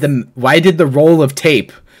did the roll of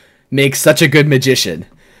tape make such a good magician?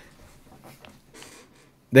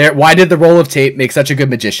 Why did the roll of tape make such a good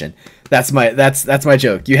magician? That's my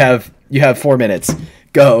joke. You have 4 minutes.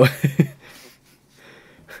 Go.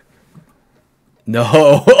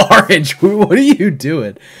 No, Orange. What are you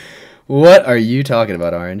doing? What are you talking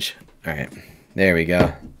about, Orange? All right. There we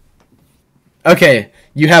go. Okay,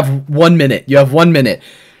 you have 1 minute. You have 1 minute.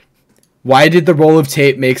 Why did the roll of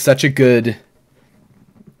tape make such a good...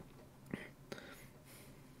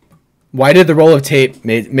 Why did the roll of tape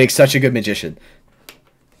make such a good magician?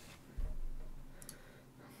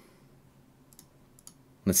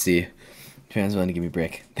 Let's see. Fans want to give me a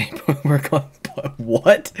break. They work on...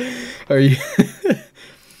 What? Are you...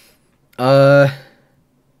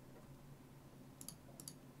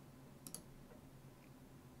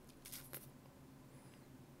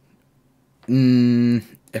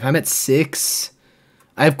 If I'm at 6,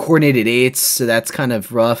 I have coordinated 8s, so that's kind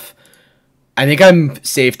of rough. I think I'm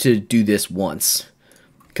safe to do this once,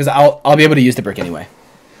 because I'll be able to use the brick anyway.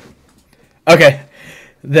 Okay,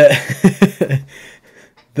 ooh,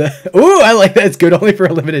 I like that. It's good only for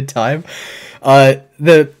a limited time.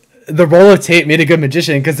 The roll of tape made a good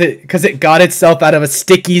magician because it got itself out of a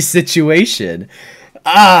sticky situation.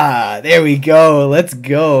 Ah, there we go. Let's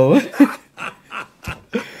go.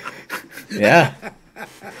 Yeah.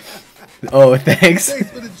 Oh, thanks.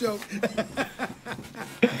 Thanks for the joke.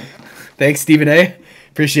 Thanks, Stephen A.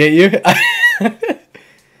 Appreciate you.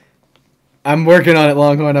 I'm working on it,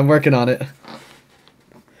 Longhorn. I'm working on it.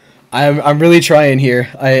 I'm really trying here.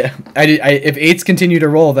 If 8s continue to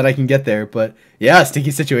roll, then I can get there. But yeah,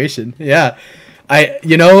 sticky situation. Yeah, I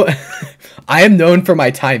am known for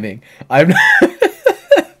my timing. I'm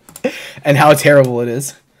and how terrible it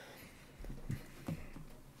is.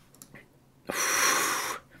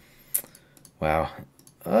 Wow.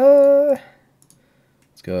 Let's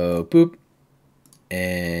go boop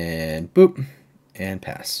and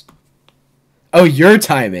pass. Oh, your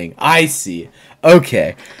timing. I see.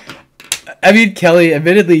 Okay. I mean, Kelly,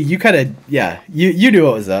 admittedly, you kind of, yeah, you knew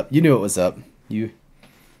what was up. You knew what was up.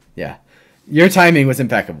 Yeah. Your timing was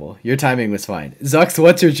impeccable. Your timing was fine. Zux,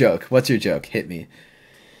 what's your joke? What's your joke? Hit me.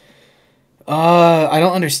 I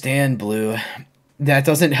don't understand, Blue. That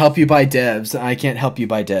doesn't help you buy devs. I can't help you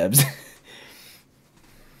buy devs.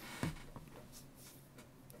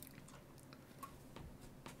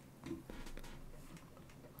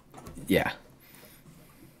 Yeah.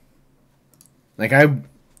 Like I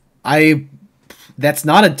that's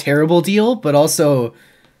not a terrible deal, but also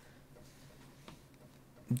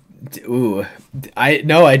Ooh, I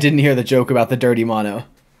didn't hear the joke about the dirty mono.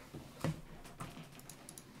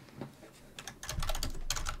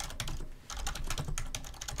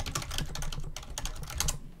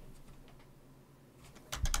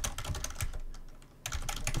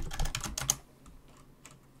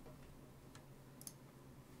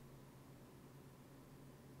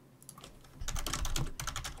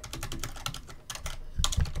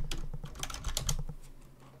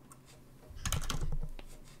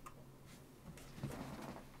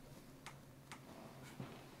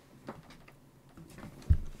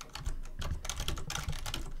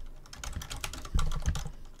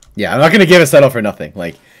 Yeah, I'm not gonna give a settle for nothing.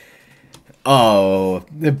 Like, oh,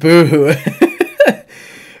 the boo,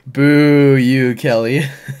 boo, you Kelly.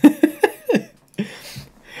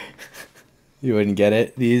 You wouldn't get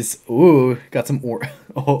it. These, ooh, got some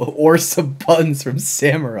or some buns from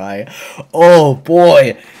Samurai. Oh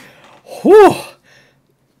boy, whew,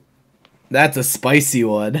 that's a spicy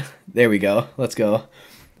one. There we go. Let's go.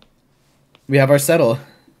 We have our settle.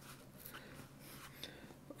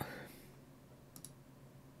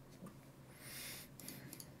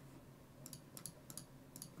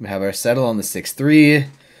 We have our settle on the 6-3.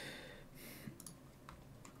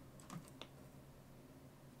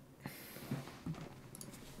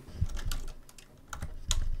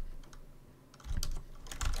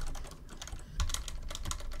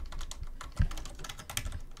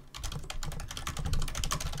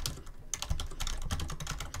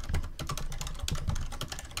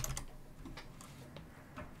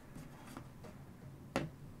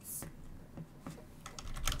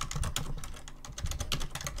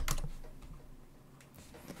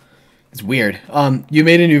 It's weird. You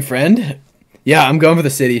made a new friend? Yeah, I'm going for the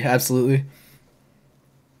city, absolutely.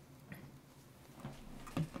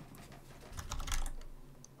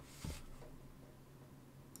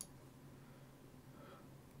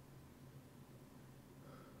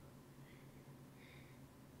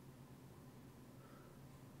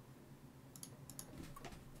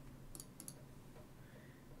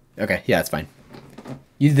 Okay, yeah, it's fine.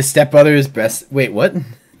 You the stepbrother's best... Wait, what?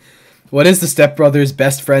 What is the stepbrother's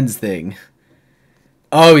best friends thing?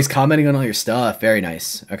 Oh, he's commenting on all your stuff. Very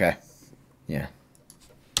nice. Okay. Yeah.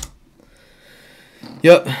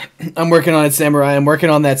 Yep. I'm working on it, Samurai. I'm working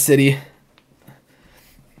on that city.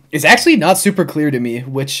 It's actually not super clear to me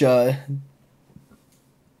which... Yeah,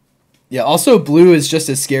 also blue is just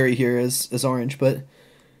as scary here as orange, but...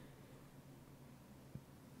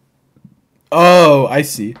 Oh, I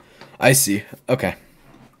see. I see. Okay.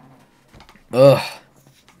 Ugh.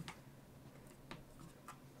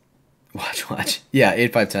 Watch. Yeah,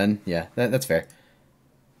 8, 5, 10. Yeah, that's fair.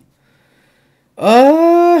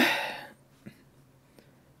 I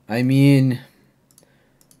mean,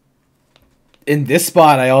 in this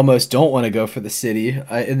spot, I almost don't want to go for the city.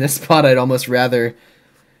 In this spot, I'd almost rather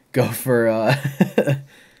go for,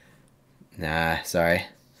 Nah, sorry.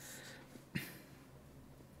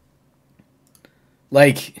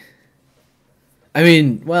 Like, I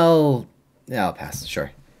mean, well, yeah, I'll pass,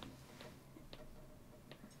 sure.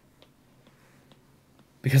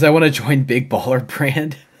 Because I want to join Big Baller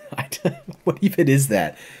Brand. What even is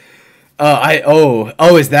that? Is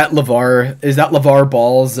that LeVar? Is that LeVar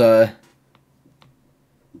Ball's?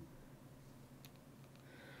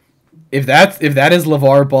 If that is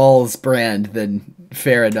LeVar Ball's brand, then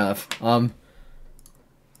fair enough.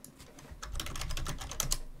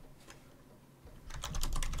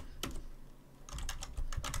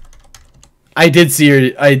 I did see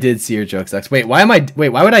your joke, sucks. Wait, why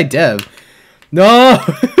would I dev? No!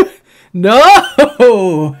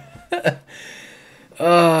 No!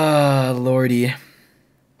 Lordy.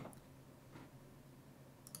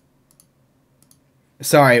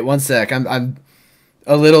 Sorry, one sec. I'm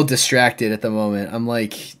a little distracted at the moment. I'm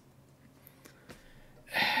like...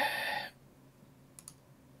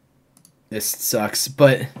 This sucks,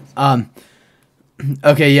 but...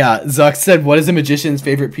 Okay, yeah. Zuck said, what is a magician's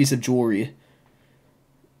favorite piece of jewelry?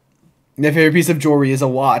 My favorite piece of jewelry is a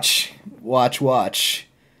watch. Watch.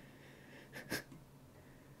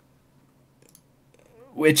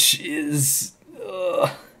 Which is...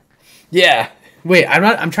 yeah. Wait,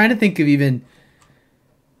 I'm trying to think of even...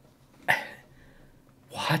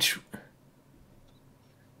 Watch...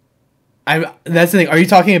 That's the thing. Are you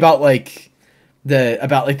talking about, like...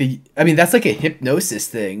 I mean, that's like a hypnosis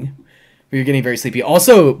thing. Where you're getting very sleepy.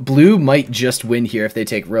 Also, blue might just win here if they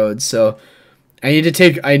take roads, so... I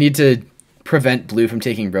need to prevent blue from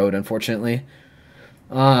taking road, unfortunately.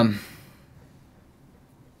 Yeah.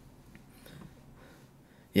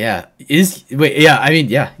 I mean,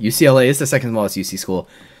 yeah, UCLA is the second smallest UC school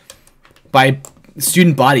by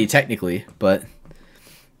student body, technically, but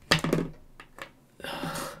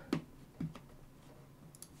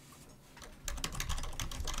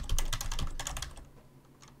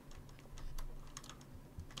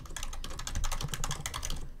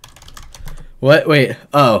What? Wait.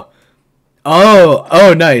 Oh.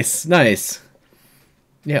 Oh, nice. Nice.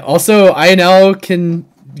 Yeah, also, I now can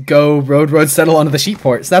go road, settle onto the sheep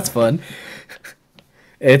port, so that's fun.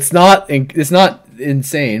 It's not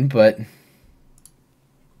insane, but...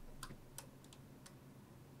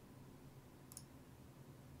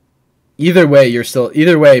 Either way,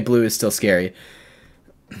 blue is still scary.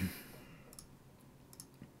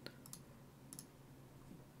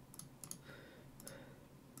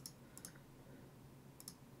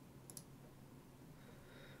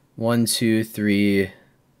 One, two, three.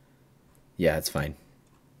 Yeah, it's fine.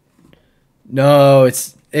 No,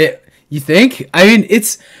 you think? I mean,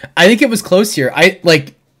 I think it was close here.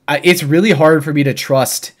 It's really hard for me to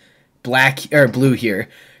trust black or blue here.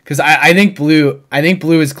 Because I think blue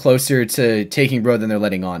is closer to taking road than they're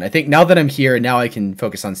letting on. I think now that I'm here, now I can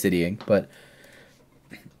focus on citying, but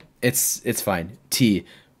it's fine. T.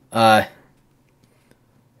 Yeah,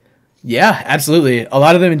 absolutely. A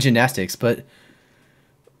lot of them in gymnastics, but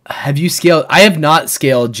have you scaled? I have not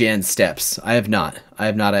scaled Jan's steps. I have not.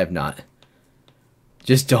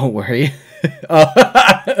 Just don't worry.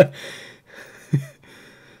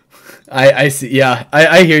 I see. Yeah,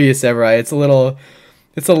 I hear you, Severai. It's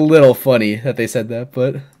a little funny that they said that,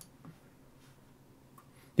 but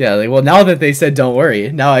yeah, like, well, now that they said don't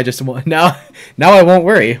worry, now I just want now I won't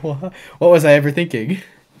worry. What was I ever thinking?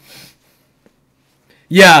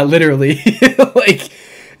 Yeah, literally. Like,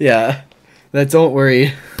 yeah, that don't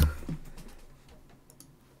worry.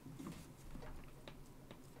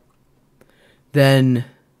 Then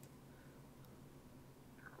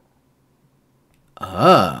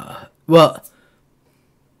well,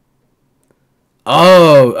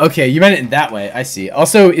 oh, okay, you meant it in that way. I see.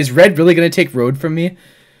 Also, is red really going to take road from me?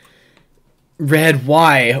 Red,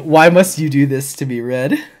 why? Why must you do this to me,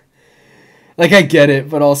 Red? Like, I get it,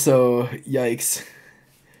 but also, yikes.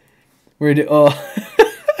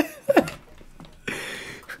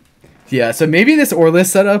 Yeah, so maybe this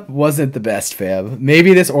Orlis setup wasn't the best, fam.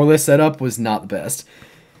 Maybe this Orlis setup was not the best.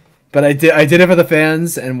 But I did it for the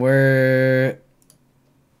fans, and we're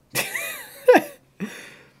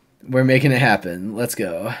making it happen. Let's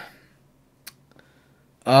go.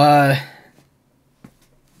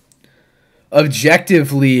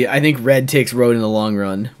 Objectively, I think red takes road in the long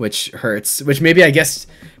run, which hurts. Which maybe, I guess,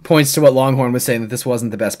 points to what Longhorn was saying, that this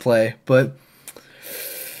wasn't the best play. But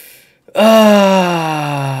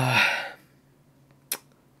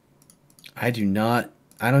I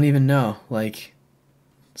don't even know. Like,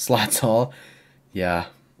 slots hall. Yeah.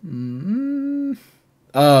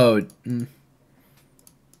 Oh.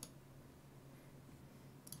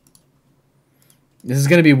 This is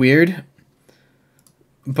gonna be weird,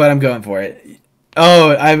 but I'm going for it.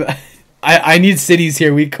 Oh, I need cities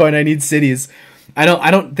here. Weak coin. I need cities. I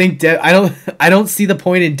don't see the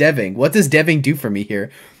point in deving. What does deving do for me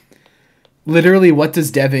here? Literally, what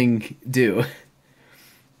does deving do?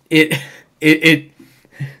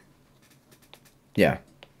 Yeah.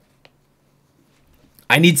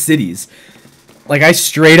 I need cities. Like, I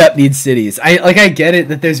straight up need cities. I get it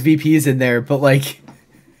that there's VPs in there, but like,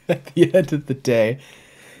 at the end of the day,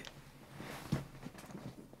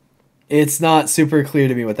 it's not super clear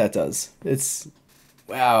to me what that does. It's,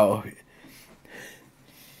 wow.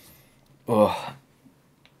 Oh.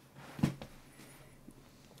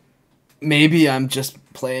 Maybe I'm just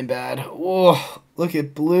playing bad. Oh, look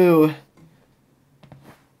at blue.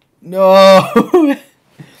 No.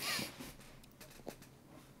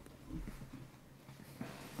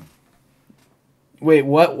 Wait,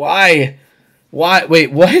 what? Why? Why?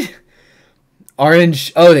 Wait, what?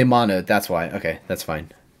 Orange. Oh, they monoed. That's why. Okay, that's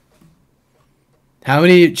fine. How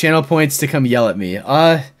many channel points to come yell at me?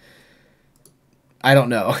 I don't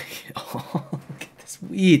know. Oh, look at this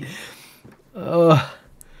weed.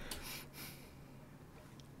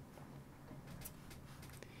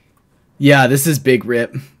 Yeah, this is big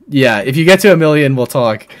rip. Yeah, if you get to 1 million, we'll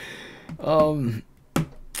talk.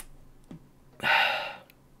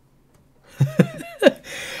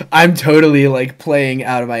 I'm totally like playing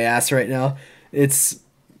out of my ass right now.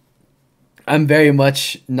 I'm very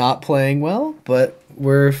much not playing well, but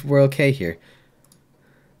we're okay here.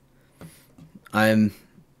 You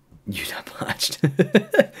not botched.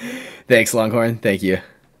 Thanks, Longhorn. Thank you.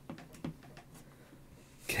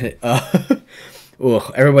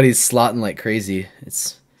 Oh, everybody's slotting like crazy.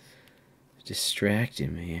 It's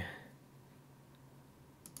distracting me.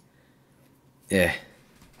 Yeah.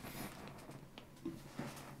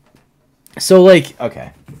 So, like,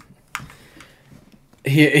 okay.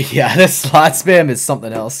 Yeah, this slot spam is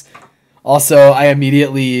something else. Also, I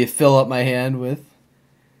immediately fill up my hand with...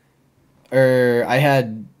 I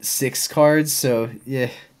had 6 cards, so, yeah.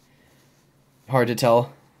 hard to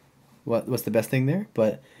tell what's the best thing there,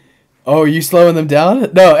 but oh, are you slowing them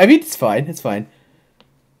down? No, I mean it's fine. It's fine.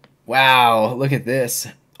 Wow, look at this.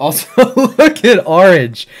 Also, look at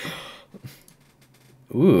orange.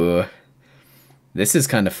 Ooh. This is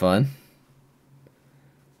kind of fun.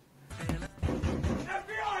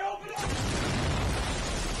 FBI, open up!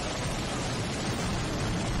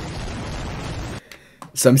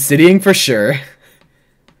 Some citying for sure.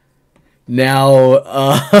 Now,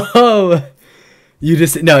 you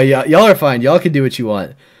just no, y'all are fine. Y'all can do what you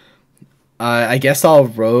want. I guess I'll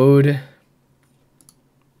road,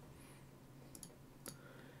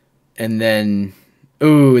 and then,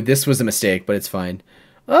 ooh, this was a mistake, but it's fine.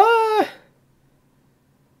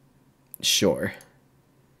 Sure.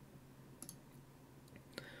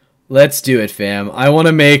 Let's do it, fam. I want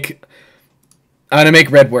to make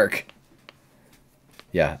red work.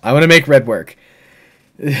 Yeah, I want to make red work.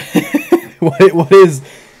 What is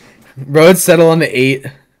road settle on the 8?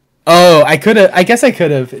 Oh, I guess I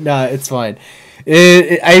could have. Nah, it's fine.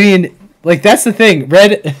 I mean, like that's the thing.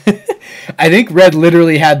 Red I think red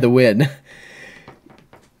literally had the win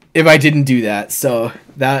if I didn't do that. So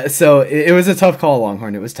it was a tough call,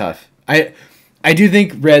 Longhorn. It was tough. I do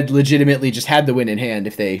think red legitimately just had the win in hand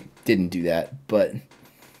if they didn't do that. But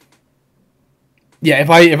yeah, if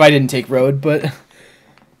I didn't take road, but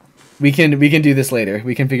we can do this later.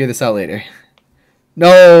 We can figure this out later.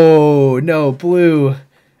 No, blue.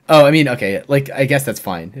 Oh, I mean, okay, like I guess that's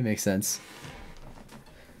fine. It makes sense.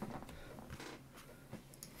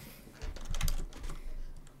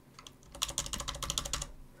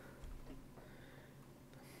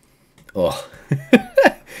 Oh.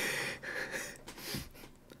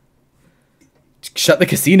 Shut the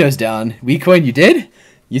casinos down. WeCoin, you did?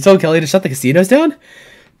 You told Kelly to shut the casinos down?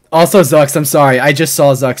 Also, Zux, I'm sorry. I just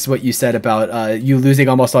saw, Zux, what you said about you losing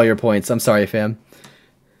almost all your points. I'm sorry, fam.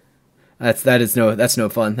 That's no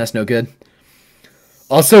fun. That's no good.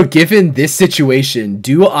 Also, given this situation,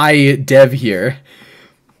 do I dev here?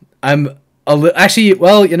 I'm actually,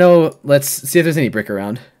 well, you know, let's see if there's any brick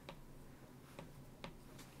around.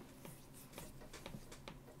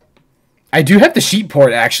 I do have the sheep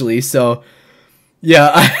port, actually, so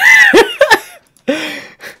yeah.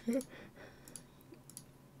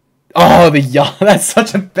 Oh, the yop. That's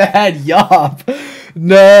such a bad yop.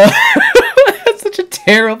 No. That's such a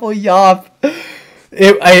terrible yop.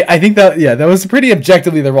 I think that, yeah, that was pretty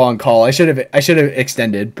objectively the wrong call. I should have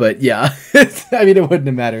extended, but yeah. I mean, it wouldn't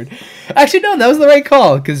have mattered. Actually, no, that was the right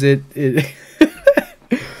call, because it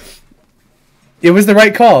was the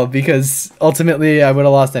right call, because ultimately I would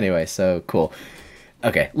have lost anyway, so cool.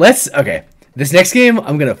 Okay, okay. This next game,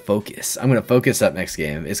 I'm going to focus. I'm going to focus up next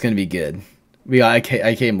game. It's going to be good. I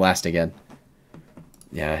came last again.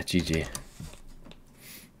 Yeah, GG.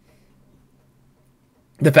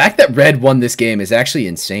 The fact that red won this game is actually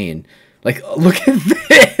insane. Like, look at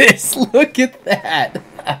this. Look at that.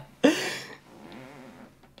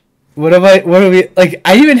 What are we, like,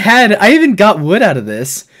 I even got wood out of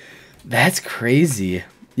this. That's crazy.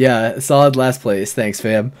 Yeah, solid last place. Thanks,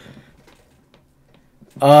 fam.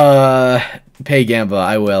 Pay Gamba.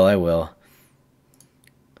 I will.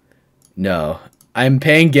 No. I'm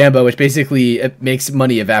paying Gamba, which basically it makes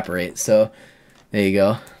money evaporate. So, there you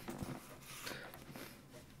go.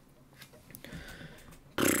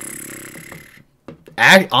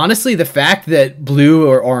 Honestly, the fact that blue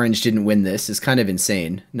or orange didn't win this is kind of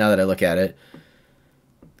insane, now that I look at it.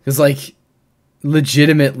 Because, like,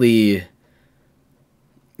 legitimately,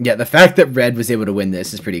 yeah, the fact that red was able to win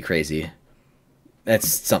this is pretty crazy. That's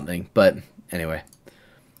something, but anyway.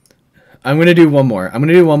 I'm going to do one more.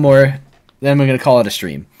 Then I'm going to call it a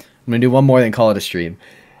stream. I'm going to do one more, then call it a stream.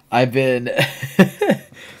 I've been...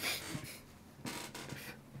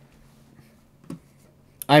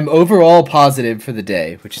 I'm overall positive for the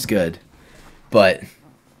day, which is good. But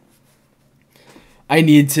I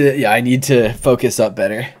need to focus up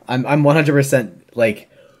better. I'm 100% like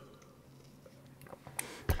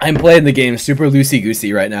I'm playing the game super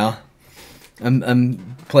loosey-goosey right now.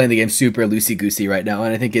 I'm playing the game super loosey-goosey right now,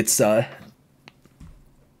 and I think it's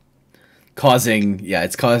causing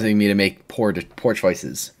me to make poor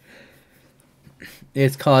choices.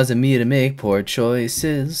 It's causing me to make poor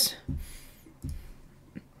choices.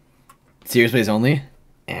 Serious plays only?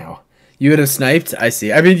 Ow. You would have sniped? I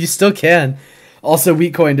see. I mean, you still can. Also,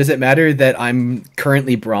 weak coin, does it matter that I'm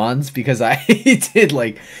currently bronze because I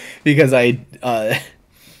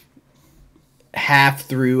half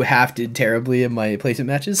did terribly in my placement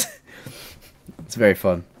matches? It's very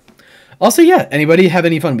fun. Also, yeah, anybody have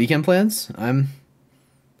any fun weekend plans? I'm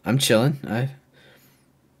chilling.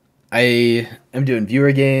 I am doing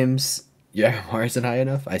viewer games. Your MMR isn't high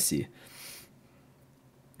enough? I see.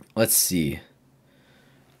 Let's see.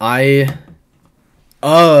 Oh,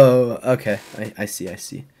 okay. I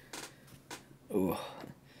see. Ooh.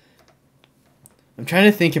 I'm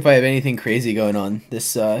trying to think if I have anything crazy going on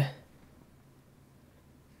this, if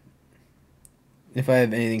I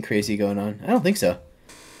have anything crazy going on. I don't think so.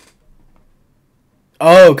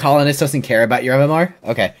 Oh, Colonist doesn't care about your MMR?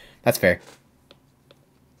 Okay, that's fair.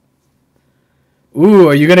 Ooh,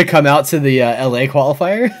 are you going to come out to the LA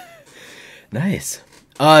qualifier? Nice.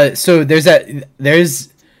 So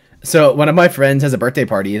so one of my friends has a birthday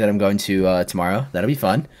party that I'm going to tomorrow. That'll be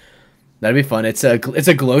fun. It's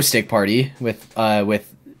a glow stick party with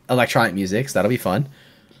electronic music. So that'll be fun.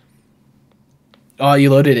 Oh, you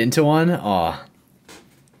loaded into one? Oh,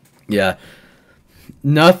 yeah.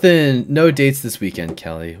 No dates this weekend,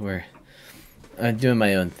 Kelly. I'm doing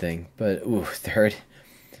my own thing. But ooh, third.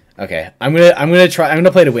 Okay, I'm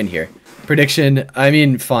gonna play to win here. Prediction. I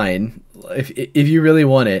mean, fine. If you really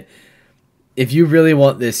want it, if you really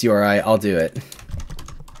want this URI, I'll do it.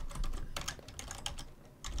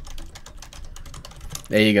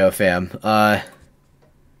 There you go, fam.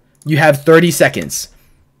 You have 30 seconds.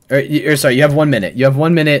 Or sorry, you have 1 minute. You have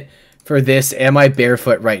 1 minute for this "Am I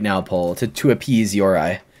barefoot right now" poll to appease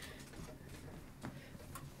URI.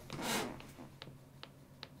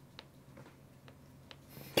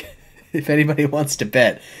 If anybody wants to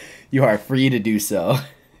bet, you are free to do so.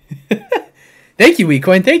 Thank you,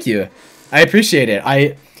 WeCoin. Thank you. I appreciate it.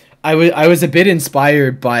 I was a bit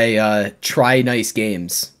inspired by Try Nice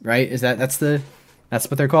Games, right? That's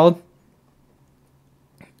what they're called?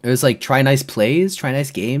 It was like Try Nice Plays, Try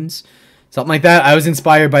Nice Games, something like that. I was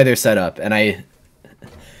inspired by their setup, and I'm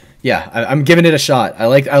giving it a shot.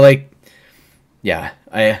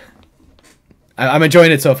 I'm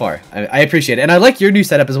enjoying it so far. I appreciate it. And I like your new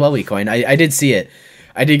setup as well, WeCoin. I did see it.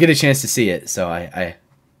 I did get a chance to see it. So I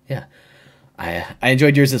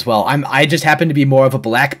enjoyed yours as well. I just happen to be more of a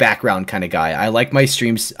black background kind of guy. I like my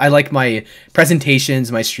streams. I like my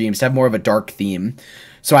presentations, my streams to have more of a dark theme.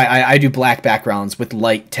 So I do black backgrounds with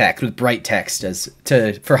light text, with bright text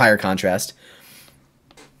for higher contrast.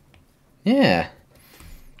 Yeah.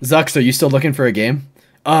 Zux, are you still looking for a game?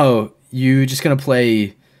 Oh, you just gonna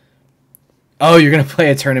play... Oh, you're going to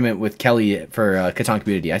play a tournament with Kelly for Catan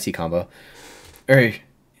Community. I see combo.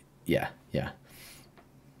 Yeah.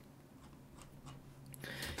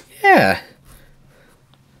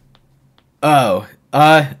 Oh,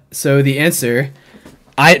 so the answer...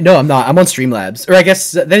 No, I'm not. I'm on Streamlabs. Or I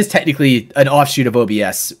guess that is technically an offshoot of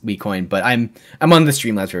OBS, WeCoin, but I'm on the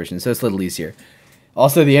Streamlabs version, so it's a little easier.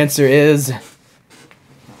 Also, the answer is...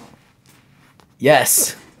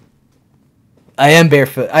 Yes. I am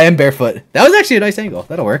barefoot. That was actually a nice angle.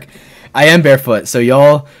 That'll work. I am barefoot. So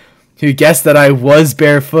y'all who guessed that I was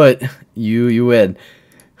barefoot, you win.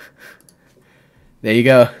 There you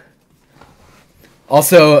go.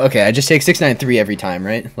 Also, okay, I just take 693 every time,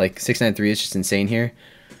 right? Like 693 is just insane here.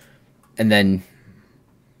 And then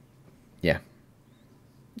yeah.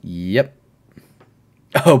 Yep.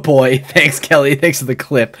 Oh boy, thanks Kelly. Thanks for the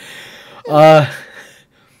clip. Or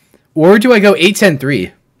do I go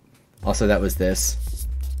 8-10-3? Also, that was this.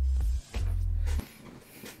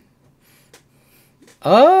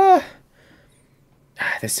 The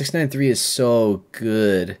 693 is so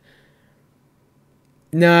good.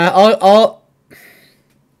 Nah,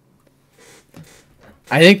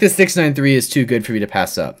 I think the 693 is too good for me to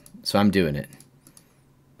pass up, so I'm doing it.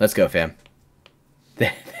 Let's go, fam.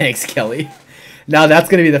 Thanks, Kelly. Now that's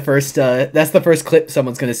gonna be the first. That's the first clip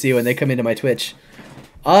someone's gonna see when they come into my Twitch.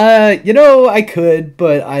 I could,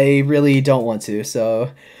 but I really don't want to,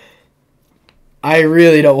 so... I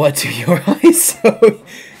really don't want to, your eyes, so...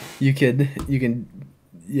 You can...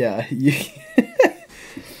 Yeah,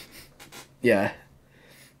 yeah.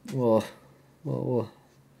 Well...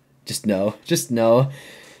 Just no.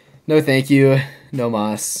 No thank you. No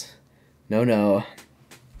mas. No.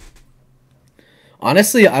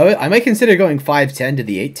 Honestly, I might consider going 5-10 to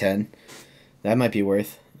the 8-10. That might be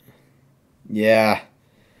worth... Yeah.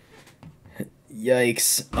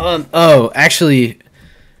 Yikes. Actually,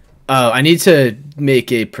 I need to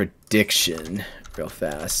make a prediction real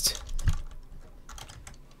fast.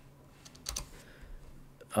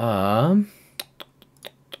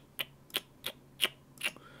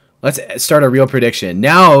 Let's start a real prediction.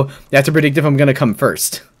 Now, you have to predict if I'm going to come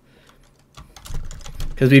first.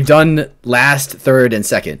 Because we've done last, third, and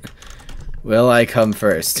second. Will I come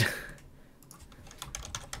first?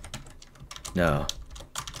 No.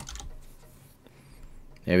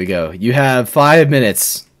 There we go. You have 5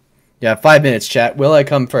 minutes. Yeah, 5 minutes, chat. Will I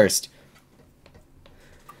come first?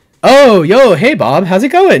 Oh, yo, hey, Bob. How's it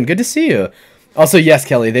going? Good to see you. Also, yes,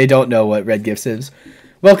 Kelly, they don't know what Red Gifts is.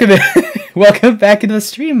 Welcome welcome back into the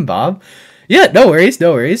stream, Bob. Yeah, no worries,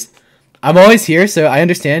 no worries. I'm always here, so I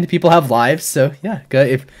understand people have lives, so yeah,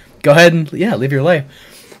 go ahead and yeah, live your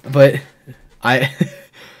life. But I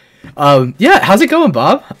yeah, how's it going,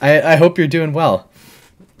 Bob? I hope you're doing well.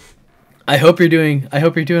 I hope you're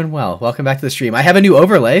doing well. Welcome back to the stream. I have a new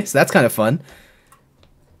overlay, so that's kind of fun.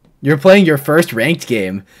 You're playing your first ranked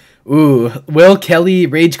game. Ooh, will Kelly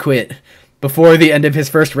rage quit before the end of his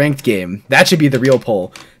first ranked game? That should be the real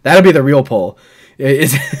poll. That'll be the real poll.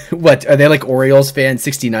 Is what are they like Orioles fan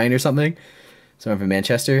 69 or something? Someone from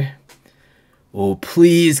Manchester. Oh,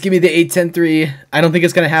 please give me the 8-10-3. I don't think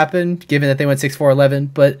it's gonna happen, given that they went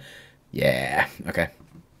 6-4-11. But yeah, okay.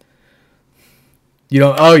 You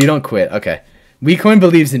don't. Oh, you don't quit. Okay. WeCoin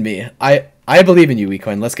believes in me. I believe in you,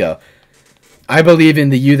 WeCoin. Let's go. I believe in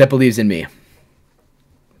the you that believes in me.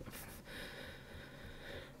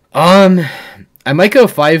 I might go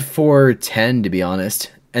 5-4-10 to be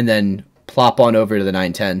honest, and then plop on over to the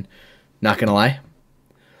 9-10. Not gonna lie.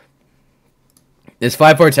 This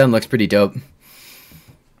 5-4-10 looks pretty dope.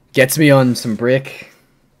 Gets me on some brick.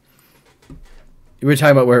 You were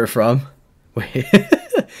talking about where we're from. Wait.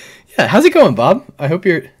 Yeah, how's it going, Bob? I hope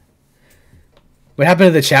you're. What happened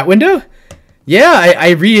to the chat window? Yeah,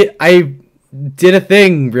 I did a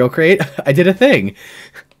thing, Real Crate. I did a thing.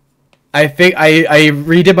 I think I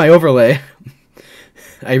redid my overlay.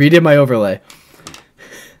 I redid my overlay.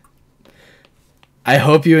 I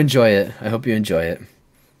hope you enjoy it. I hope you enjoy it.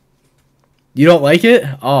 You don't like it?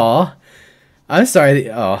 Aw. I'm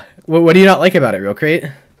sorry. Oh. What do you not like about it, Real Crate?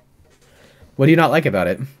 What do you not like about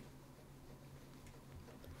it?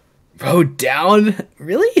 Road down?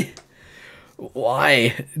 Really?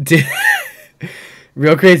 Why?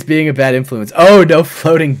 Real Crate's being a bad influence. Oh, no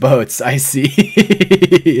floating boats. I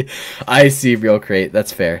see. I see, Real Crate.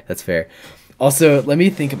 That's fair. That's fair. Also, let me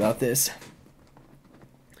think about this.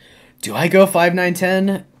 Do I go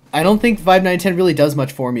 5-9-10? I don't think 5-9-10 really does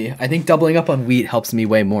much for me. I think doubling up on wheat helps me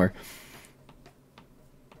way more.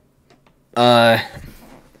 Wait,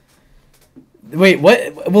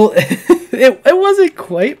 what? Well, it wasn't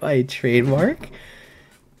quite my trademark.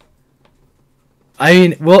 I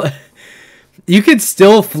mean, well, you could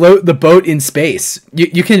still float the boat in space.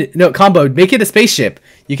 You can, no, combo, make it a spaceship.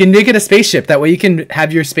 You can make it a spaceship. That way you can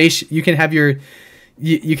have your space, you can have your,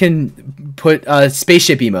 you can put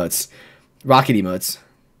spaceship emotes, rocket emotes.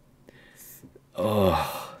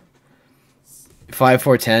 Oh,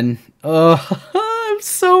 5-4-10.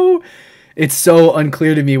 Oh, it's so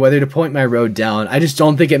unclear to me whether to point my road down. I just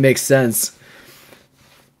don't think it makes sense.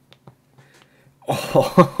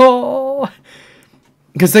 Oh,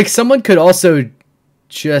 because like someone could also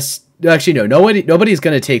just actually no, nobody's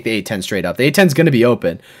gonna take the 8-10 straight up. The 8-10's gonna be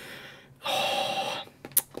open.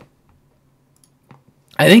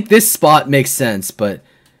 I think this spot makes sense, but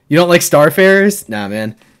you don't like Starfarers? Nah,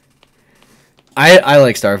 man. I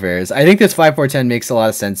like Starfarers. I think this 5-4-10 makes a lot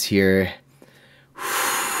of sense here.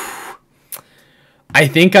 I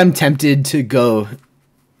think I'm tempted to go.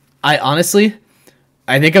 I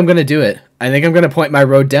think I'm gonna do it. I think I'm gonna point my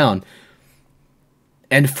road down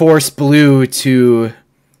and force blue to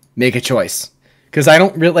make a choice. Because I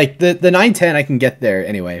don't really like the 9-10. I can get there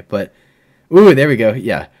anyway. But ooh, there we go.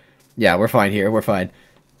 Yeah, we're fine here. We're fine.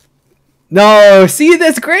 No, see,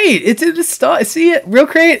 that's great. It's in the start. See it, Real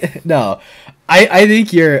Crate. No, I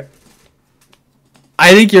think you're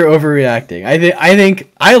overreacting. I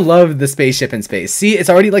think I love the spaceship in space. See, it's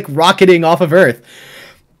already like rocketing off of Earth.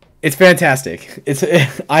 It's fantastic.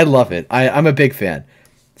 I love it. I'm a big fan.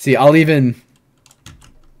 See, I'll even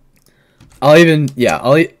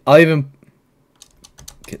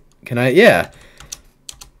can I? Yeah.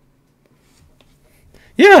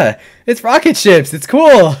 Yeah, it's rocket ships. It's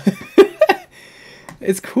cool.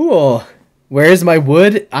 It's cool. Where's my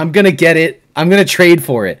wood? I'm gonna get it. I'm gonna trade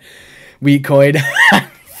for it. Wheat coin.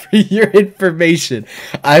 For your information,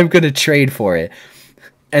 I'm gonna trade for it.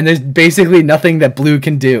 And there's basically nothing that blue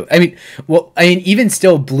can do. I mean, even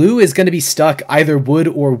still, blue is gonna be stuck either wood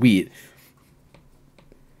or wheat.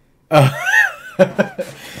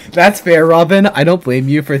 That's fair, Robin. I don't blame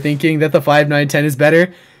you for thinking that the 5-9-10 is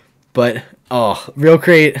better. But oh, Real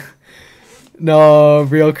Crate. No,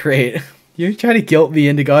 Real Crate. You're trying to guilt me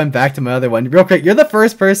into going back to my other one. Real Crate, you're the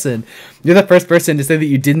first person. You're the first person to say that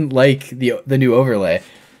you didn't like the new overlay.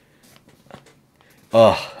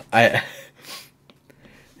 Oh,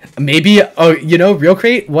 maybe. Oh, you know, Real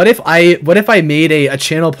Crate. What if I made a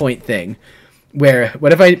channel point thing,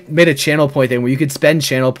 what if I made a channel point thing where you could spend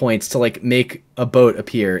channel points to like make a boat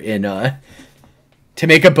appear in the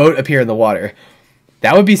water?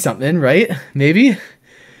 That would be something, right? Maybe.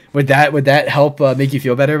 Would that help make you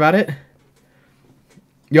feel better about it?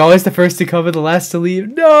 You're always the first to come and the last to leave.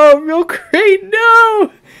 No, real crate,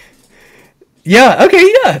 no. Yeah,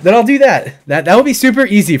 okay, yeah, then I'll do that. That would be super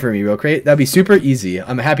easy for me, real crate. That'd be super easy.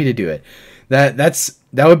 I'm happy to do it. That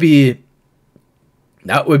would be.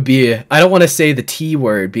 I don't want to say the T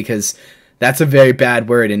word because that's a very bad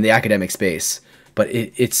word in the academic space, but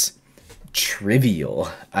it's trivial.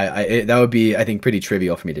 That would be, I think, pretty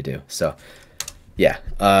trivial for me to do. So, yeah.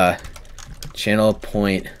 Channel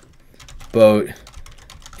point boat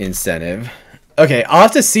incentive. Okay, I'll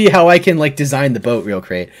have to see how I can like design the boat, real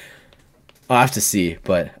crate. I'll have to see,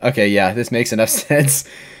 but okay, yeah, this makes enough sense.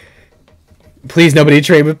 Please, nobody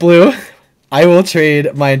trade with blue. I will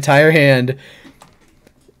trade my entire hand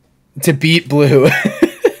to beat blue.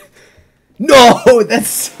 No, that's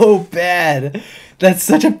so bad. That's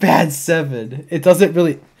such a bad 7. It doesn't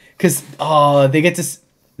really, because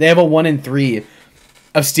they have a 1 in 3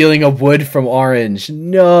 of stealing a wood from orange.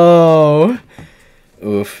 No.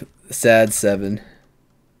 Oof, sad 7.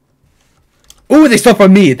 Ooh, they stole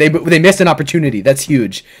from me. They missed an opportunity. That's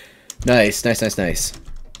huge. Nice, nice, nice, nice.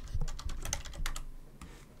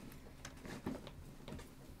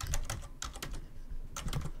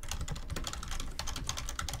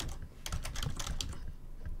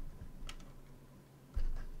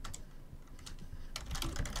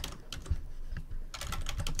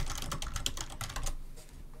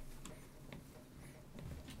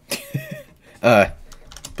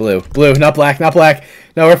 Blue, not black, not black.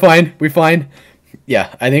 No, we're fine. We're fine.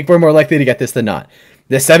 Yeah, I think we're more likely to get this than not.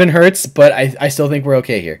 The 7 hurts, but I still think we're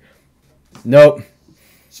okay here. Nope.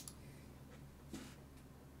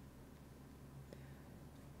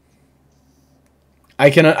 I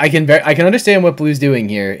can understand what blue's doing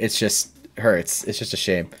here. It's just hurts. It's just a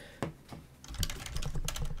shame.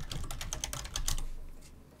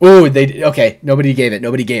 Ooh, okay. Nobody gave it.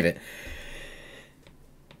 Nobody gave it.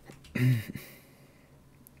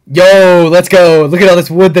 Yo, let's go. Look at all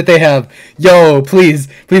this wood that they have. Yo, please.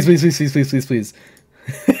 Please, please, please, please, please, please, please.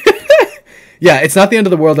 Yeah, it's not the end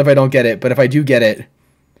of the world if I don't get it, but if I do get it,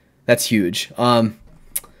 that's huge.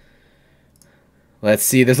 Let's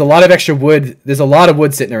see. There's a lot of extra wood. There's a lot of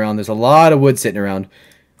wood sitting around. There's a lot of wood sitting around.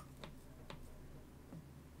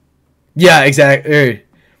 Yeah, exactly.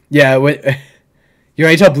 Yeah, you're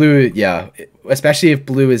right, tell blue, yeah. Especially if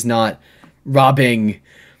blue is not robbing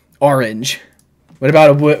orange. What about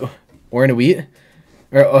a wood? Or in a wheat?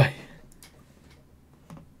 Or,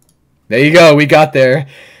 there you go. We got there.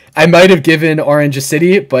 I might have given orange a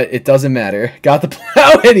city, but it doesn't matter. Got the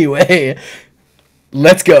plow anyway.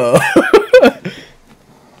 Let's go.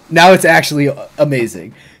 Now it's actually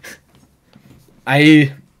amazing.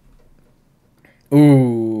 I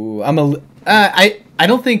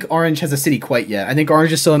don't think orange has a city quite yet. I think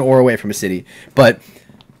orange is still an ore away from a city, but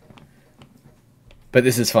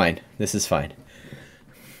this is fine. This is fine.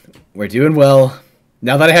 We're doing well.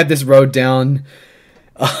 Now that I had this road down,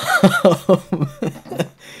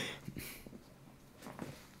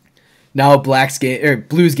 now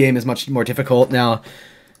blue's game is much more difficult now.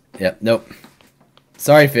 Yep, nope.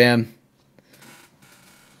 Sorry, fam.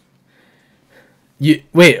 Wait,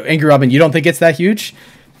 Angry Robin, you don't think it's that huge?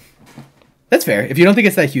 That's fair. If you don't think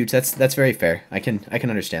it's that huge, that's very fair. I can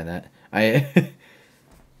understand that.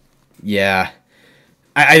 Yeah.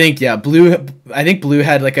 I think, yeah, blue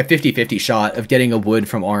had like a 50-50 shot of getting a wood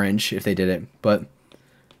from orange if they did it, but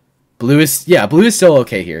blue is still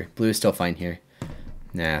okay here. Blue is still fine here.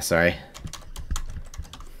 Nah, sorry.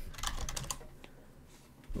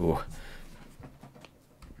 Ooh.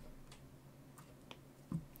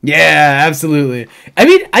 Yeah, absolutely. I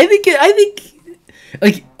mean, I think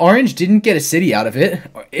like orange didn't get a city out of it.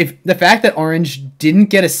 If the fact that orange didn't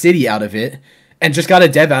get a city out of it and just got a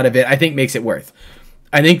dev out of it, I think makes it worth.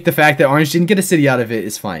 I think the fact that orange didn't get a city out of it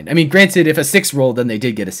is fine. I mean, granted, if a 6 rolled, then they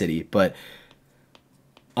did get a city, but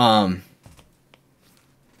the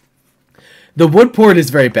wood port is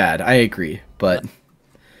very bad. I agree, but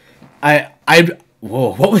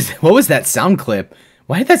whoa, what was that sound clip?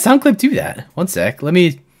 Why did that sound clip do that? One sec, let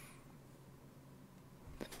me.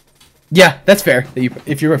 Yeah, that's fair.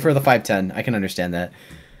 If you prefer the 510, I can understand that.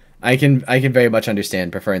 I can very much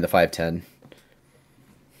understand preferring the 510.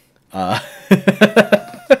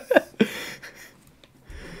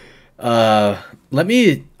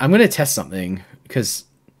 I'm gonna test something because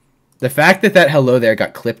the fact that hello there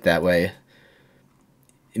got clipped that way,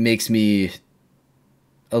 it makes me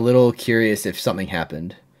a little curious if something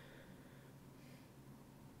happened.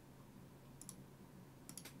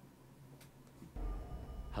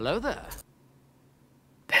 Hello there.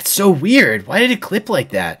 That's so weird. Why did it clip like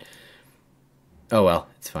that? Oh well,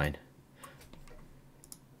 it's fine.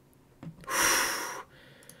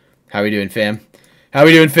 How are we doing, fam? How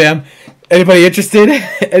we doing, fam? Anybody interested?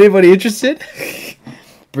 Anybody interested?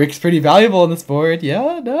 Brick's pretty valuable on this board.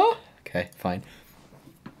 Yeah, no? Okay, fine.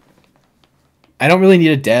 I don't really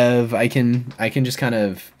need a dev. I can just kind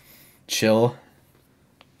of chill.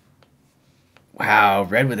 Wow,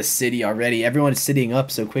 red with a city already. Everyone is sitting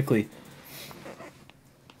up so quickly.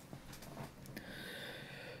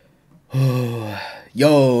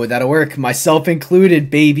 Yo, that'll work. Myself included,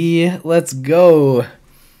 baby. Let's go.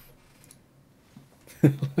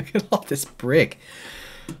 Look at all this brick.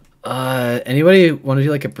 Anybody want to do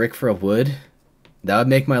like a brick for a wood? That would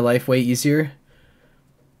make my life way easier.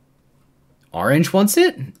 Orange wants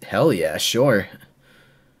it? Hell yeah, sure.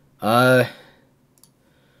 Out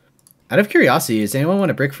of curiosity, does anyone want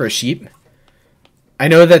a brick for a sheep? I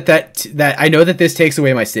know I know that this takes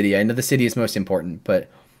away my city. I know the city is most important, but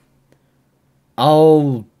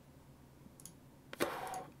I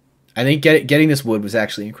think getting this wood was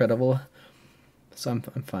actually incredible. So I'm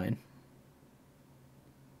fine.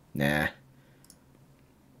 Nah.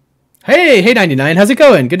 Hey 99, how's it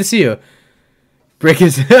going? Good to see you. Brick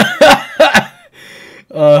is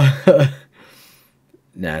nah,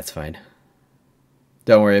 it's fine.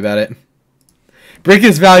 Don't worry about it. Brick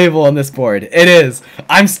is valuable on this board. It is.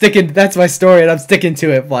 I'm sticking. That's my story, and I'm sticking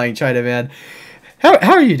to it. Flying China man.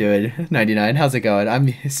 How are you doing, 99? How's it going?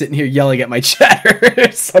 I'm sitting here yelling at my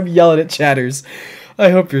chatters. I'm yelling at chatters. I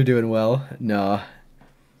hope you're doing well. No.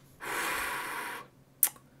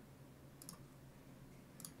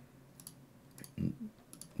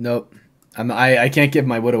 Nope. I can't give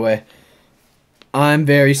my wood away. I'm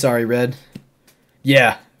very sorry, Red.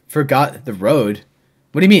 Yeah, forgot the road.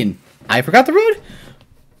 What do you mean? I forgot the road?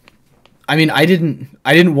 I mean, I didn't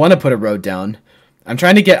want to put a road down. I'm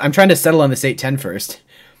trying to settle on this 810 first.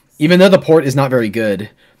 Even though the port is not very good,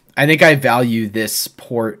 I think I value this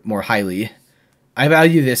port more highly. I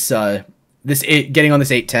value this getting on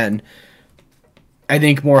this 810 I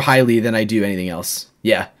think more highly than I do anything else.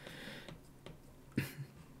 Yeah.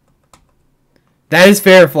 That is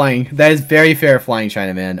fair flying. That is very fair flying,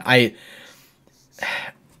 Chinaman.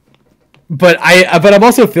 But I'm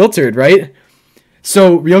also filtered, right?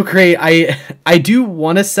 So real crate, I do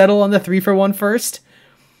want to settle on the 3-for-1 first.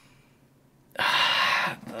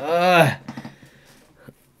 I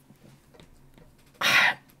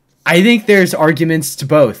think there's arguments to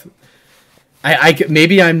both.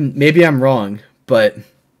 Maybe I'm wrong, but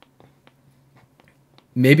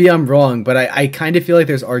I kind of feel like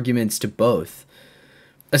there's arguments to both.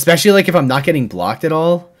 Especially like if I'm not getting blocked at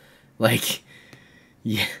all. Like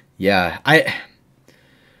yeah, I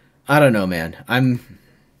don't know, man. I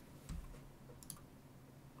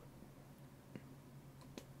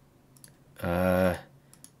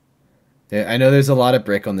know there's a lot of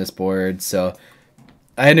brick on this board, so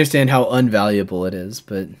I understand how unvaluable it is,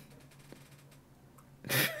 but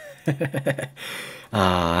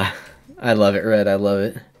I love it, Red. I love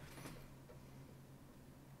it.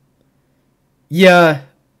 Yeah,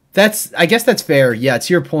 I guess that's fair. Yeah,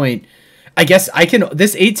 to your point. I guess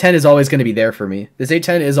this 810 is always going to be there for me. This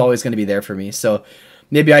 810 is always going to be there for me. So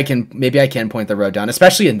maybe I can point the road down,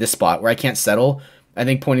 especially in this spot where I can't settle. I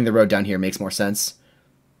think pointing the road down here makes more sense.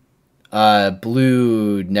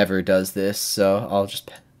 Blue never does this, so I'll just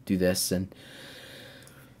do this and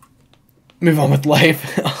move on with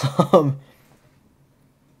life.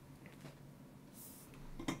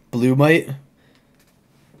 Blue might.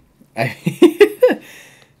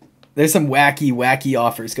 There's some wacky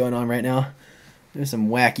offers going on right now. There's some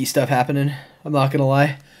wacky stuff happening. I'm not gonna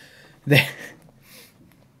lie.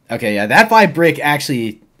 Okay, yeah, that 5 brick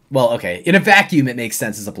actually. Well, okay, in a vacuum it makes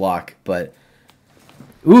sense as a block, but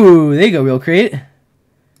ooh, there you go, real crate.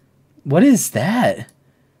 What is that?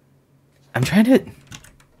 I'm trying to.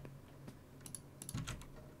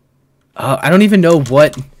 I don't even know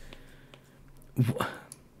what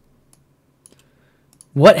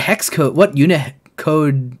hex code, what unit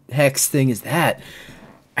code hex thing is that?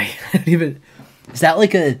 I don't even. Is that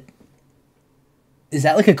like a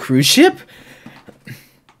cruise ship?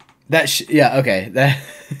 Yeah, okay. That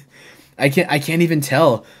I can't even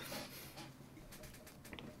tell.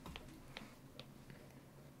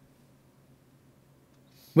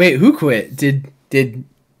 Wait, who quit? Did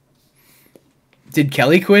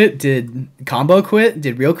Kelly quit? Did Combo quit?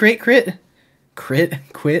 Did Real Crate quit? Quit?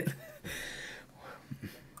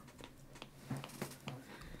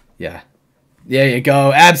 Yeah. There you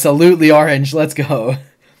go. Absolutely orange. Let's go.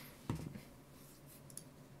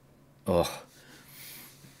 Oh.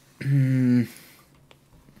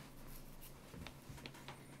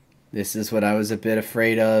 This is what I was a bit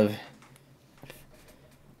afraid of.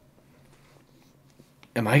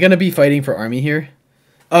 Am I going to be fighting for army here?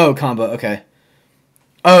 Oh, combo. Okay.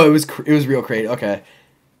 Oh, it was real crate. Okay.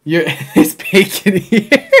 There's bacon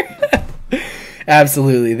here.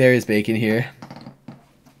 Absolutely, there is bacon here.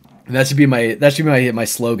 And that should be my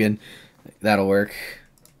slogan. That'll work.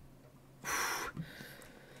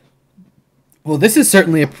 Well, this is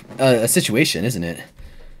certainly a situation, isn't it?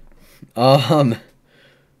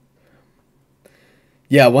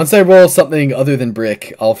 Yeah, once I roll something other than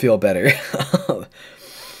brick, I'll feel better.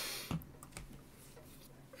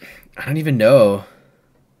 I don't even know.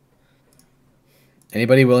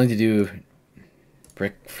 Anybody willing to do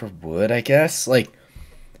brick for wood, I guess? Like,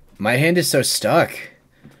 my hand is so stuck.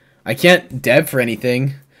 I can't dev for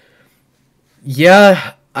anything.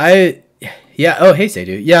 Yeah, yeah, oh, hey,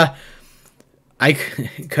 Seydou. Yeah,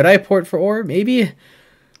 could I port for ore? Maybe?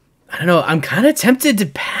 I don't know. I'm kind of tempted to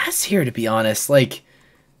pass here, to be honest. Like,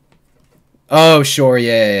 oh, sure.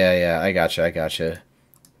 Yeah. I gotcha.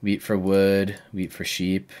 Wheat for wood. Wheat for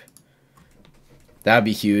sheep. That would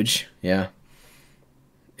be huge. Yeah.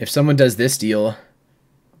 If someone does this deal,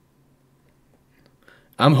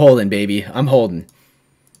 I'm holding, baby. I'm holding.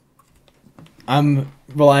 I'm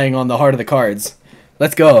relying on the heart of the cards.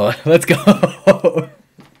 Let's go. Let's go.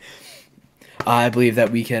 I believe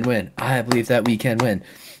that we can win. I believe that we can win.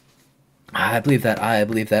 I believe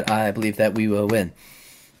that we will win.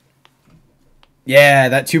 Yeah,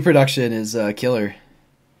 that 2 production is killer.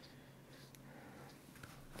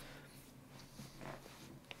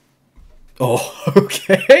 Oh,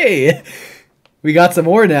 okay. We got some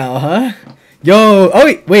more now, huh? Yo,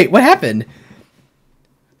 oh wait, what happened?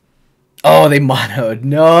 Oh, they monoed.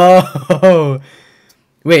 No.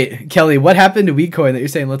 Wait, Kelly, what happened to Weedcoin that you're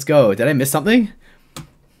saying let's go? Did I miss something?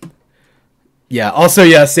 Yeah, also,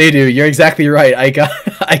 yeah, Seydou, you're exactly right. I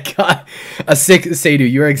got a 6,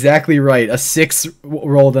 Seydou, you're exactly right. A 6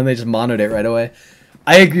 roll, then they just monoed it right away.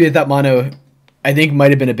 I agree with that mono. I think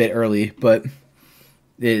might have been a bit early, but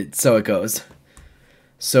so it goes.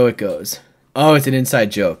 So it goes. Oh, it's an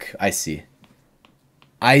inside joke. I see.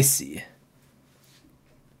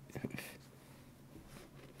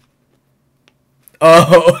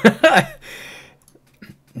 Oh.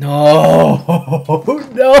 No,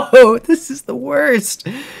 this is the worst.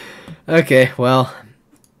 Okay, well.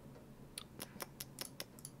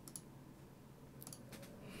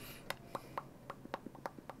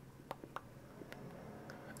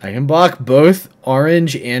 I can block both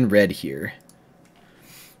orange and red here.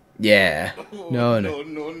 Yeah. No.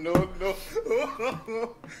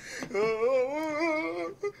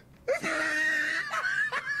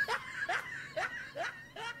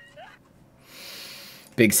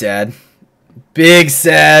 Big sad.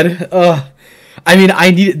 Ugh. I mean,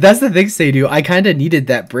 that's the thing, Seydou. I kind of needed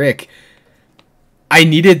that brick. I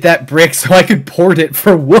needed that brick so I could port it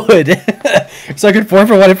for wood. So I could port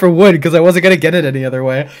for wood because I wasn't going to get it any other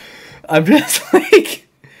way. I'm just like...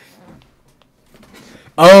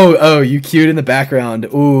 Oh, you queued in the background.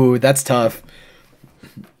 Ooh, that's tough.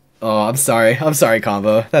 Oh, I'm sorry,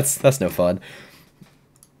 combo. That's no fun.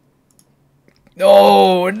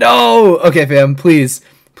 No. Okay, fam, please.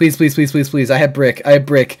 I have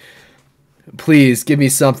brick. Please give me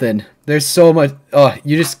something. There's so much. Oh,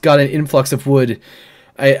 you just got an influx of wood.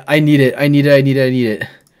 I need it.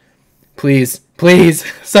 Please,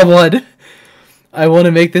 someone. I want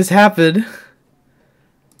to make this happen.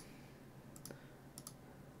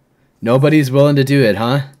 Nobody's willing to do it,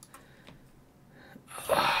 huh?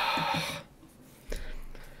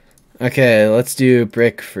 Okay, let's do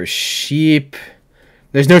brick for sheep.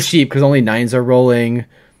 There's no sheep because only 9s are rolling.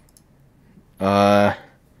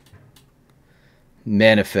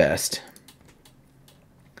 Manifest.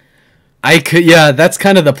 Yeah, that's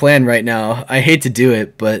kind of the plan right now. I hate to do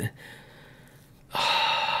it, but...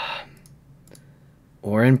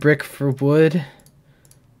 Ore and brick for wood.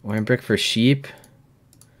 Ore and brick for sheep.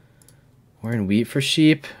 Ore and wheat for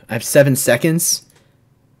sheep. I have 7 seconds.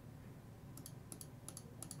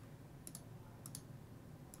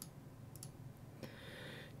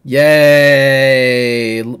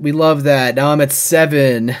 Yay! We love that. Now I'm at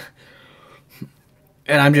 7.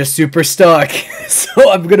 And I'm just super stuck.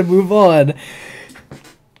 So I'm going to move on.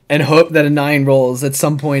 And hope that a 9 rolls at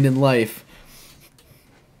some point in life.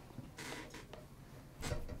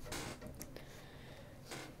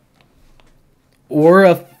 Or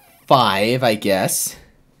a 5, I guess.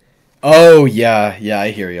 Oh, yeah,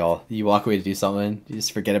 I hear y'all. You walk away to do something, you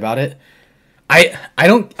just forget about it. I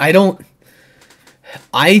don't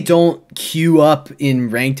queue up in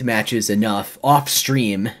ranked matches enough off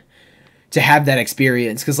stream to have that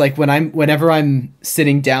experience, because like whenever I'm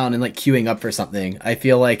sitting down and like queuing up for something, I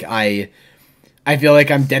feel like I'm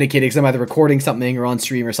dedicated because I'm either recording something or on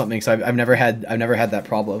stream or something. So I've never had that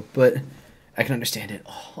problem. But I can understand it.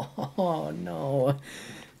 Oh, no.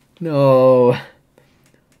 No.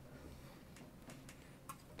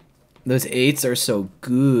 Those 8s are so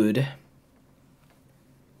good.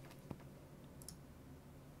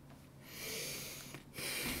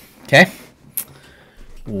 Okay.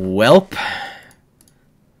 Welp.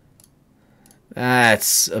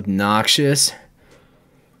 That's obnoxious.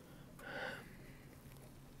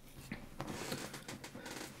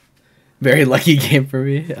 Very lucky game for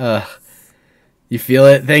me. You feel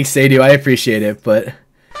it? Thanks, Sadhu. I appreciate it, but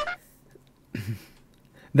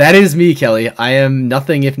that is me, Kelly. I am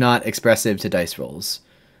nothing if not expressive to dice rolls.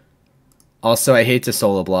 Also, I hate to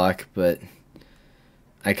solo block, but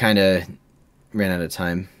I kind of ran out of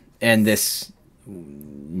time. And this...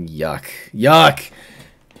 Yuck. Yuck!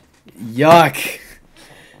 Yuck!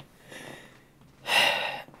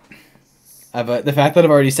 The fact that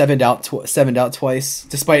I've already sevened out twice,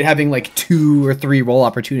 despite having like 2 or 3 roll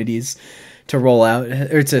opportunities to roll out,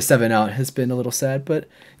 or to 7 out, has been a little sad. But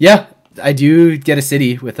yeah, I do get a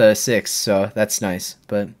city with a 6, so that's nice.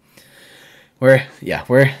 But we're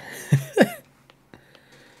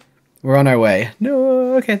we're on our way.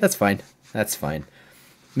 No, okay, that's fine. That's fine.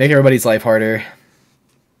 Make everybody's life harder.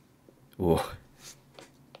 Ooh.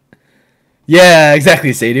 Yeah,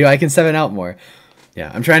 exactly, Sadhu. I can 7 out more.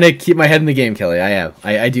 Yeah, I'm trying to keep my head in the game, Kelly. I am.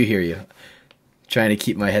 I do hear you. Trying to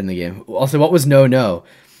keep my head in the game. Also, what was no?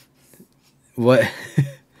 What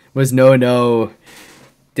was no?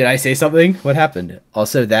 Did I say something? What happened?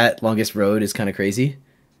 Also, that longest road is kind of crazy.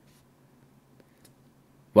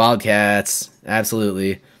 Wildcats.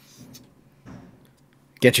 Absolutely.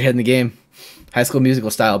 Get your head in the game. High School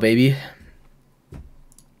Musical style, baby.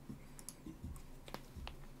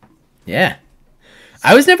 Yeah.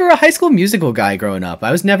 I was never a High School Musical guy growing up.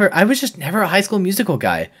 I was just never a High School Musical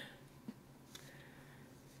guy.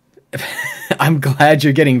 I'm glad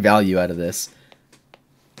you're getting value out of this.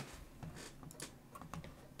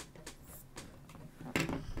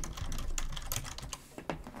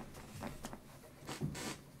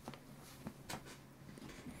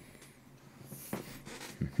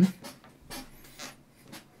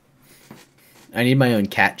 I need my own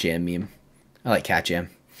Cat Jam meme. I like Cat Jam.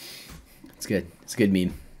 It's good. It's a good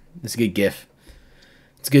meme. It's a good GIF.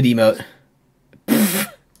 It's a good emote.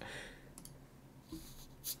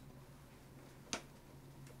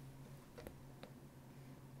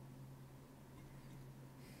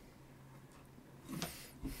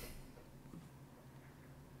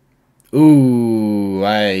 Ooh,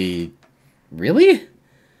 really?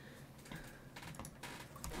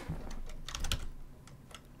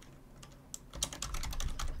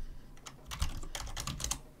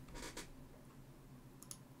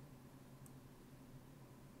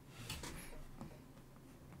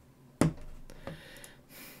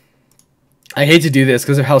 I hate to do this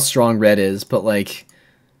because of how strong red is, but like...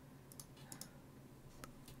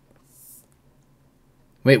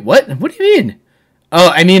 Wait, what? What do you mean? Oh,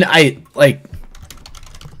 I mean, like...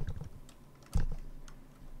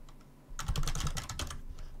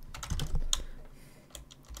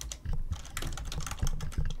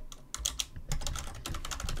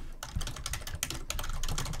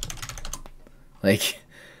 Like...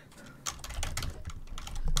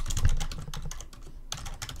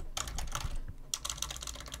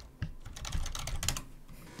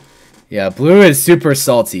 Yeah, blue is super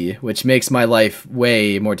salty, which makes my life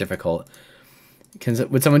way more difficult.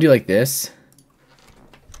 Would someone do like this?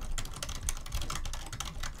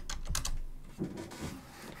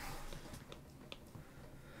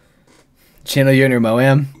 Channel your inner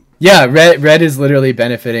Moam? Yeah, red is literally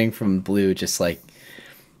benefiting from blue, just like,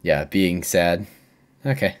 yeah, being sad.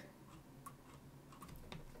 Okay.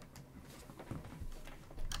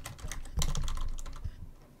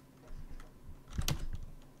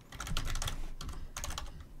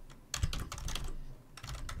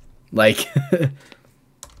 Like...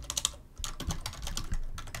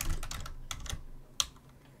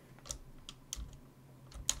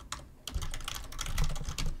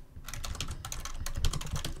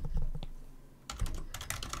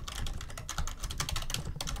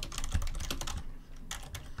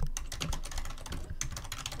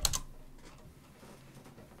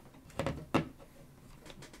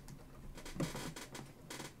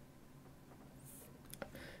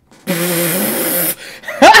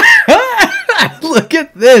 Look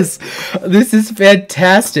at this. This is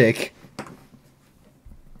fantastic.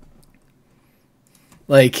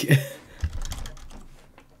 Like...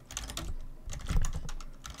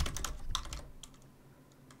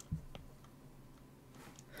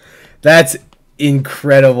 That's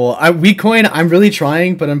incredible. Weak coin, I'm really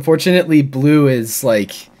trying, but unfortunately blue is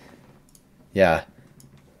like... Yeah.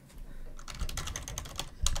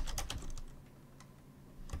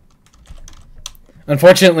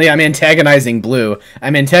 Unfortunately, I'm antagonizing blue.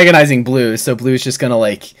 So blue's just gonna,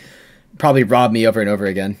 like, probably rob me over and over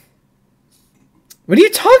again. What are you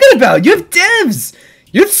talking about? You have devs!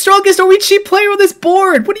 You're the strongest Oichi player on this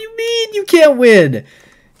board! What do you mean you can't win?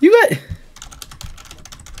 You got...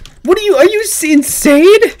 What are you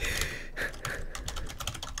insane?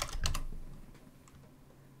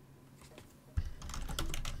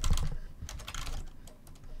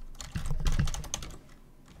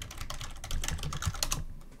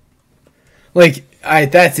 Like,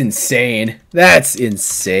 that's insane. That's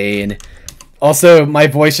insane. Also, my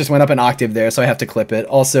voice just went up an octave there, so I have to clip it.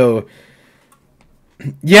 Also,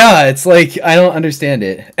 yeah, it's like, I don't understand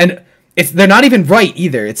it. And they're not even right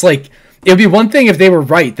either. It's like, it would be one thing if they were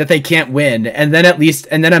right that they can't win, and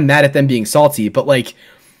then I'm mad at them being salty. But, like,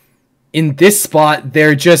 in this spot,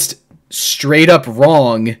 they're just straight up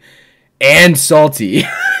wrong and salty.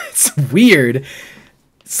 It's weird.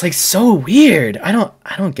 It's like so weird. I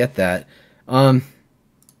don't get that.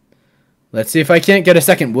 Let's see if I can't get a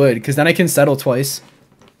second wood, because then I can settle twice.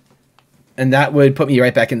 And that would put me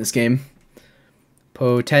right back in this game.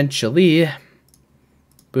 Potentially.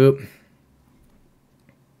 Boop.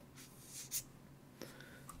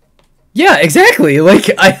 Yeah, exactly. Like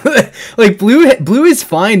like blue is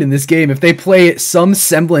fine in this game if they play some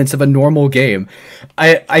semblance of a normal game.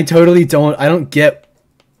 I totally don't get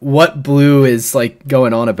what blue is like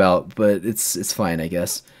going on about, but it's fine, I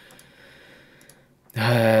guess.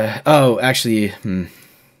 Oh, actually, how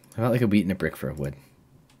about like a wheat and a brick for a wood?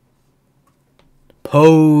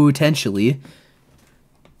 Potentially.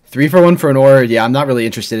 3 for 1 for an ore. Yeah, I'm not really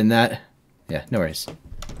interested in that. Yeah, no worries.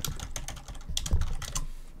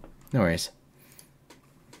 No worries.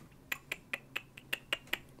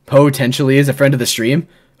 Potentially is a friend of the stream.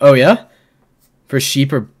 Oh, yeah? For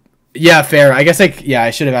sheep or... Yeah, fair. I guess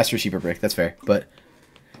I should have asked for sheep or brick. That's fair. But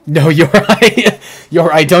no, your eye.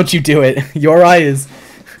 Your eye, don't you do it. Your eye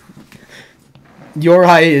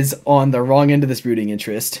is on the wrong end of this rooting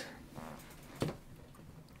interest.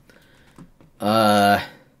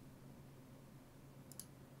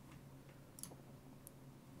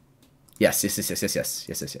 Yes.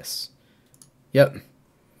 Yep.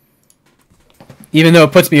 Even though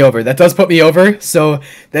it puts me over. That does put me over, so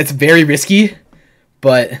that's very risky,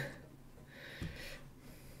 but...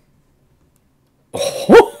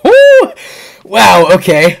 Oh, wow,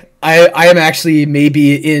 okay. I am actually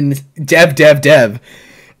maybe in dev.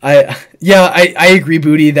 I agree,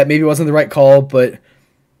 Booty, that maybe wasn't the right call, but...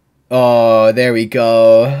 Oh, there we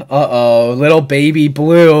go. Uh-oh, little baby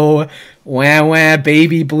blue. Wah,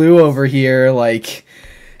 baby blue over here, like,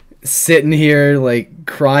 sitting here, like,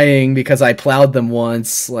 crying because I plowed them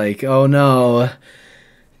once. Like, oh no.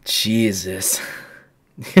 Jesus.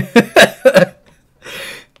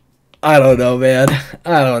 I don't know, man.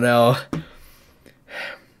 I don't know.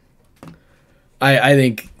 I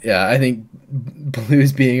think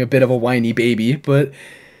Blue's being a bit of a whiny baby, but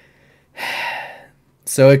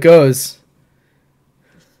so it goes.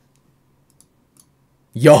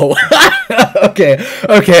 Yo. Okay.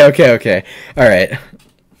 All right.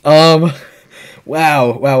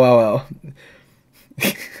 Wow.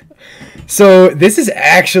 So this is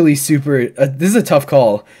actually super. This is a tough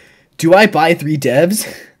call. Do I buy 3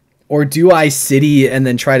 devs, or do I city and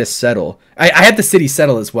then try to settle? I have the city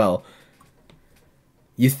settle as well.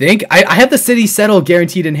 You think? I have the city settle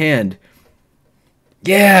guaranteed in hand.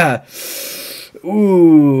 Yeah.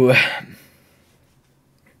 Ooh.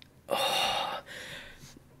 Oh.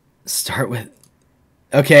 Start with...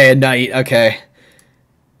 Okay, a knight. Okay.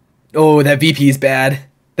 Oh, that VP is bad.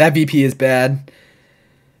 That VP is bad.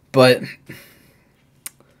 But...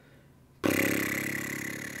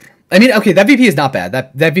 I mean, okay, that VP is not bad.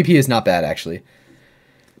 That VP is not bad, actually.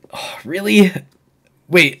 Oh, really?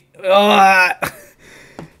 Wait.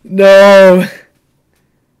 No.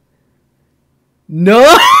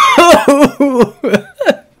 No!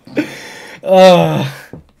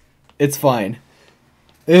 It's fine.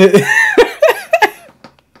 No.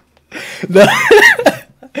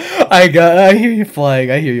 I hear you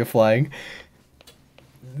flying.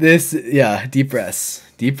 This, yeah, deep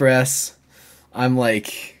breaths. I'm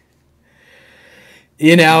like,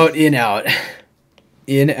 in, out.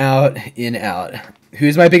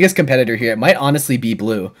 Who's my biggest competitor here? It might honestly be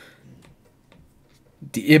blue.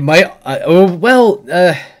 It might, I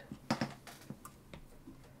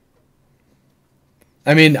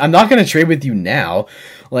mean, I'm not going to trade with you now.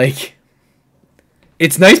 Like,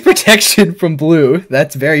 it's nice protection from blue.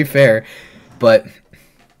 That's very fair. But,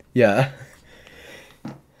 yeah.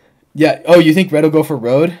 Yeah, oh, you think red will go for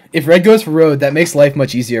road? If red goes for road, that makes life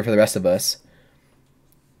much easier for the rest of us.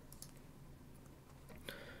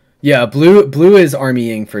 Yeah, blue is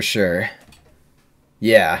armying for sure.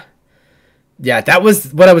 Yeah. Yeah, that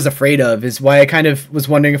was what I was afraid of, is why I kind of was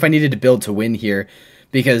wondering if I needed to build to win here,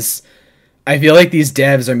 because I feel like these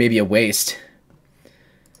devs are maybe a waste.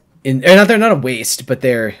 They're not a waste, but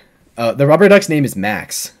they're the rubber duck's name is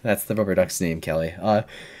Max. That's the rubber duck's name, Kelly.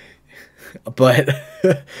 But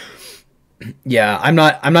yeah, I'm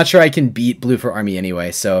not sure I can beat blue for army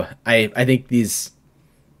anyway. So I think these,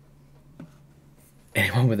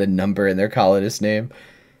 anyone with a number in their colonist name,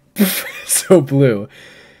 so blue.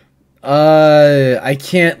 I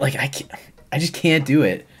just can't do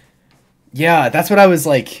it. Yeah, that's what I was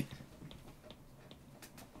like.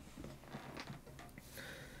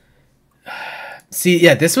 See,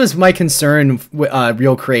 yeah, this was my concern,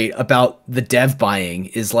 Real Crate, about the dev buying,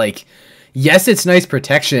 is like, yes, it's nice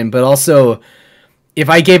protection, but also, if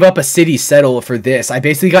I gave up a city settle for this, I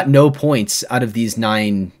basically got no points out of these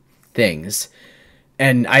 9 things.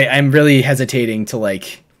 And I'm really hesitating to,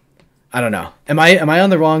 like, I don't know. Am I on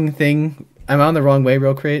the wrong thing? Am I on the wrong way,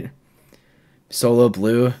 Real Crate? Solo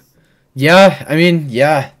blue. Yeah, I mean,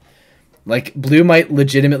 yeah. Like, blue might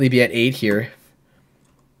legitimately be at 8 here.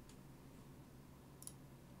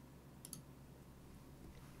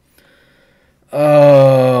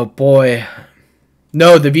 Oh, boy.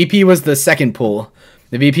 No, the VP was the second pull.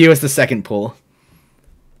 The VP was the second pull.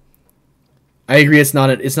 I agree, it's not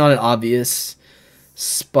an obvious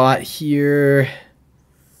spot here.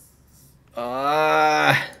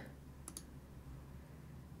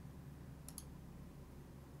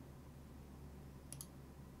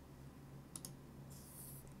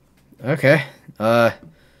 Okay. No,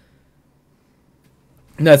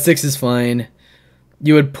 6 is fine.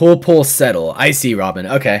 You would pull, settle. I see, Robin.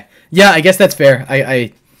 Okay. Yeah, I guess that's fair.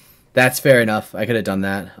 That's fair enough. I could have done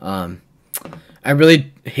that. I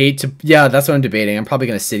really hate to... Yeah, that's what I'm debating. I'm probably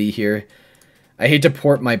going to city here. I hate to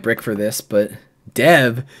port my brick for this, but...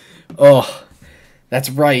 Dev? Oh, that's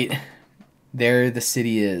right. There the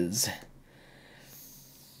city is.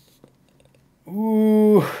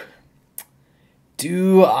 Ooh.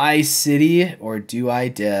 Do I city or do I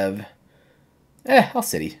dev? I'll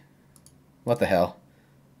city. What the hell?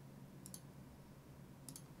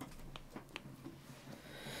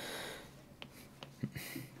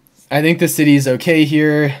 I think the city is okay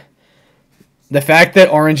here. The fact that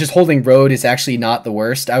orange is holding road is actually not the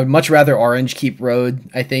worst. I would much rather orange keep road,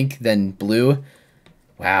 I think, than blue.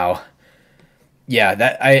 Wow. Yeah,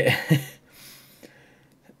 that I...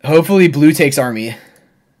 Hopefully blue takes army.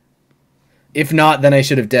 If not, then I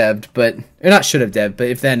should have dev'd, but... Or not should have dev'd, but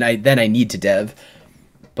if then I need to dev.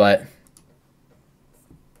 But...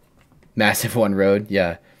 Massive 1 road,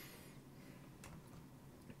 yeah.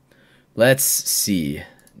 Let's see.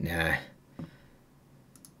 Nah.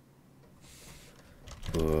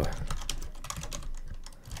 Ooh.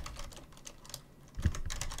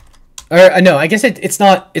 Or no, I guess it's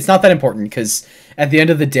not that important, because at the end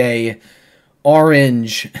of the day,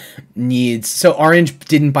 orange needs... So orange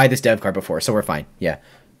didn't buy this dev card before, so we're fine. Yeah.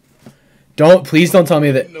 Please don't tell me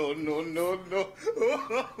that... No.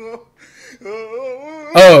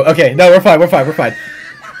 Oh, okay. No, we're fine. We're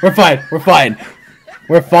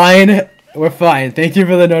fine. Thank you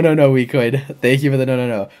for the no. We could. Thank you for the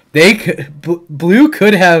no. Blue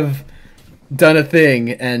could have done a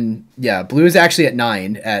thing, and yeah, blue is actually at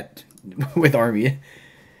 9 with army.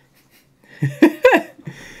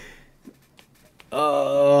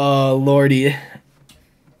 Oh, lordy.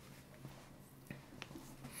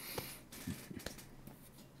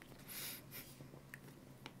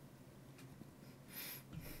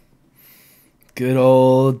 Good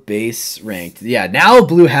old base ranked. Yeah, now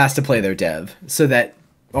blue has to play their dev so that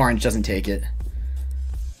orange doesn't take it.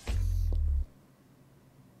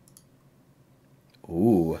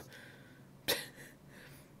 Ooh.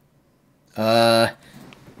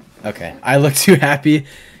 Okay. I look too happy.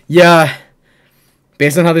 Yeah.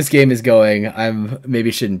 Based on how this game is going, I'm maybe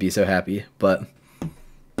shouldn't be so happy, but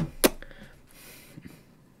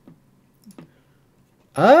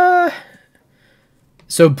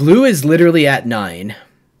so blue is literally at 9.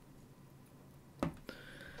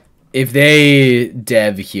 If they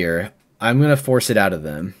dev here, I'm going to force it out of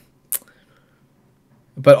them.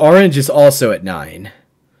 But orange is also at 9.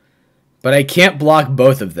 But I can't block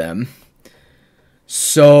both of them.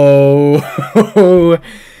 So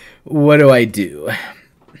what do I do?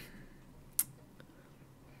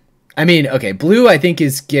 I mean, okay, blue I think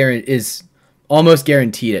is almost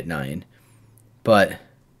guaranteed at 9. But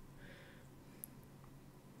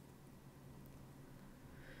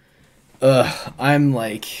I'm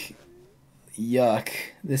like, yuck.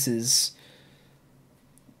 This is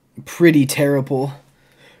pretty terrible.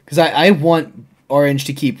 Because I want orange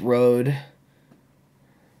to keep road.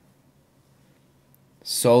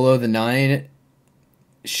 Solo the 9.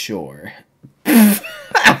 Sure.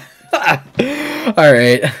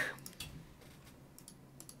 Alright.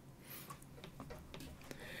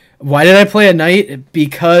 Why did I play a knight?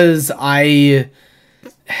 Because I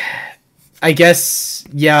guess,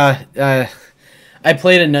 yeah, I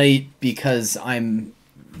played a knight because I'm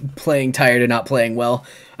playing tired and not playing well.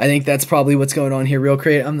 I think that's probably what's going on here, Real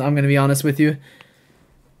Crate. I'm going to be honest with you.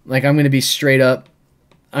 Like, I'm going to be straight up.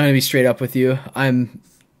 I'm going to be straight up with you.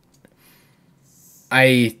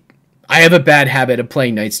 I have a bad habit of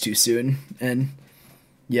playing knights too soon. And,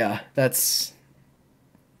 yeah, that's...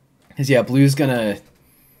 Because, yeah, Blue's going to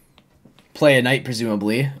play a knight,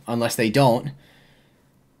 presumably, unless they don't.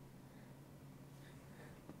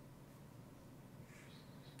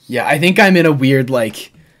 Yeah, I think I'm in a weird,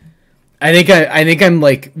 like... I think I'm,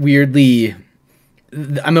 like, weirdly...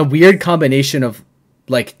 I'm a weird combination of,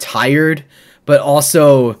 like, tired, but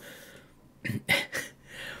also...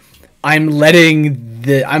 I'm letting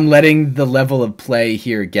the level of play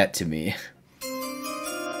here get to me.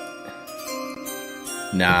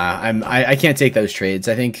 Nah, I can't take those trades.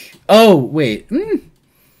 I think... Oh, wait.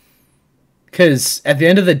 Because at the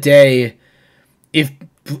end of the day,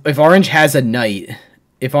 if Orange has a knight...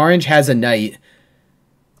 If Orange has a knight,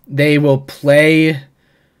 they will play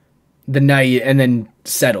the knight and then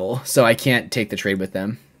settle. So I can't take the trade with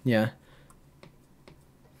them. Yeah.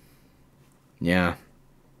 Yeah.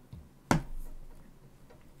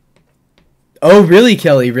 Oh, really,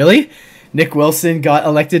 Kelly? Really? Nick Wilson got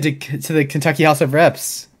elected to the Kentucky House of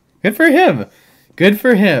Reps. Good for him. Good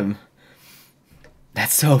for him.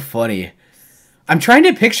 That's so funny. I'm trying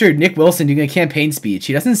to picture Nick Wilson doing a campaign speech.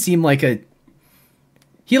 He doesn't seem like a...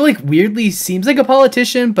 He, like, weirdly seems like a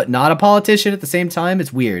politician, but not a politician at the same time.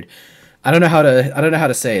 It's weird. I don't know how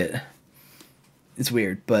to say it. It's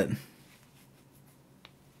weird, but...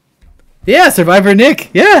 Yeah, Survivor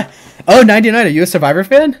Nick. Yeah. Oh, 99. Are you a Survivor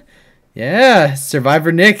fan? Yeah,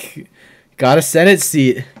 Survivor Nick got a Senate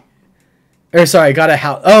seat. Or, sorry, got a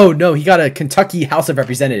house... Oh, no, he got a Kentucky House of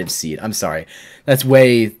Representatives seat. I'm sorry. That's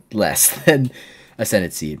way less than a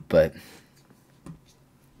Senate seat, but...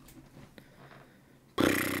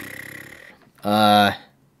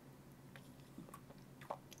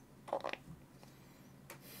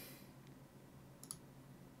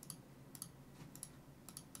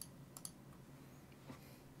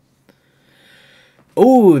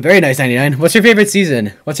 Oh, very nice, 99. What's your favorite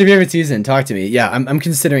season? What's your favorite season? Talk to me. Yeah, I'm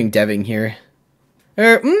considering deving here.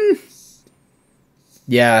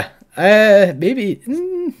 Yeah, maybe.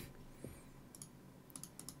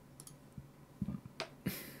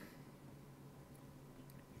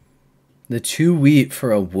 The 2 wheat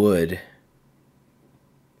for a wood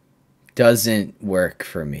doesn't work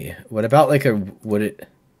for me. What about like a... Would it...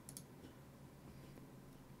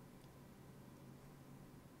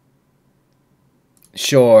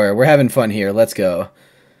 Sure, we're having fun here. Let's go.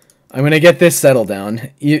 I'm going to get this settled down,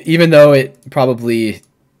 even though it probably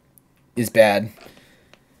is bad.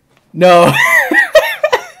 No.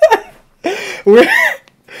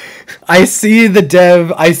 I see the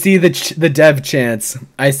dev. I see the dev chance.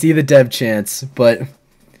 I see the dev chance, but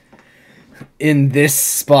in this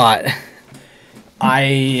spot,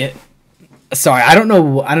 sorry. I don't know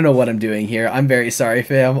what I'm doing here. I'm very sorry,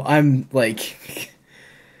 fam. I'm like...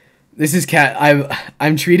 This is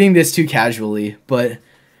I'm treating this too casually, but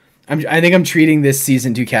I think I'm treating this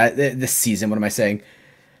season too this season, what am I saying?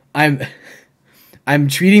 I'm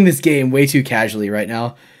treating this game way too casually right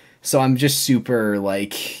now. So I'm just super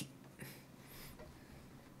like...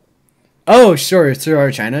 Oh, sure,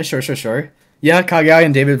 Sir China, sure. Yeah, Kagai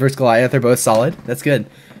and David vs. Goliath are both solid. That's good.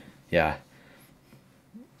 Yeah.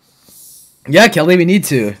 Yeah, Kelly, we need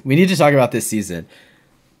to talk about this season.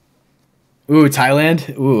 Ooh,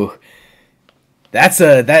 Thailand. Ooh.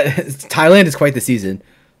 Thailand is quite the season.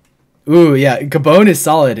 Ooh, yeah, Gabon is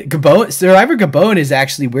solid. Survivor Gabon is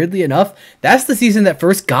actually, weirdly enough, that's the season that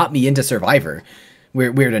first got me into Survivor.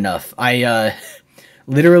 Weird enough. I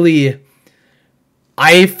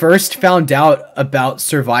first found out about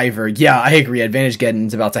Survivor. Yeah, I agree. Advantage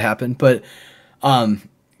Geddon's about to happen, but the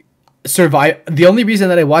only reason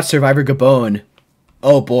that I watched Survivor Gabon,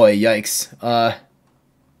 oh boy, yikes.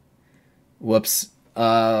 Whoops.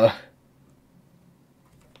 I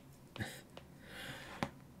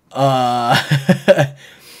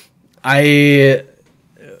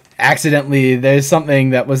accidentally, there's something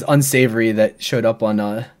that was unsavory that showed up on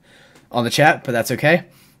the chat, but that's okay.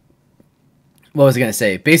 What was I gonna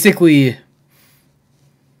say? Basically,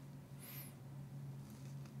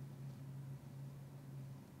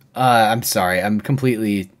 I'm sorry. I'm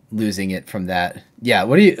completely losing it from that. Yeah,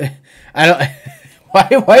 what do you... I don't... Why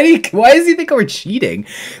does he think we're cheating?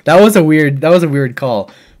 That was a weird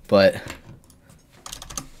call, but...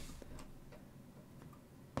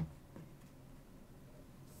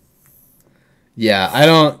 Yeah, I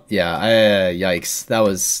don't... Yeah, yikes. That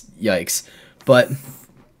was yikes. But...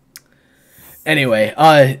 Anyway,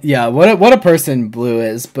 yeah, what a person Blue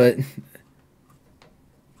is, but...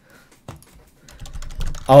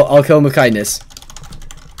 I'll kill him with kindness.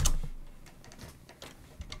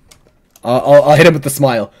 I'll hit him with the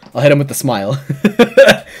smile. I'll hit him with the smile.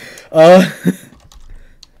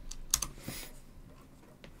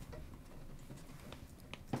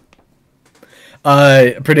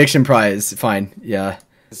 Prediction prize. Fine. Yeah.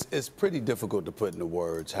 It's pretty difficult to put into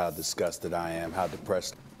words how disgusted I am, how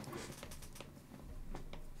depressed.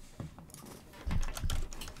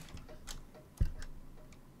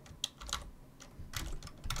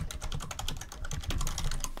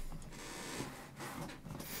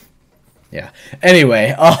 Yeah.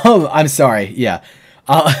 Anyway, I'm sorry. Yeah.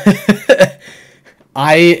 I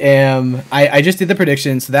just did the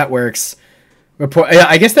prediction, so that works. Report. Yeah,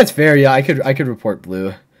 I guess that's fair. Yeah, I could report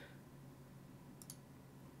Blue.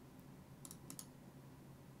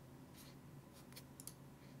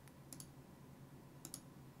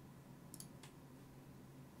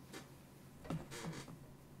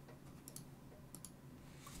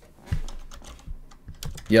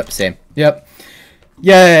 Yep, same. Yep.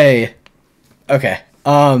 Yay. Okay.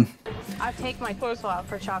 I take my clothes out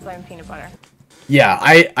for chocolate and peanut butter. Yeah,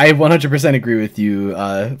 I 100% agree with you,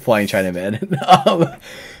 Flying Chinaman.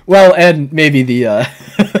 Well, and maybe the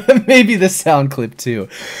maybe the sound clip too,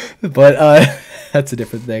 but that's a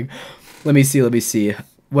different thing. Let me see.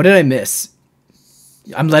 What did I miss?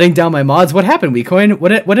 I'm letting down my mods. What happened, WeCoin?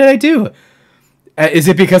 What did I do? Is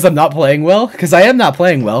it because I'm not playing well? Because I am not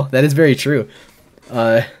playing well. That is very true.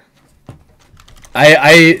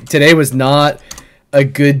 Today was not a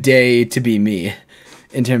good day to be me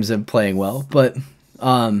in terms of playing well, but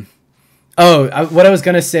what I was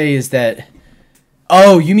gonna say is that,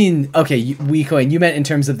 oh, you mean, okay, WeCoin, you meant in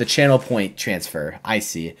terms of the channel point transfer. I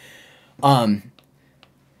see. What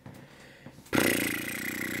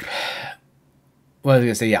was I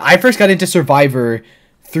gonna say? Yeah, I first got into Survivor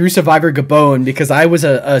through Survivor Gabon because I was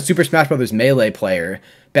a Super Smash Bros. Melee player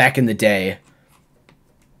back in the day.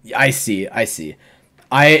 I see.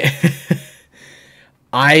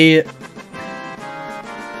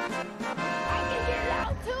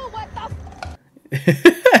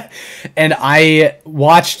 And I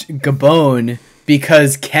watched Gabon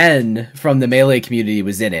because Ken from the Melee community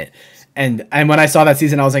was in it. And when I saw that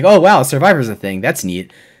season, I was like, oh, wow, Survivor's a thing. That's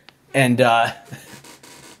neat. And,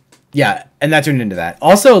 yeah, and that turned into that.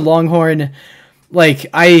 Also, Longhorn, like,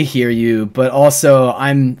 I hear you, but also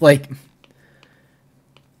I'm, like,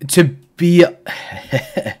 to be...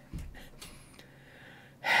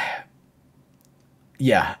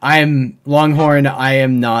 Yeah, I'm Longhorn.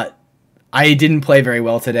 I didn't play very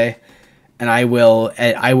well today, and I will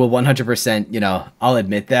 100%, you know, I'll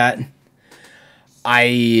admit that.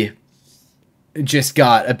 I just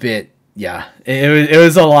got a bit, yeah, it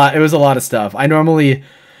was a lot of stuff. I'd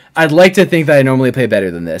like to think that I normally play better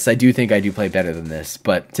than this. I do think I do play better than this,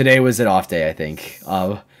 but today was an off day, I think.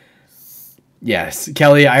 Yes,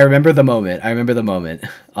 Kelly, I remember the moment.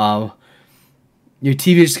 Your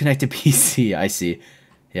TV is connected to PC. I see.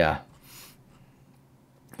 Yeah.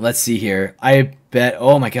 Let's see here. I bet...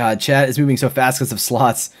 Oh my god, chat is moving so fast because of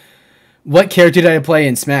slots. What character did I play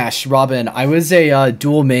in Smash? Robin, I was a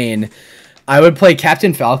dual main. I would play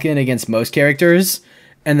Captain Falcon against most characters,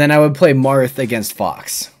 and then I would play Marth against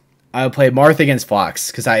Fox. I would play Marth against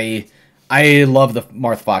Fox, because I love the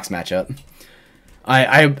Marth-Fox matchup.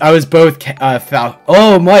 I was both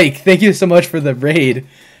Oh, Mike, thank you so much for the raid.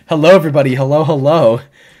 Hello, everybody. Hello.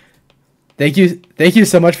 Thank you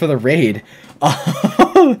so much for the raid.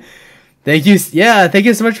 Thank you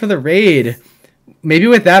so much for the raid. Maybe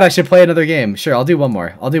with that, I should play another game. Sure, I'll do one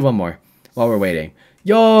more while we're waiting.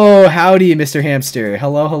 Yo, howdy, Mr. Hamster.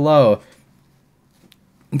 Hello.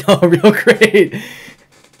 No, real great.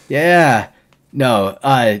 Yeah. No,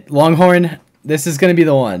 Longhorn, this is gonna be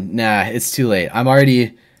the one. Nah, it's too late. I'm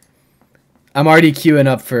already queuing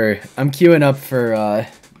up for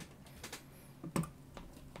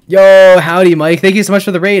Yo, howdy, Mike. Thank you so much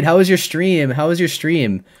for the raid. How was your stream?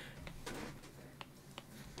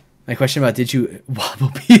 My question about did you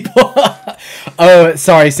wobble people? Oh,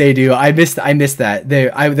 sorry, Seydu. I missed that.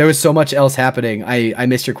 There was so much else happening. I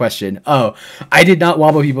missed your question. Oh, I did not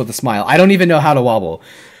wobble people with a smile. I don't even know how to wobble.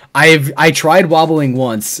 I tried wobbling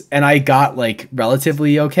once and I got like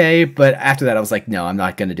relatively okay, but after that I was like, no, I'm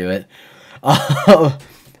not gonna do it.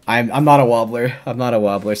 I'm not a wobbler. I'm not a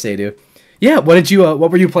wobbler, Sadu. Yeah, what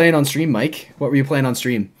were you playing on stream, Mike? What were you playing on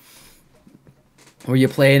stream? Were you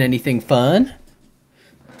playing anything fun?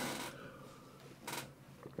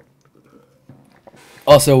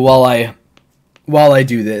 Also, while I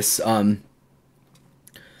do this,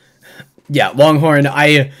 yeah, Longhorn,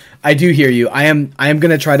 I do hear you. I am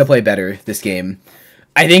gonna try to play better this game.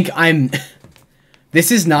 I think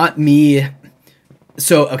this is not me.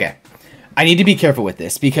 So, okay. I need to be careful with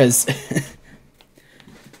this because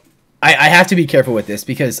I have to be careful with this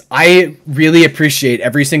because I really appreciate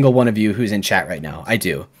every single one of you who's in chat right now. I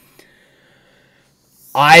do.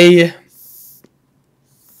 I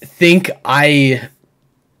think I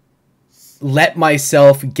let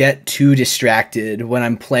myself get too distracted when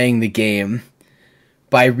I'm playing the game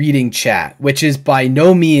by reading chat, which is by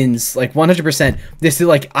no means like 100%. This is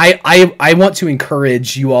like, I want to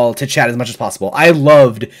encourage you all to chat as much as possible. I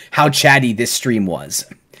loved how chatty this stream was.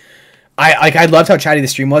 I loved how chatty the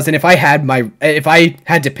stream was, and if I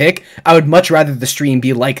had to pick, I would much rather the stream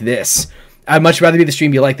be like this. I'd much rather the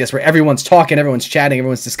stream be like this, where everyone's talking, everyone's chatting,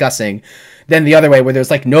 everyone's discussing, than the other way, where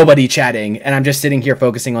there's like nobody chatting, and I'm just sitting here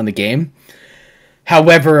focusing on the game.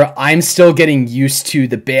 However, I'm still getting used to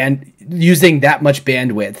using that much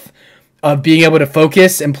bandwidth of being able to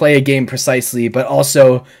focus and play a game precisely, but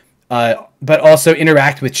also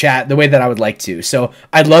interact with chat the way that I would like to. So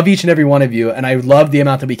I love each and every one of you, and I love the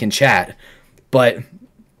amount that we can chat, but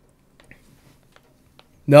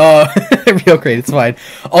no, real great, it's fine.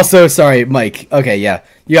 Also, sorry, Mike. Okay, yeah.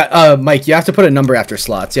 Mike, you have to put a number after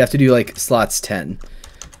slots. You have to do like slots 10.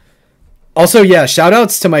 Also, yeah, shout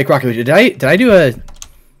outs to Mike Rocker. Did I do a...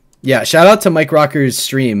 Yeah, shout out to Mike Rocker's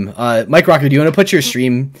stream. Mike Rocker, do you want to put your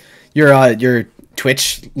stream, your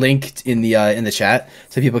Twitch link in the chat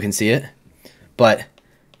so people can see it? But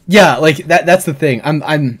yeah, like that's the thing.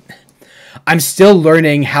 I'm still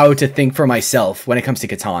learning how to think for myself when it comes to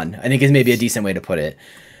Catan. I think is maybe a decent way to put it.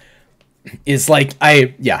 Is like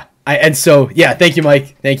and so yeah, thank you,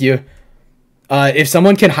 Mike. Thank you. If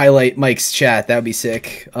someone can highlight Mike's chat, that would be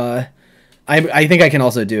sick. I think I can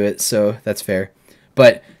also do it, so that's fair.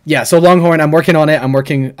 But yeah, so Longhorn, I'm working on it. I'm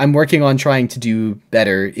working on trying to do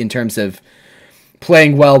better in terms of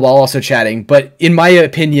playing well while also chatting. But in my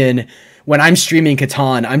opinion, when I'm streaming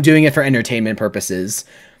Catan, I'm doing it for entertainment purposes.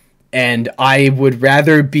 And I would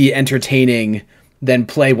rather be entertaining than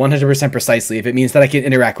play 100% precisely if it means that I can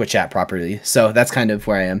interact with chat properly. So that's kind of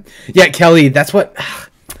where I am. Yeah, Kelly, that's what...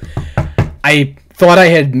 I thought I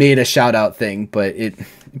had made a shout out thing, but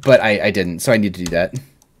I didn't, so I need to do that.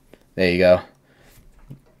 There you go.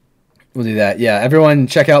 We'll do that. Yeah, everyone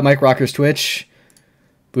check out Mike Rocker's Twitch.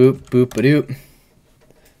 Boop, boop, ba-doop.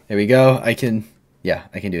 There we go. I can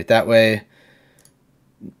do it that way.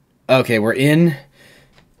 Okay, we're in.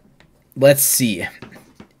 Let's see.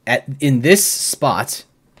 In this spot.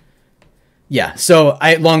 Yeah, so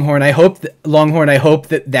Longhorn, I hope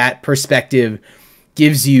that perspective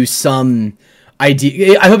gives you some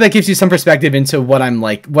idea. I hope that gives you some perspective into what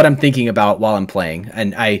I'm thinking about while I'm playing.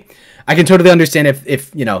 And I can totally understand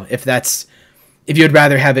if you would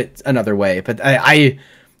rather have it another way, but I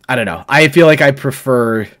don't know. I feel like I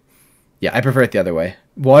prefer it the other way.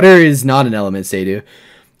 Water is not an element, Sadu.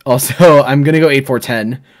 Also, I'm going to go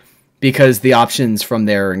 8-4-10 because the options from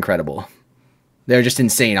there are incredible. They're just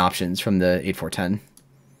insane options from the 8-4-10.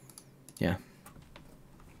 Yeah.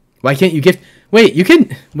 Why can't you gift? Wait, you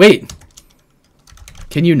can... Wait.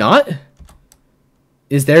 Can you not?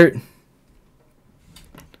 Is there...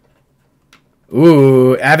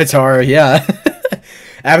 Ooh, Avatar, yeah.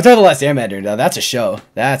 Avatar The Last Airbender, now that's a show.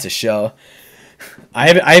 That's a show. I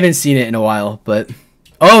haven't seen it in a while, but...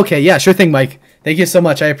 Oh, okay, yeah, sure thing, Mike. Thank you so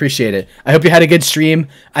much, I appreciate it. I hope you had a good stream.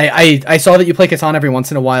 I saw that you play Catan every once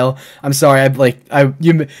in a while. I'm sorry,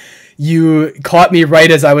 you caught me right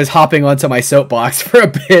as I was hopping onto my soapbox for a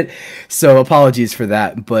bit, so apologies for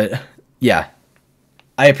that, but yeah.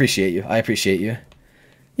 I appreciate you.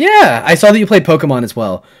 Yeah, I saw that you played Pokemon as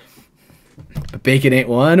well. But bacon ain't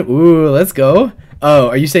one. Ooh, let's go. Oh,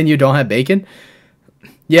 are you saying you don't have bacon?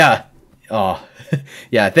 Yeah. Oh,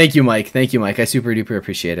 yeah, thank you, Mike. I super duper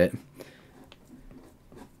appreciate it.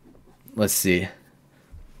 Let's see.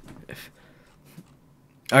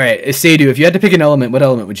 All right, Sadu, if you had to pick an element, what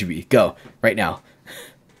element would you be? Go, right now.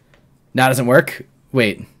 Now doesn't work?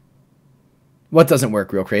 Wait. What doesn't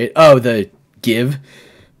work, Real Crate? Oh, the give.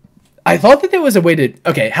 I thought that there was a way to...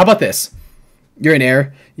 Okay, how about this? You're an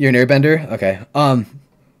airbender? Okay.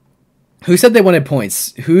 Who said they wanted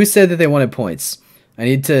points? Who said that they wanted points? I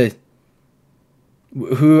need to...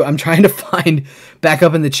 I'm trying to find back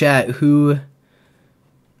up in the chat who...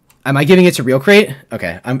 Am I giving it to Real Crate?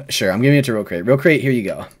 Okay, I'm giving it to Real Crate. Real Crate, here you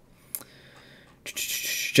go.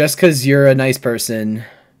 Just because you're a nice person.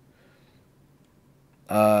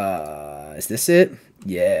 Is this it?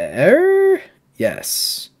 Yeah.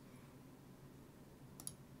 Yes.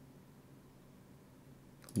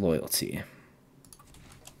 Loyalty.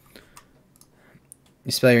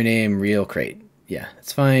 You spell your name real crate. Yeah,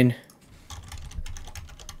 that's fine.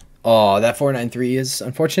 Oh, that 493 is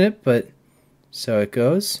unfortunate, but so it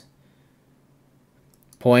goes.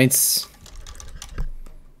 Points.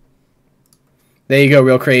 There you go,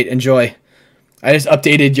 real crate. Enjoy. I just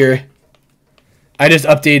updated your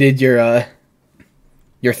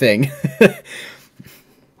thing.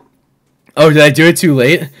 Oh, did I do it too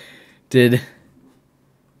late?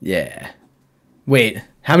 Yeah. Wait,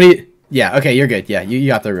 how many? Yeah, okay, you're good. Yeah, you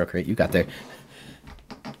got there, real crate. You got there.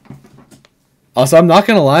 Also, I'm not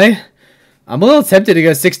gonna lie, I'm a little tempted to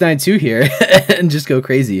go 692 here and just go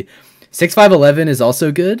crazy. 6511 is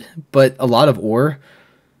also good, but a lot of ore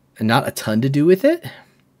and not a ton to do with it.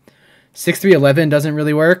 6311 doesn't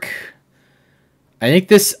really work. I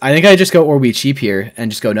think I just go ore wheat cheap here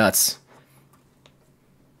and just go nuts.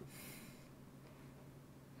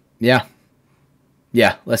 Yeah.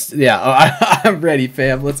 Yeah, I'm ready,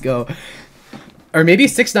 fam. Let's go. Or maybe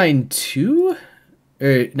 692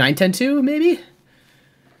 or 9102 maybe?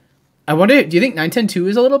 I wonder, do you think 9102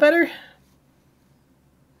 is a little better?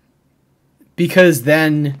 Because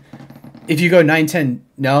then if you go 910,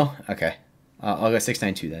 no? Okay. I'll go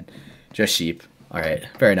 692 then. Just sheep. All right,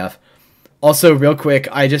 fair enough. Also, real quick,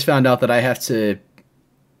 I just found out that I have to...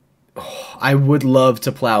 Oh, I would love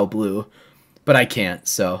to plow blue, but I can't,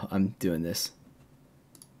 so I'm doing this.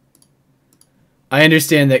 I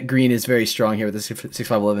understand that green is very strong here with the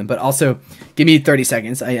 6511, but also give me 30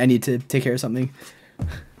 seconds. I need to take care of something.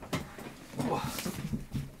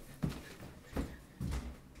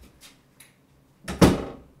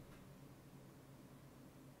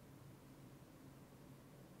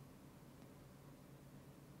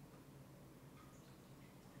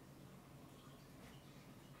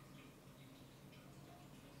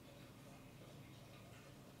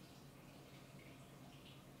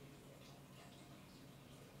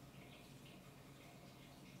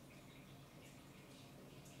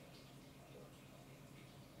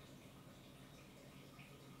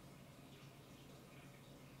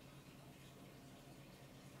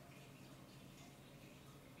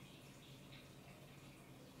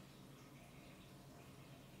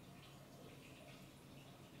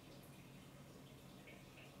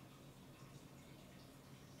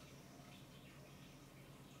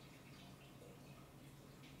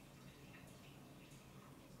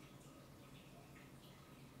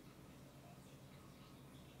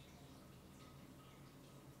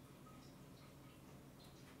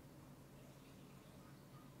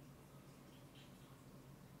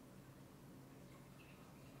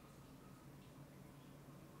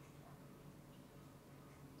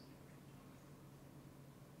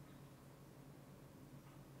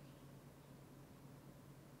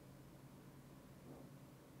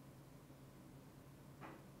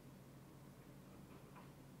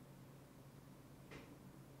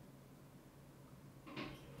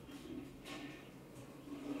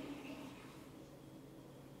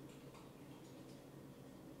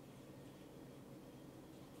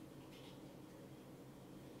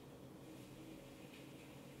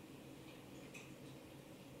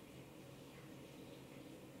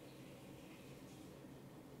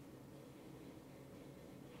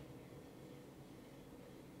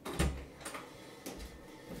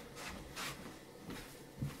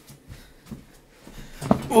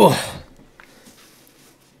 Ooh. All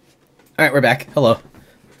right, we're back. Hello.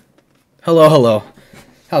 Hello.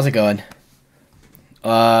 How's it going?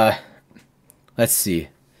 Let's see.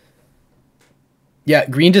 Yeah,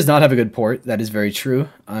 green does not have a good port. That is very true.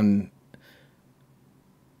 I'm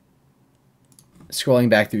scrolling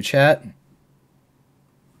back through chat.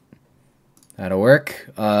 That'll work.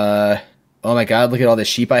 Oh my god, look at all this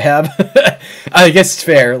sheep I have. I guess it's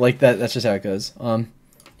fair. Like that's just how it goes.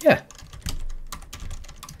 Yeah.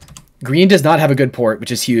 Green does not have a good port, which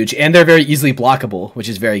is huge, and they're very easily blockable, which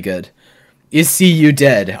is very good. Is CU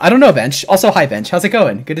dead? I don't know, Bench. Also, hi, Bench. How's it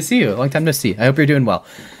going? Good to see you. Long time no see. I hope you're doing well.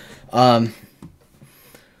 I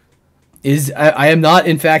am not,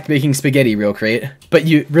 in fact, making spaghetti, Real Crate. But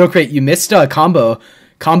Real Crate, you missed Combo.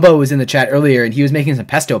 Combo was in the chat earlier, and he was making some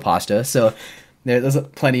pesto pasta. So there's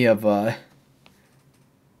plenty of...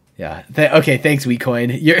 Yeah. Okay, thanks,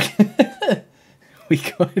 WeCoin. You're...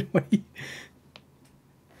 WeCoin, what are you...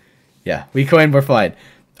 Yeah, WeCoin, we're fine.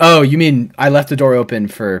 Oh, you mean I left the door open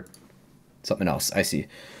for something else. I see.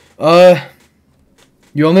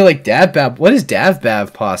 You only like Davbab. What is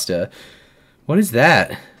Davbab pasta? What is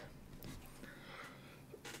that?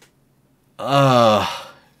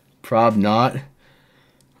 Prob not.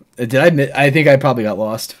 Did I think I probably got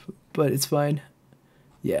lost, but it's fine.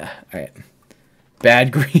 Yeah, alright.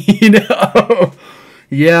 Bad green. Oh,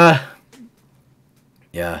 yeah.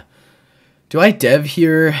 Yeah. Do I dev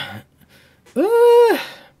here?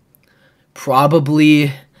 Probably.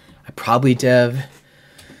 I probably dev.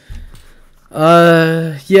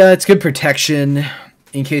 Yeah, it's good protection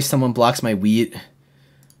in case someone blocks my wheat.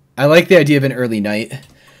 I like the idea of an early night.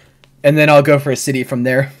 And then I'll go for a city from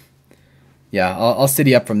there. Yeah, I'll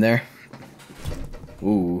city up from there.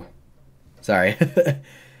 Ooh. Sorry.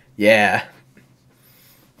 Yeah.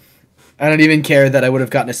 I don't even care that I would have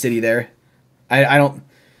gotten a city there. I don't...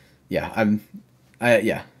 Yeah,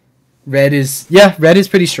 yeah. Red is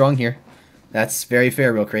pretty strong here. That's very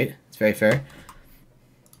fair, Real Crate. It's very fair.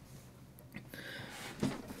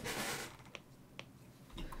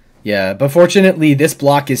 Yeah, but fortunately, this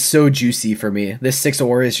block is so juicy for me. This 6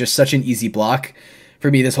 ore is just such an easy block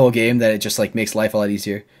for me this whole game that it just like makes life a lot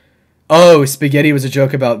easier. Oh, spaghetti was a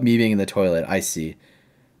joke about me being in the toilet. I see.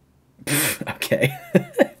 Okay.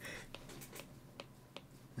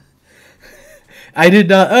 I did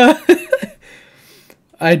not...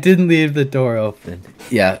 I didn't leave the door open.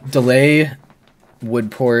 Yeah, delay,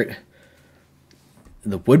 woodport.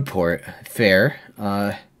 The woodport, fair.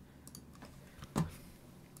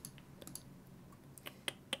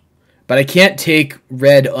 But I can't take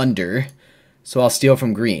red under, so I'll steal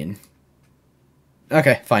from green.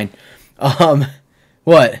 Okay, fine.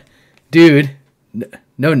 What? Dude,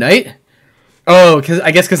 no night? Oh,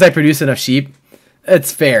 I guess because I produce enough sheep.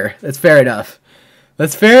 That's fair. That's fair enough.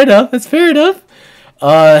 That's fair enough. That's fair enough.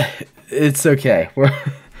 It's okay.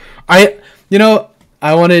 I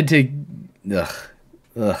wanted to...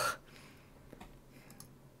 Ugh.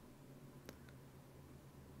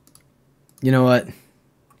 You know what?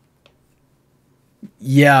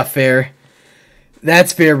 Yeah, fair.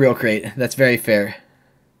 That's fair, Real Crate. That's very fair.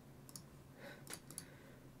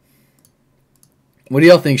 What do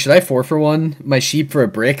y'all think? Should I 4-for-1 my sheep for a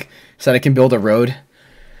brick so that I can build a road?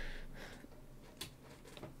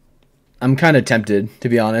 I'm kind of tempted, to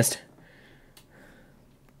be honest.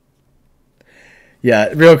 Yeah,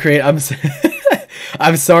 Real Crate, I'm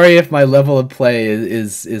I'm sorry if my level of play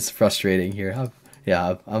is frustrating here.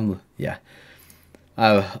 I'm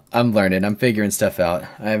learning. I'm figuring stuff out.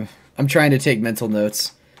 I'm trying to take mental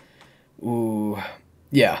notes. Ooh.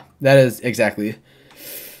 Yeah, that is exactly.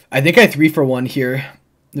 I think I 3-for-1 here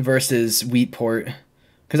versus wheat port.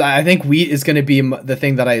 Because I think wheat is going to be the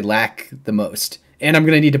thing that I lack the most. And I'm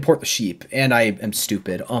going to need to port the sheep. And I am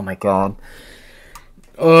stupid. Oh my god.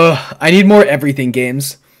 I need more everything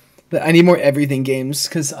games. I need more everything games.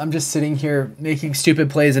 Because I'm just sitting here making stupid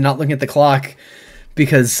plays and not looking at the clock.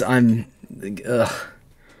 Because I'm... Ugh.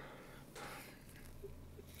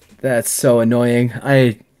 That's so annoying.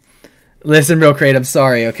 Listen, Real Crate, I'm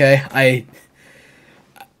sorry, okay?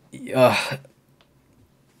 Yeah,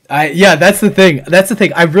 that's the thing. That's the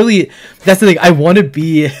thing. I want to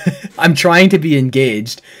be, I'm trying to be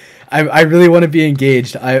engaged. I really want to be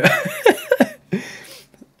engaged.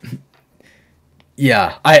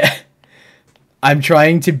 Yeah, I'm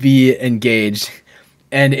trying to be engaged,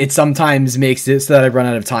 and it sometimes makes it so that I run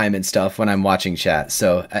out of time and stuff when I'm watching chat.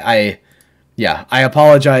 So yeah, I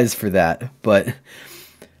apologize for that, but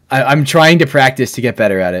I'm trying to practice to get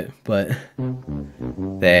better at it, but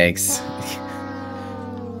thanks.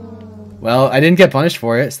 Well, I didn't get punished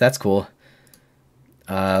for it, so that's cool.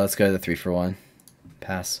 Let's go to the 3-for-1.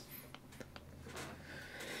 Pass.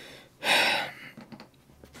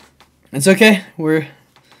 It's okay. We're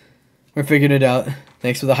figuring it out.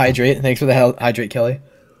 Thanks for the hydrate. Thanks for the hydrate, Kelly.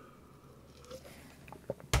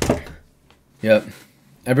 Yep.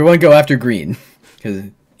 Everyone go after green. Because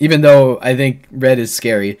even though I think red is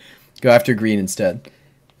scary, go after green instead.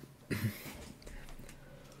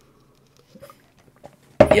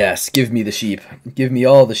 Yes, give me the sheep. Give me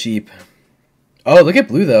all the sheep. Oh, look at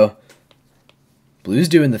blue, though. Blue's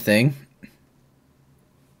doing the thing.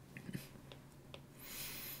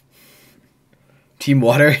 Team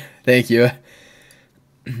water. Thank you.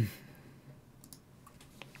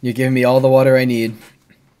 You're giving me all the water I need.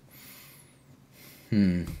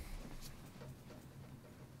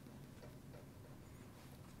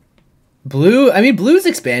 Blue, I mean, blue's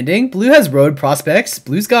expanding. Blue has road prospects.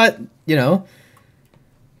 Blue's got,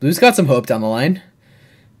 blue's got some hope down the line.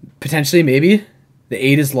 Potentially, maybe. The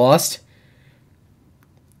 8 is lost.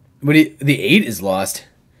 The 8 is lost.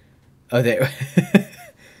 Oh, there.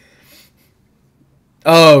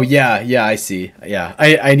 Oh, yeah, I see. Yeah,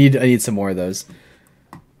 I need some more of those.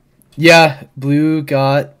 Yeah, blue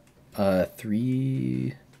got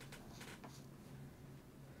 3.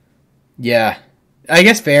 Yeah. I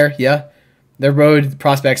guess fair, yeah. Their road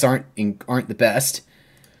prospects aren't the best.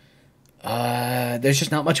 There's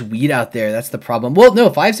just not much weed out there. That's the problem. Well,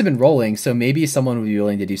 no, 5s have been rolling, so maybe someone would be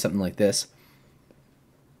willing to do something like this.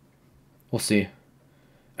 We'll see.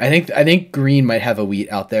 I think green might have a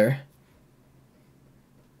wheat out there.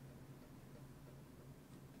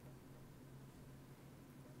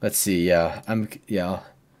 Let's see. Yeah,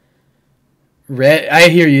 red. I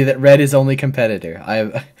hear you that red is only competitor.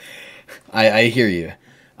 I hear you.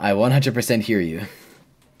 I 100% hear you.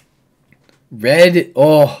 Red.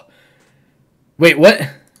 Oh. Wait, what?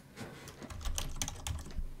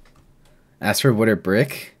 Ask for wood or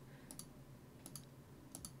brick?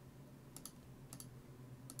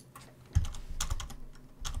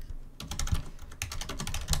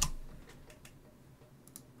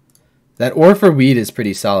 That ore for weed is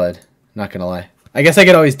pretty solid. Not gonna lie. I guess I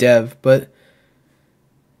could always dev, but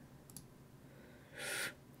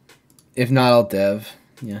if not, I'll dev.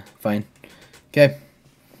 Yeah, fine. Okay.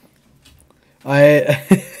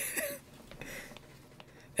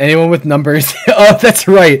 Anyone with numbers? Oh, that's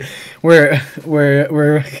right. We're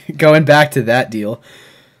going back to that deal.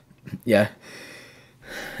 Yeah.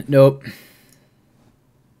 Nope.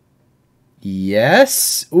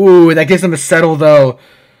 Yes. Ooh, that gives them a settle though.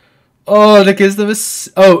 Oh, that gives them a.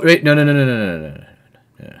 Oh wait, no.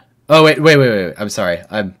 Oh wait. I'm sorry.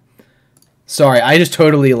 I just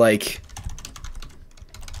totally like.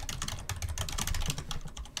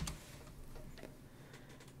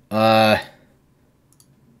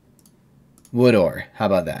 Wood ore. How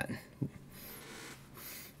about that?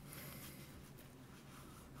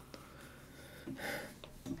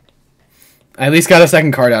 I at least got a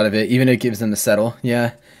second card out of it, even if it gives them the settle.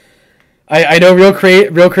 Yeah. I know real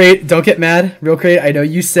crate, don't get mad. Real crate, I know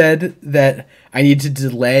you said that I need to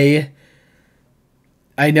delay.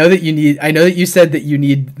 I know that you said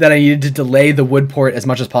that I needed to delay the wood port as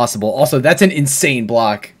much as possible. Also, that's an insane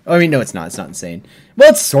block. I mean, no, it's not. It's not insane.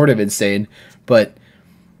 Well, it's sort of insane, but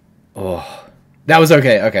oh, that was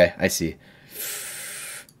okay. Okay, I see.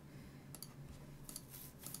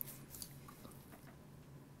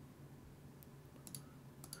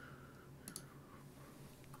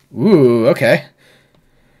 Ooh, okay.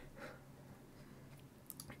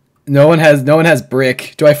 No one has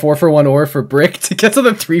brick. Do I 4 for 1 ore for brick to get to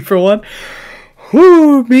the 3 for 1?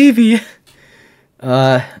 Whoo, maybe.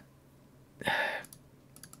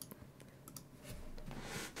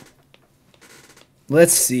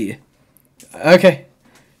 Let's see. Okay.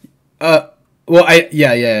 Well, I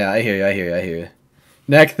hear you.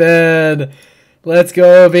 Neck then. Let's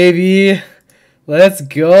go, baby. Let's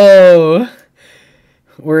go.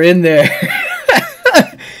 We're in there.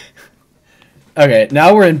 Okay,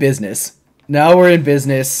 now we're in business.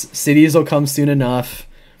 Cities will come soon enough.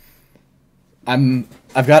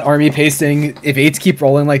 I've got army pacing. If 8s keep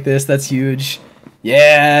rolling like this, that's huge.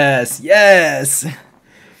 Yes.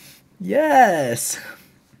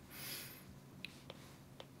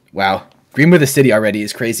 Wow. Green with a city already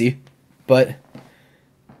is crazy. But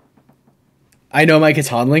I know my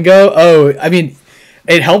Catan lingo. Oh, I mean,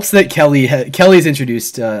 it helps that Kelly's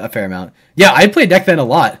introduced a fair amount. Yeah, I played Neck Then a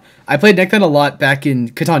lot. I played Neck Then a lot back in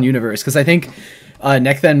Catan Universe because I think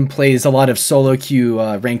Neck Then plays a lot of solo queue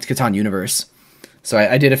ranked Catan Universe. So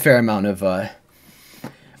I did a fair amount of. I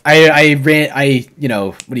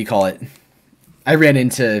ran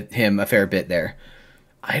into him a fair bit there.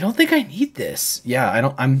 I don't think I need this.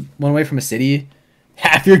 Yeah, I'm one away from a city.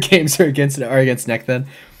 Half your games are against Neck Then.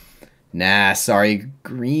 Nah, sorry,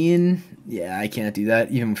 green. Yeah, I can't do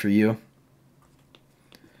that, even for you.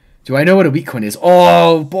 Do I know what a weak coin is?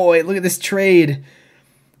 Oh, boy, look at this trade.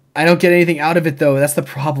 I don't get anything out of it, though. That's the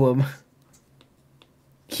problem.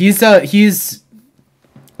 He's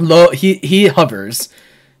low. He hovers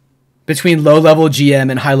between low-level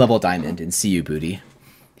GM and high-level diamond in CU booty.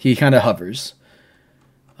 He kind of hovers.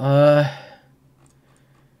 Let's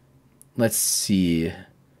see.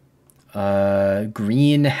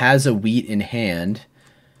 Green has a wheat in hand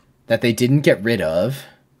that they didn't get rid of.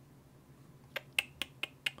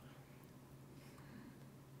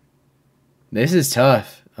 This is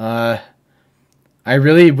tough. I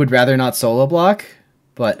really would rather not solo block,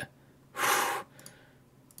 but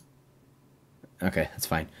okay, that's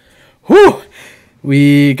fine. Whew!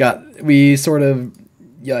 We sort of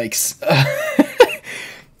yikes.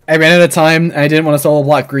 I ran out of time and I didn't want to solo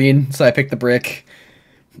block green, so I picked the brick.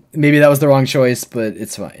 Maybe that was the wrong choice, but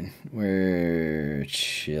it's fine. We're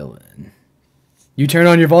chilling. You turn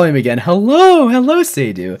on your volume again. Hello,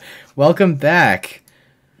 Seydu. Welcome back.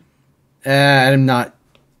 I'm not.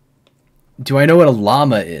 Do I know what a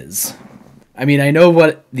llama is? I mean, I know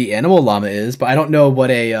what the animal llama is, but I don't know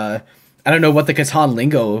what a I don't know what the Catan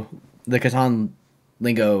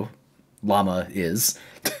lingo llama is.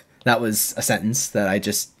 That was a sentence that I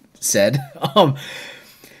just said.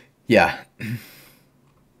 Yeah.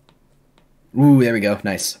 Ooh, there we go.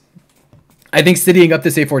 Nice. I think citying up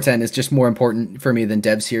this A410 is just more important for me than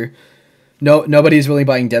devs here. No, nobody's really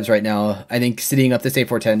buying devs right now. I think citying up this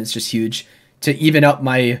A410 is just huge to even up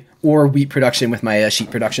my ore wheat production with my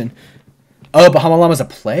sheep production. Oh, Bahama Llama's a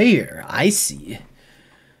player. I see.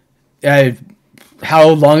 How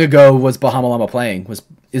long ago was Bahama Llama playing?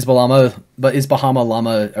 Is Bahama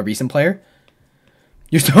Llama a recent player?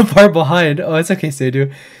 You're so far behind. Oh, it's okay,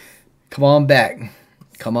 Seydou. Come on back.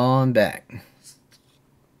 Come on back.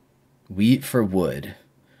 Wheat for wood.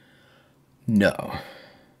 No.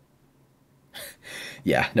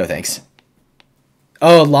 Yeah, no thanks.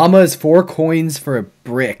 Oh, llama is 4 coins for a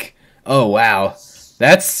brick. Oh, wow.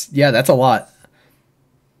 That's a lot.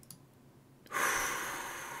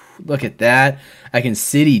 Look at that. I can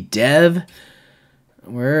city dev.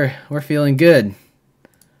 We're feeling good.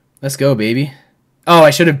 Let's go, baby. Oh, I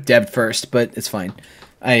should have dev'd first, but it's fine.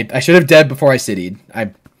 I should have dev'd before I cityed.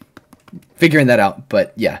 I'm figuring that out,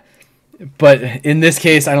 but yeah. But in this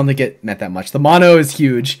case, I don't think it meant that much. The mono is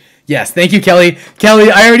huge. Yes, thank you, Kelly.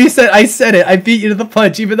 Kelly, I said it. I beat you to the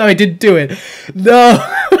punch, even though I didn't do it. No.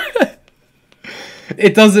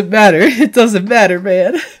 It doesn't matter. It doesn't matter,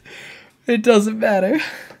 man. It doesn't matter.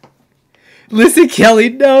 Listen, Kelly,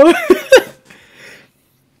 no.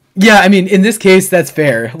 Yeah, I mean, in this case, that's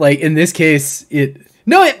fair. Like, in this case, it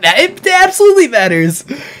absolutely matters.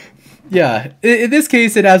 Yeah, in this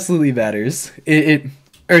case, it absolutely matters.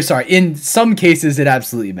 In some cases, it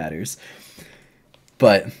absolutely matters.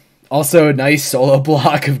 But also, a nice solo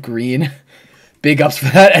block of green. Big ups for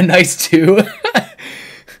that, and nice too.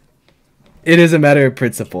 It is a matter of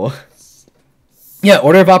principle. Yeah,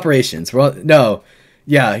 order of operations. Well, no.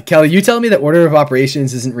 Yeah, Kelly, you telling me that order of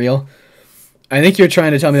operations isn't real? I think you're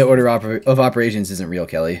trying to tell me that order of operations isn't real,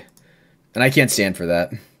 Kelly. And I can't stand for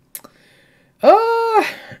that.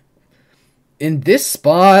 In this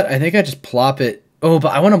spot, I think I just plop it. Oh,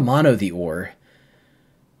 but I want to mono the ore.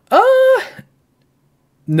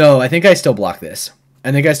 No, I think I still block this.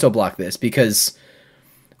 I think I still block this because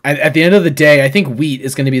at the end of the day, I think wheat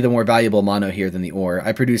is going to be the more valuable mono here than the ore.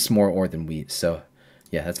 I produce more ore than wheat, so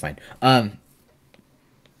yeah, that's fine.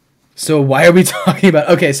 So why are we talking about...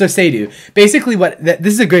 Okay, so Seydou. Basically,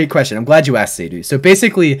 this is a great question. I'm glad you asked, Seydou. So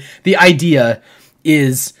basically, the idea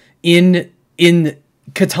is in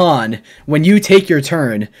Catan, when you take your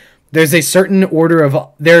turn, there is a certain order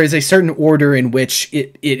in which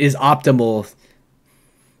it is optimal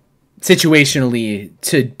situationally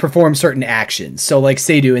to perform certain actions. So like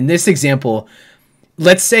Seydou, in this example,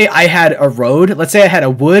 let's say I had a road. Let's say I had a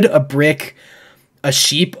wood, a brick, a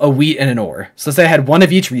sheep, a wheat, and an ore. So let's say I had one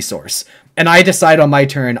of each resource. And I decide on my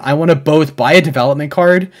turn, I want to both buy a development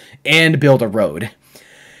card and build a road.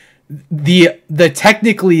 The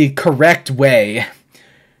technically correct way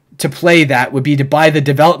to play that would be to buy the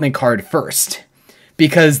development card first.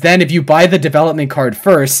 Because then if you buy the development card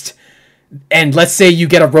first, and let's say you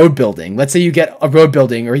get a road building,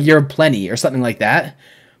 or you're plenty or something like that,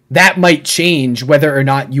 that might change whether or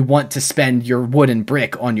not you want to spend your wood and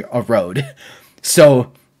brick on a road.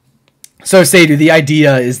 So Seydou, the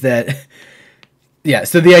idea is that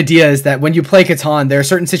when you play Catan, there are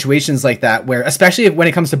certain situations like that where, especially when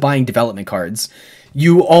it comes to buying development cards,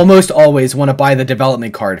 you almost always want to buy the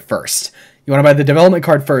development card first. You want to buy the development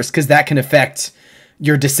card first because that can affect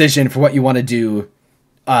your decision for what you want to do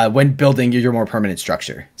when building your more permanent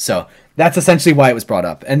structure. So that's essentially why it was brought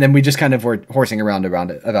up. And then we just kind of were horsing around about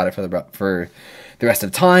it for the rest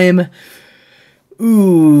of the time.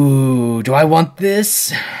 Ooh, do I want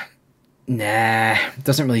this? Nah, it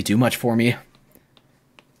doesn't really do much for me.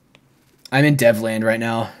 I'm in Devland right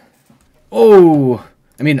now. Oh,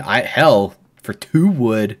 I mean, hell, for 2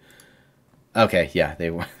 wood. Okay, yeah,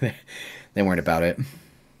 they weren't about it.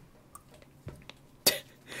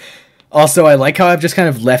 Also, I like how I've just kind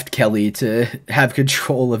of left Kelly to have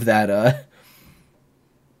control of that,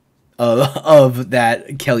 of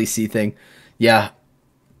that Kelly C thing. Yeah.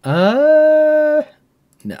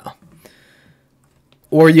 No.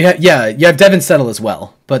 Or you have Dev and Settle as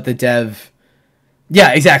well, but the Dev...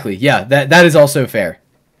 Yeah, exactly. Yeah, that is also fair.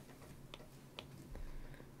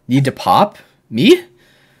 Need to pop? Me?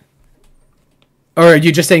 Or are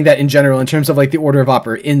you just saying that in general, in terms of like the order of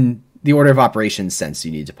operations sense,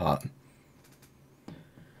 you need to pop?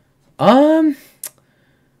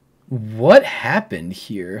 What happened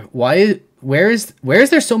here? Where is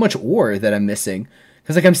there so much ore that I'm missing?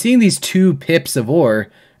 Because like I'm seeing these 2 pips of ore,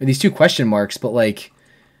 or these 2 question marks, but like,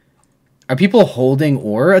 are people holding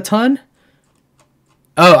ore a ton?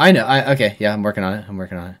 Oh, I know. Okay, yeah, I'm working on it. I'm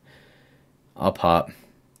working on it. I'll pop.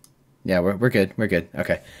 Yeah, we're good. We're good.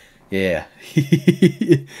 Okay. Yeah.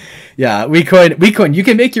 Yeah, WeCoin. You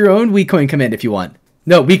can make your own WeCoin command if you want.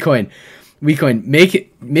 No, WeCoin.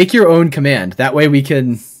 Make your own command. That way we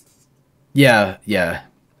can. Yeah.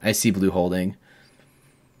 I see blue holding.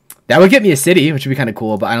 That would get me a city, which would be kind of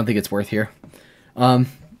cool, but I don't think it's worth here.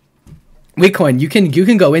 WeCoin, you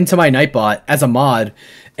can go into my Nightbot as a mod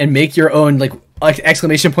and make your own like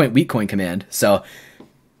exclamation point WeCoin command. So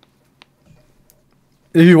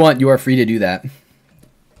if you want, you are free to do that.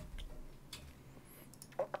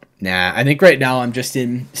 Nah, I think right now I'm just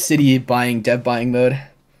in city buying, dev buying mode.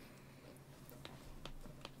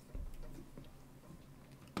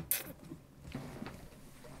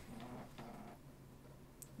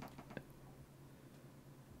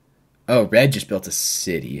 Oh, red just built a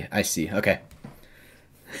city. I see. Okay.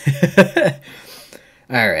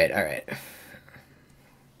 All right.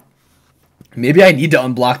 Maybe I need to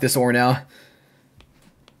unblock this ore now.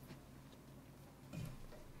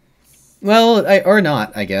 Well, or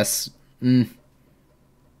not, I guess.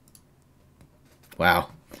 Wow.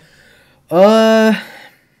 No.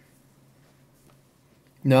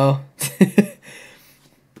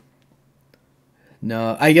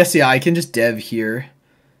 No, I guess, yeah, I can just dev here.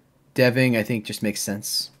 Deving, I think, just makes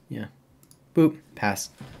sense. Yeah. Boop.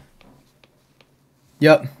 Pass.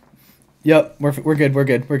 Yep. We're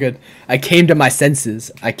good. I came to my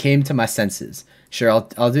senses. Sure,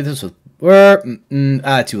 I'll do this with...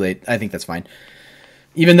 too late. I think that's fine.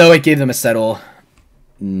 Even though it gave them a settle.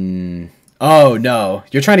 Oh, no.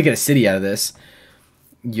 You're trying to get a city out of this.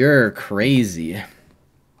 You're crazy.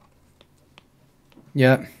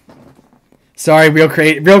 Yep. Sorry, Real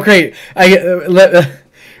Crate. Real Crate,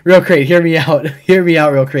 hear me out.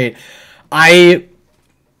 Real Crate. I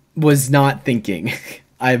was not thinking.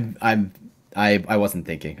 I wasn't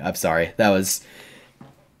thinking. I'm sorry.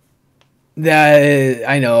 That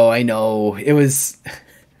I know. It was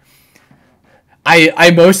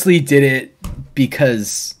I mostly did it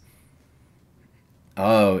because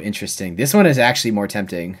oh, interesting. This one is actually more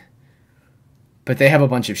tempting. But they have a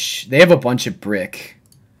bunch of brick.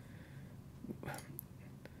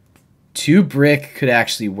 2 brick could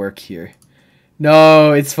actually work here.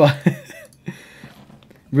 No, it's fine.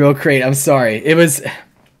 Real Crate, I'm sorry.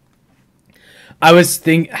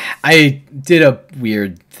 I did a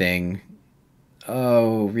weird thing.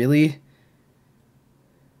 Oh, really?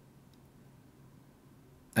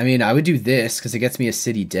 I mean, I would do this because it gets me a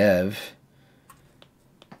city dev.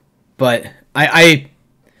 But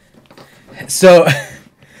so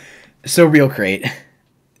Real Crate.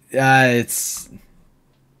 It's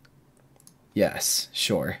yes,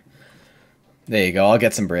 sure. There you go. I'll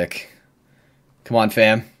get some brick. Come on,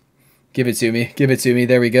 fam. Give it to me.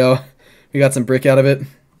 There we go. We got some brick out of it.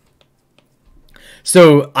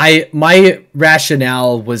 So my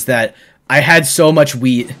rationale was that I had so much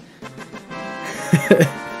wheat.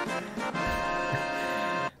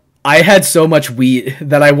 I had so much wheat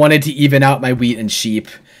that I wanted to even out my wheat and sheep.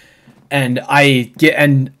 And I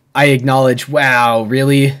acknowledge, wow,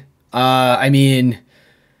 really? I mean,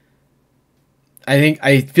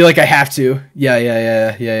 I feel like I have to.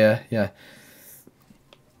 Yeah.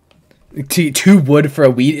 2 wood for a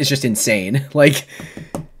wheat is just insane. Like,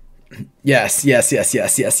 yes.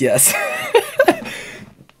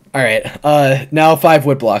 All right. Now 5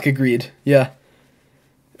 wood block. Agreed. Yeah.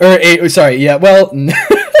 Or 8. Sorry. Yeah. Well.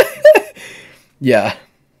 Yeah.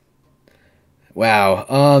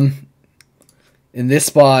 Wow. In this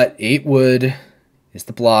spot, 8 wood is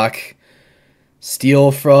the block.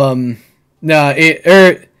 Steal from. No.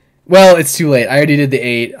 8. Well, it's too late. I already did the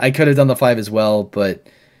 8. I could have done the 5 as well, but.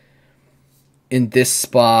 In this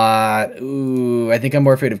spot, ooh, I think I'm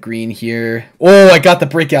more afraid of green here. Oh, I got the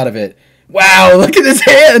brick out of it. Wow, look at this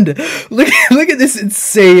hand. Look at this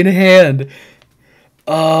insane hand.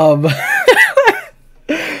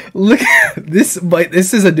 Look,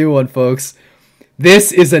 this is a new one, folks.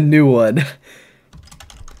 This is a new one.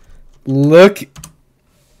 Look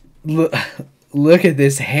at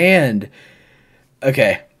this hand.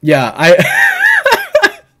 Okay, yeah,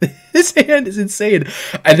 this hand is insane.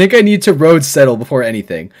 I think I need to road settle before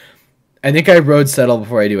anything. I think I road settle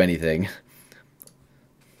before I do anything.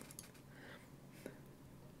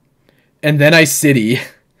 And then I city.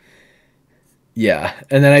 Yeah,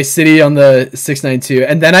 and then I city on the 692,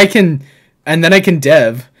 and then I can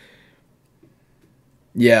dev.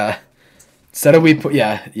 Yeah. So do we put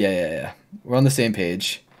yeah. We're on the same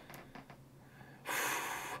page.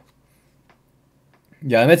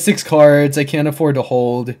 Yeah, I'm at 6 cards. I can't afford to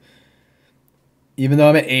hold. Even though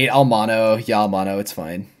I'm at 8, I'll mono. Yeah, I'll mono. It's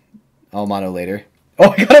fine. I'll mono later.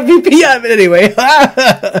 Oh, I got a VPN anyway.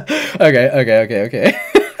 Okay.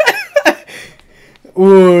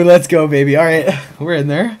 Ooh, let's go, baby. All right, we're in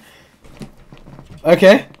there.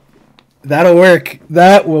 Okay, that'll work.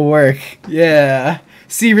 That will work. Yeah.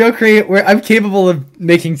 See, Real Crate, where I'm capable of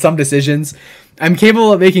making some decisions. And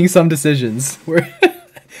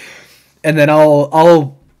then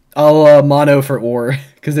I'll mono for ore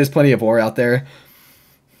because there's plenty of ore out there.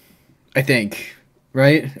 I think,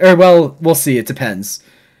 right? Or well, we'll see. It depends.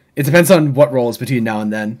 It depends on what rolls between now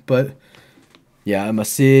and then. But yeah, I'm a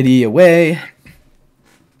city away.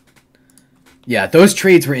 Yeah, those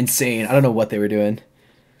trades were insane. I don't know what they were doing.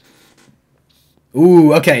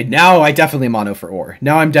 Ooh, okay. Now I definitely mono for ore.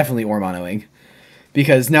 Now I'm definitely ore monoing.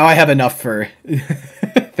 Because now I have enough for...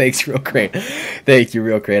 Thanks, Real Crate. Thank you,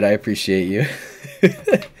 Real Crate. I appreciate you.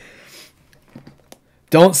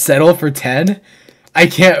 Don't settle for 10? I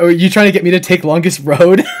can't... Are you trying to get me to take longest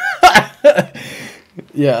road?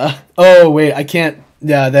 Yeah. Oh, wait. I can't...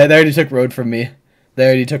 Yeah, they already took road from me.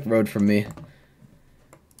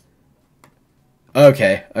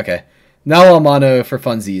 Okay. Now I'll mono for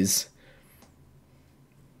funsies.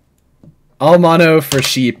 I'll mono for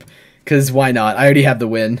sheep, because why not? I already have the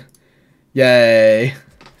win. Yay.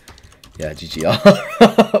 Yeah,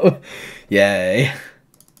 GG. Yay.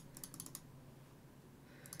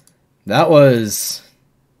 That'll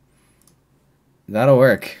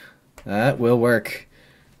work. That will work.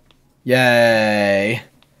 Yay.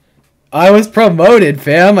 I was promoted,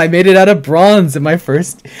 fam. I made it out of bronze in my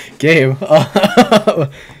first game.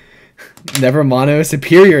 Never mono.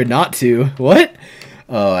 Superior not to. What?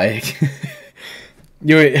 Oh,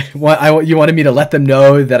 you wanted me to let them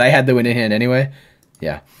know that I had the win in hand anyway?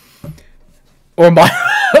 Yeah. Or mono.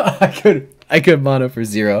 I could mono for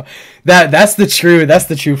 0. That's the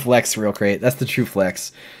true flex, Real Crate. That's the true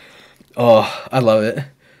flex. Oh, I love it.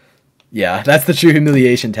 Yeah, that's the true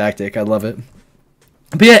humiliation tactic. I love it.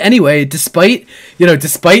 But yeah, anyway, despite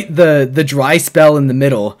the dry spell in the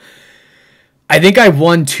middle, I think I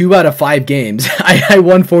won 2 out of 5 games. I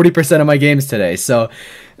won 40% of my games today, so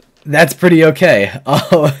that's pretty okay.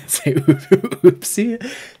 Oh, say oopsie.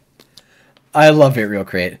 I love it, Real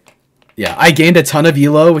Crate. Yeah, I gained a ton of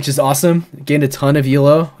elo, which is awesome.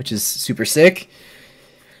 Which is super sick.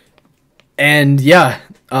 And yeah,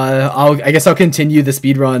 I guess I'll continue the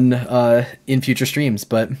speedrun in future streams,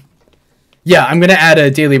 but yeah, I'm gonna add a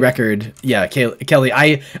daily record. Yeah, Kelly,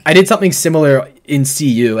 I did something similar in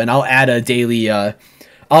CU, and I'll add a daily. I'll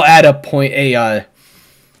add a point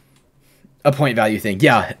value thing.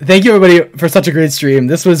 Yeah, thank you everybody for such a great stream.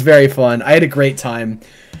 This was very fun. I had a great time.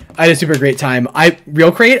 I had a super great time.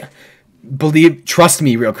 Real Crate, trust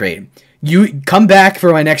me, Real Crate. You come back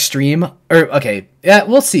for my next stream, or okay, yeah,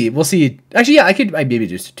 we'll see. Actually, yeah, I maybe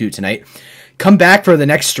just do it tonight. Come back for the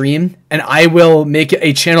next stream, and I will make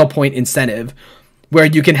a channel point incentive where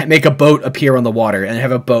you can make a boat appear on the water and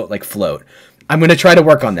have a boat like float. I'm gonna try to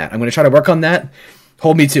work on that.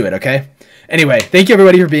 Hold me to it, okay? Anyway, thank you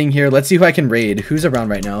everybody for being here. Let's see who I can raid. Who's around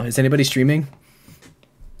right now? Is anybody streaming?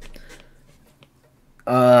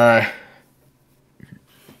 I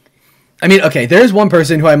mean, okay, there's one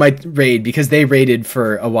person who I might raid because they raided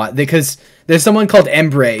for a while. Because there's someone called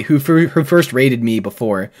Embre who first raided me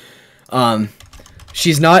before.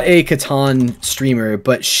 She's not a Catan streamer,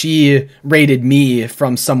 but she raided me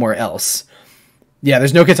from somewhere else. Yeah,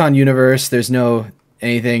 there's no Catan universe. There's no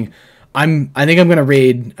anything. I think I'm gonna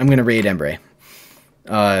raid Embre.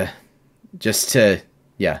 Just to,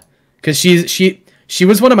 yeah, because she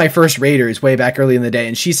was one of my first raiders way back early in the day,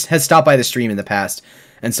 and she has stopped by the stream in the past.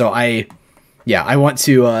 And so I want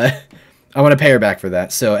to pay her back for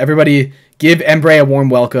that. So everybody give Embre a warm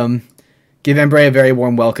welcome. Give Embre a very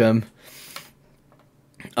warm welcome.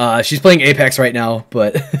 She's playing Apex right now,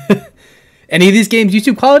 but any of these games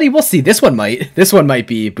YouTube quality, we'll see. This one might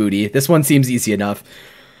be booty. This one seems easy enough.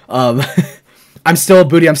 I'm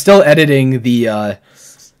still editing the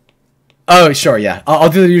oh sure, yeah.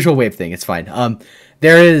 I'll do the usual wave thing. It's fine.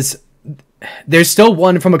 There's still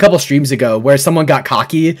one from a couple streams ago where someone got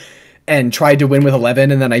cocky and tried to win with 11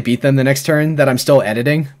 and then I beat them the next turn that I'm still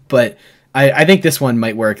editing. But I think this one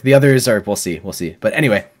might work. The others are, we'll see. But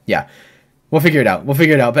anyway, yeah, we'll figure it out.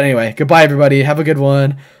 But anyway, goodbye everybody. Have a good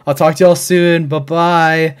one. I'll talk to y'all soon.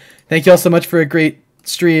 Bye-bye. Thank y'all so much for a great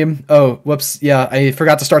stream. Oh, whoops. Yeah, I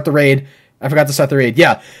forgot to start the raid.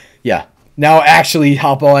 Yeah. Now actually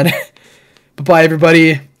hop on. Bye-bye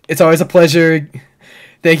everybody. It's always a pleasure.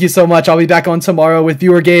 Thank you so much. I'll be back on tomorrow with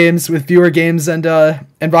viewer games and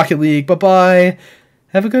Rocket League. Bye-bye.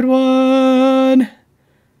 Have a good one.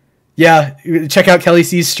 Yeah, check out Kelly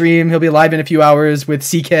C's stream. He'll be live in a few hours with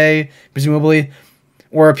CK, presumably.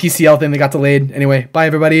 or a PCL thing that got delayed. Anyway, bye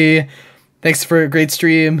everybody. Thanks for a great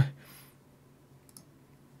stream.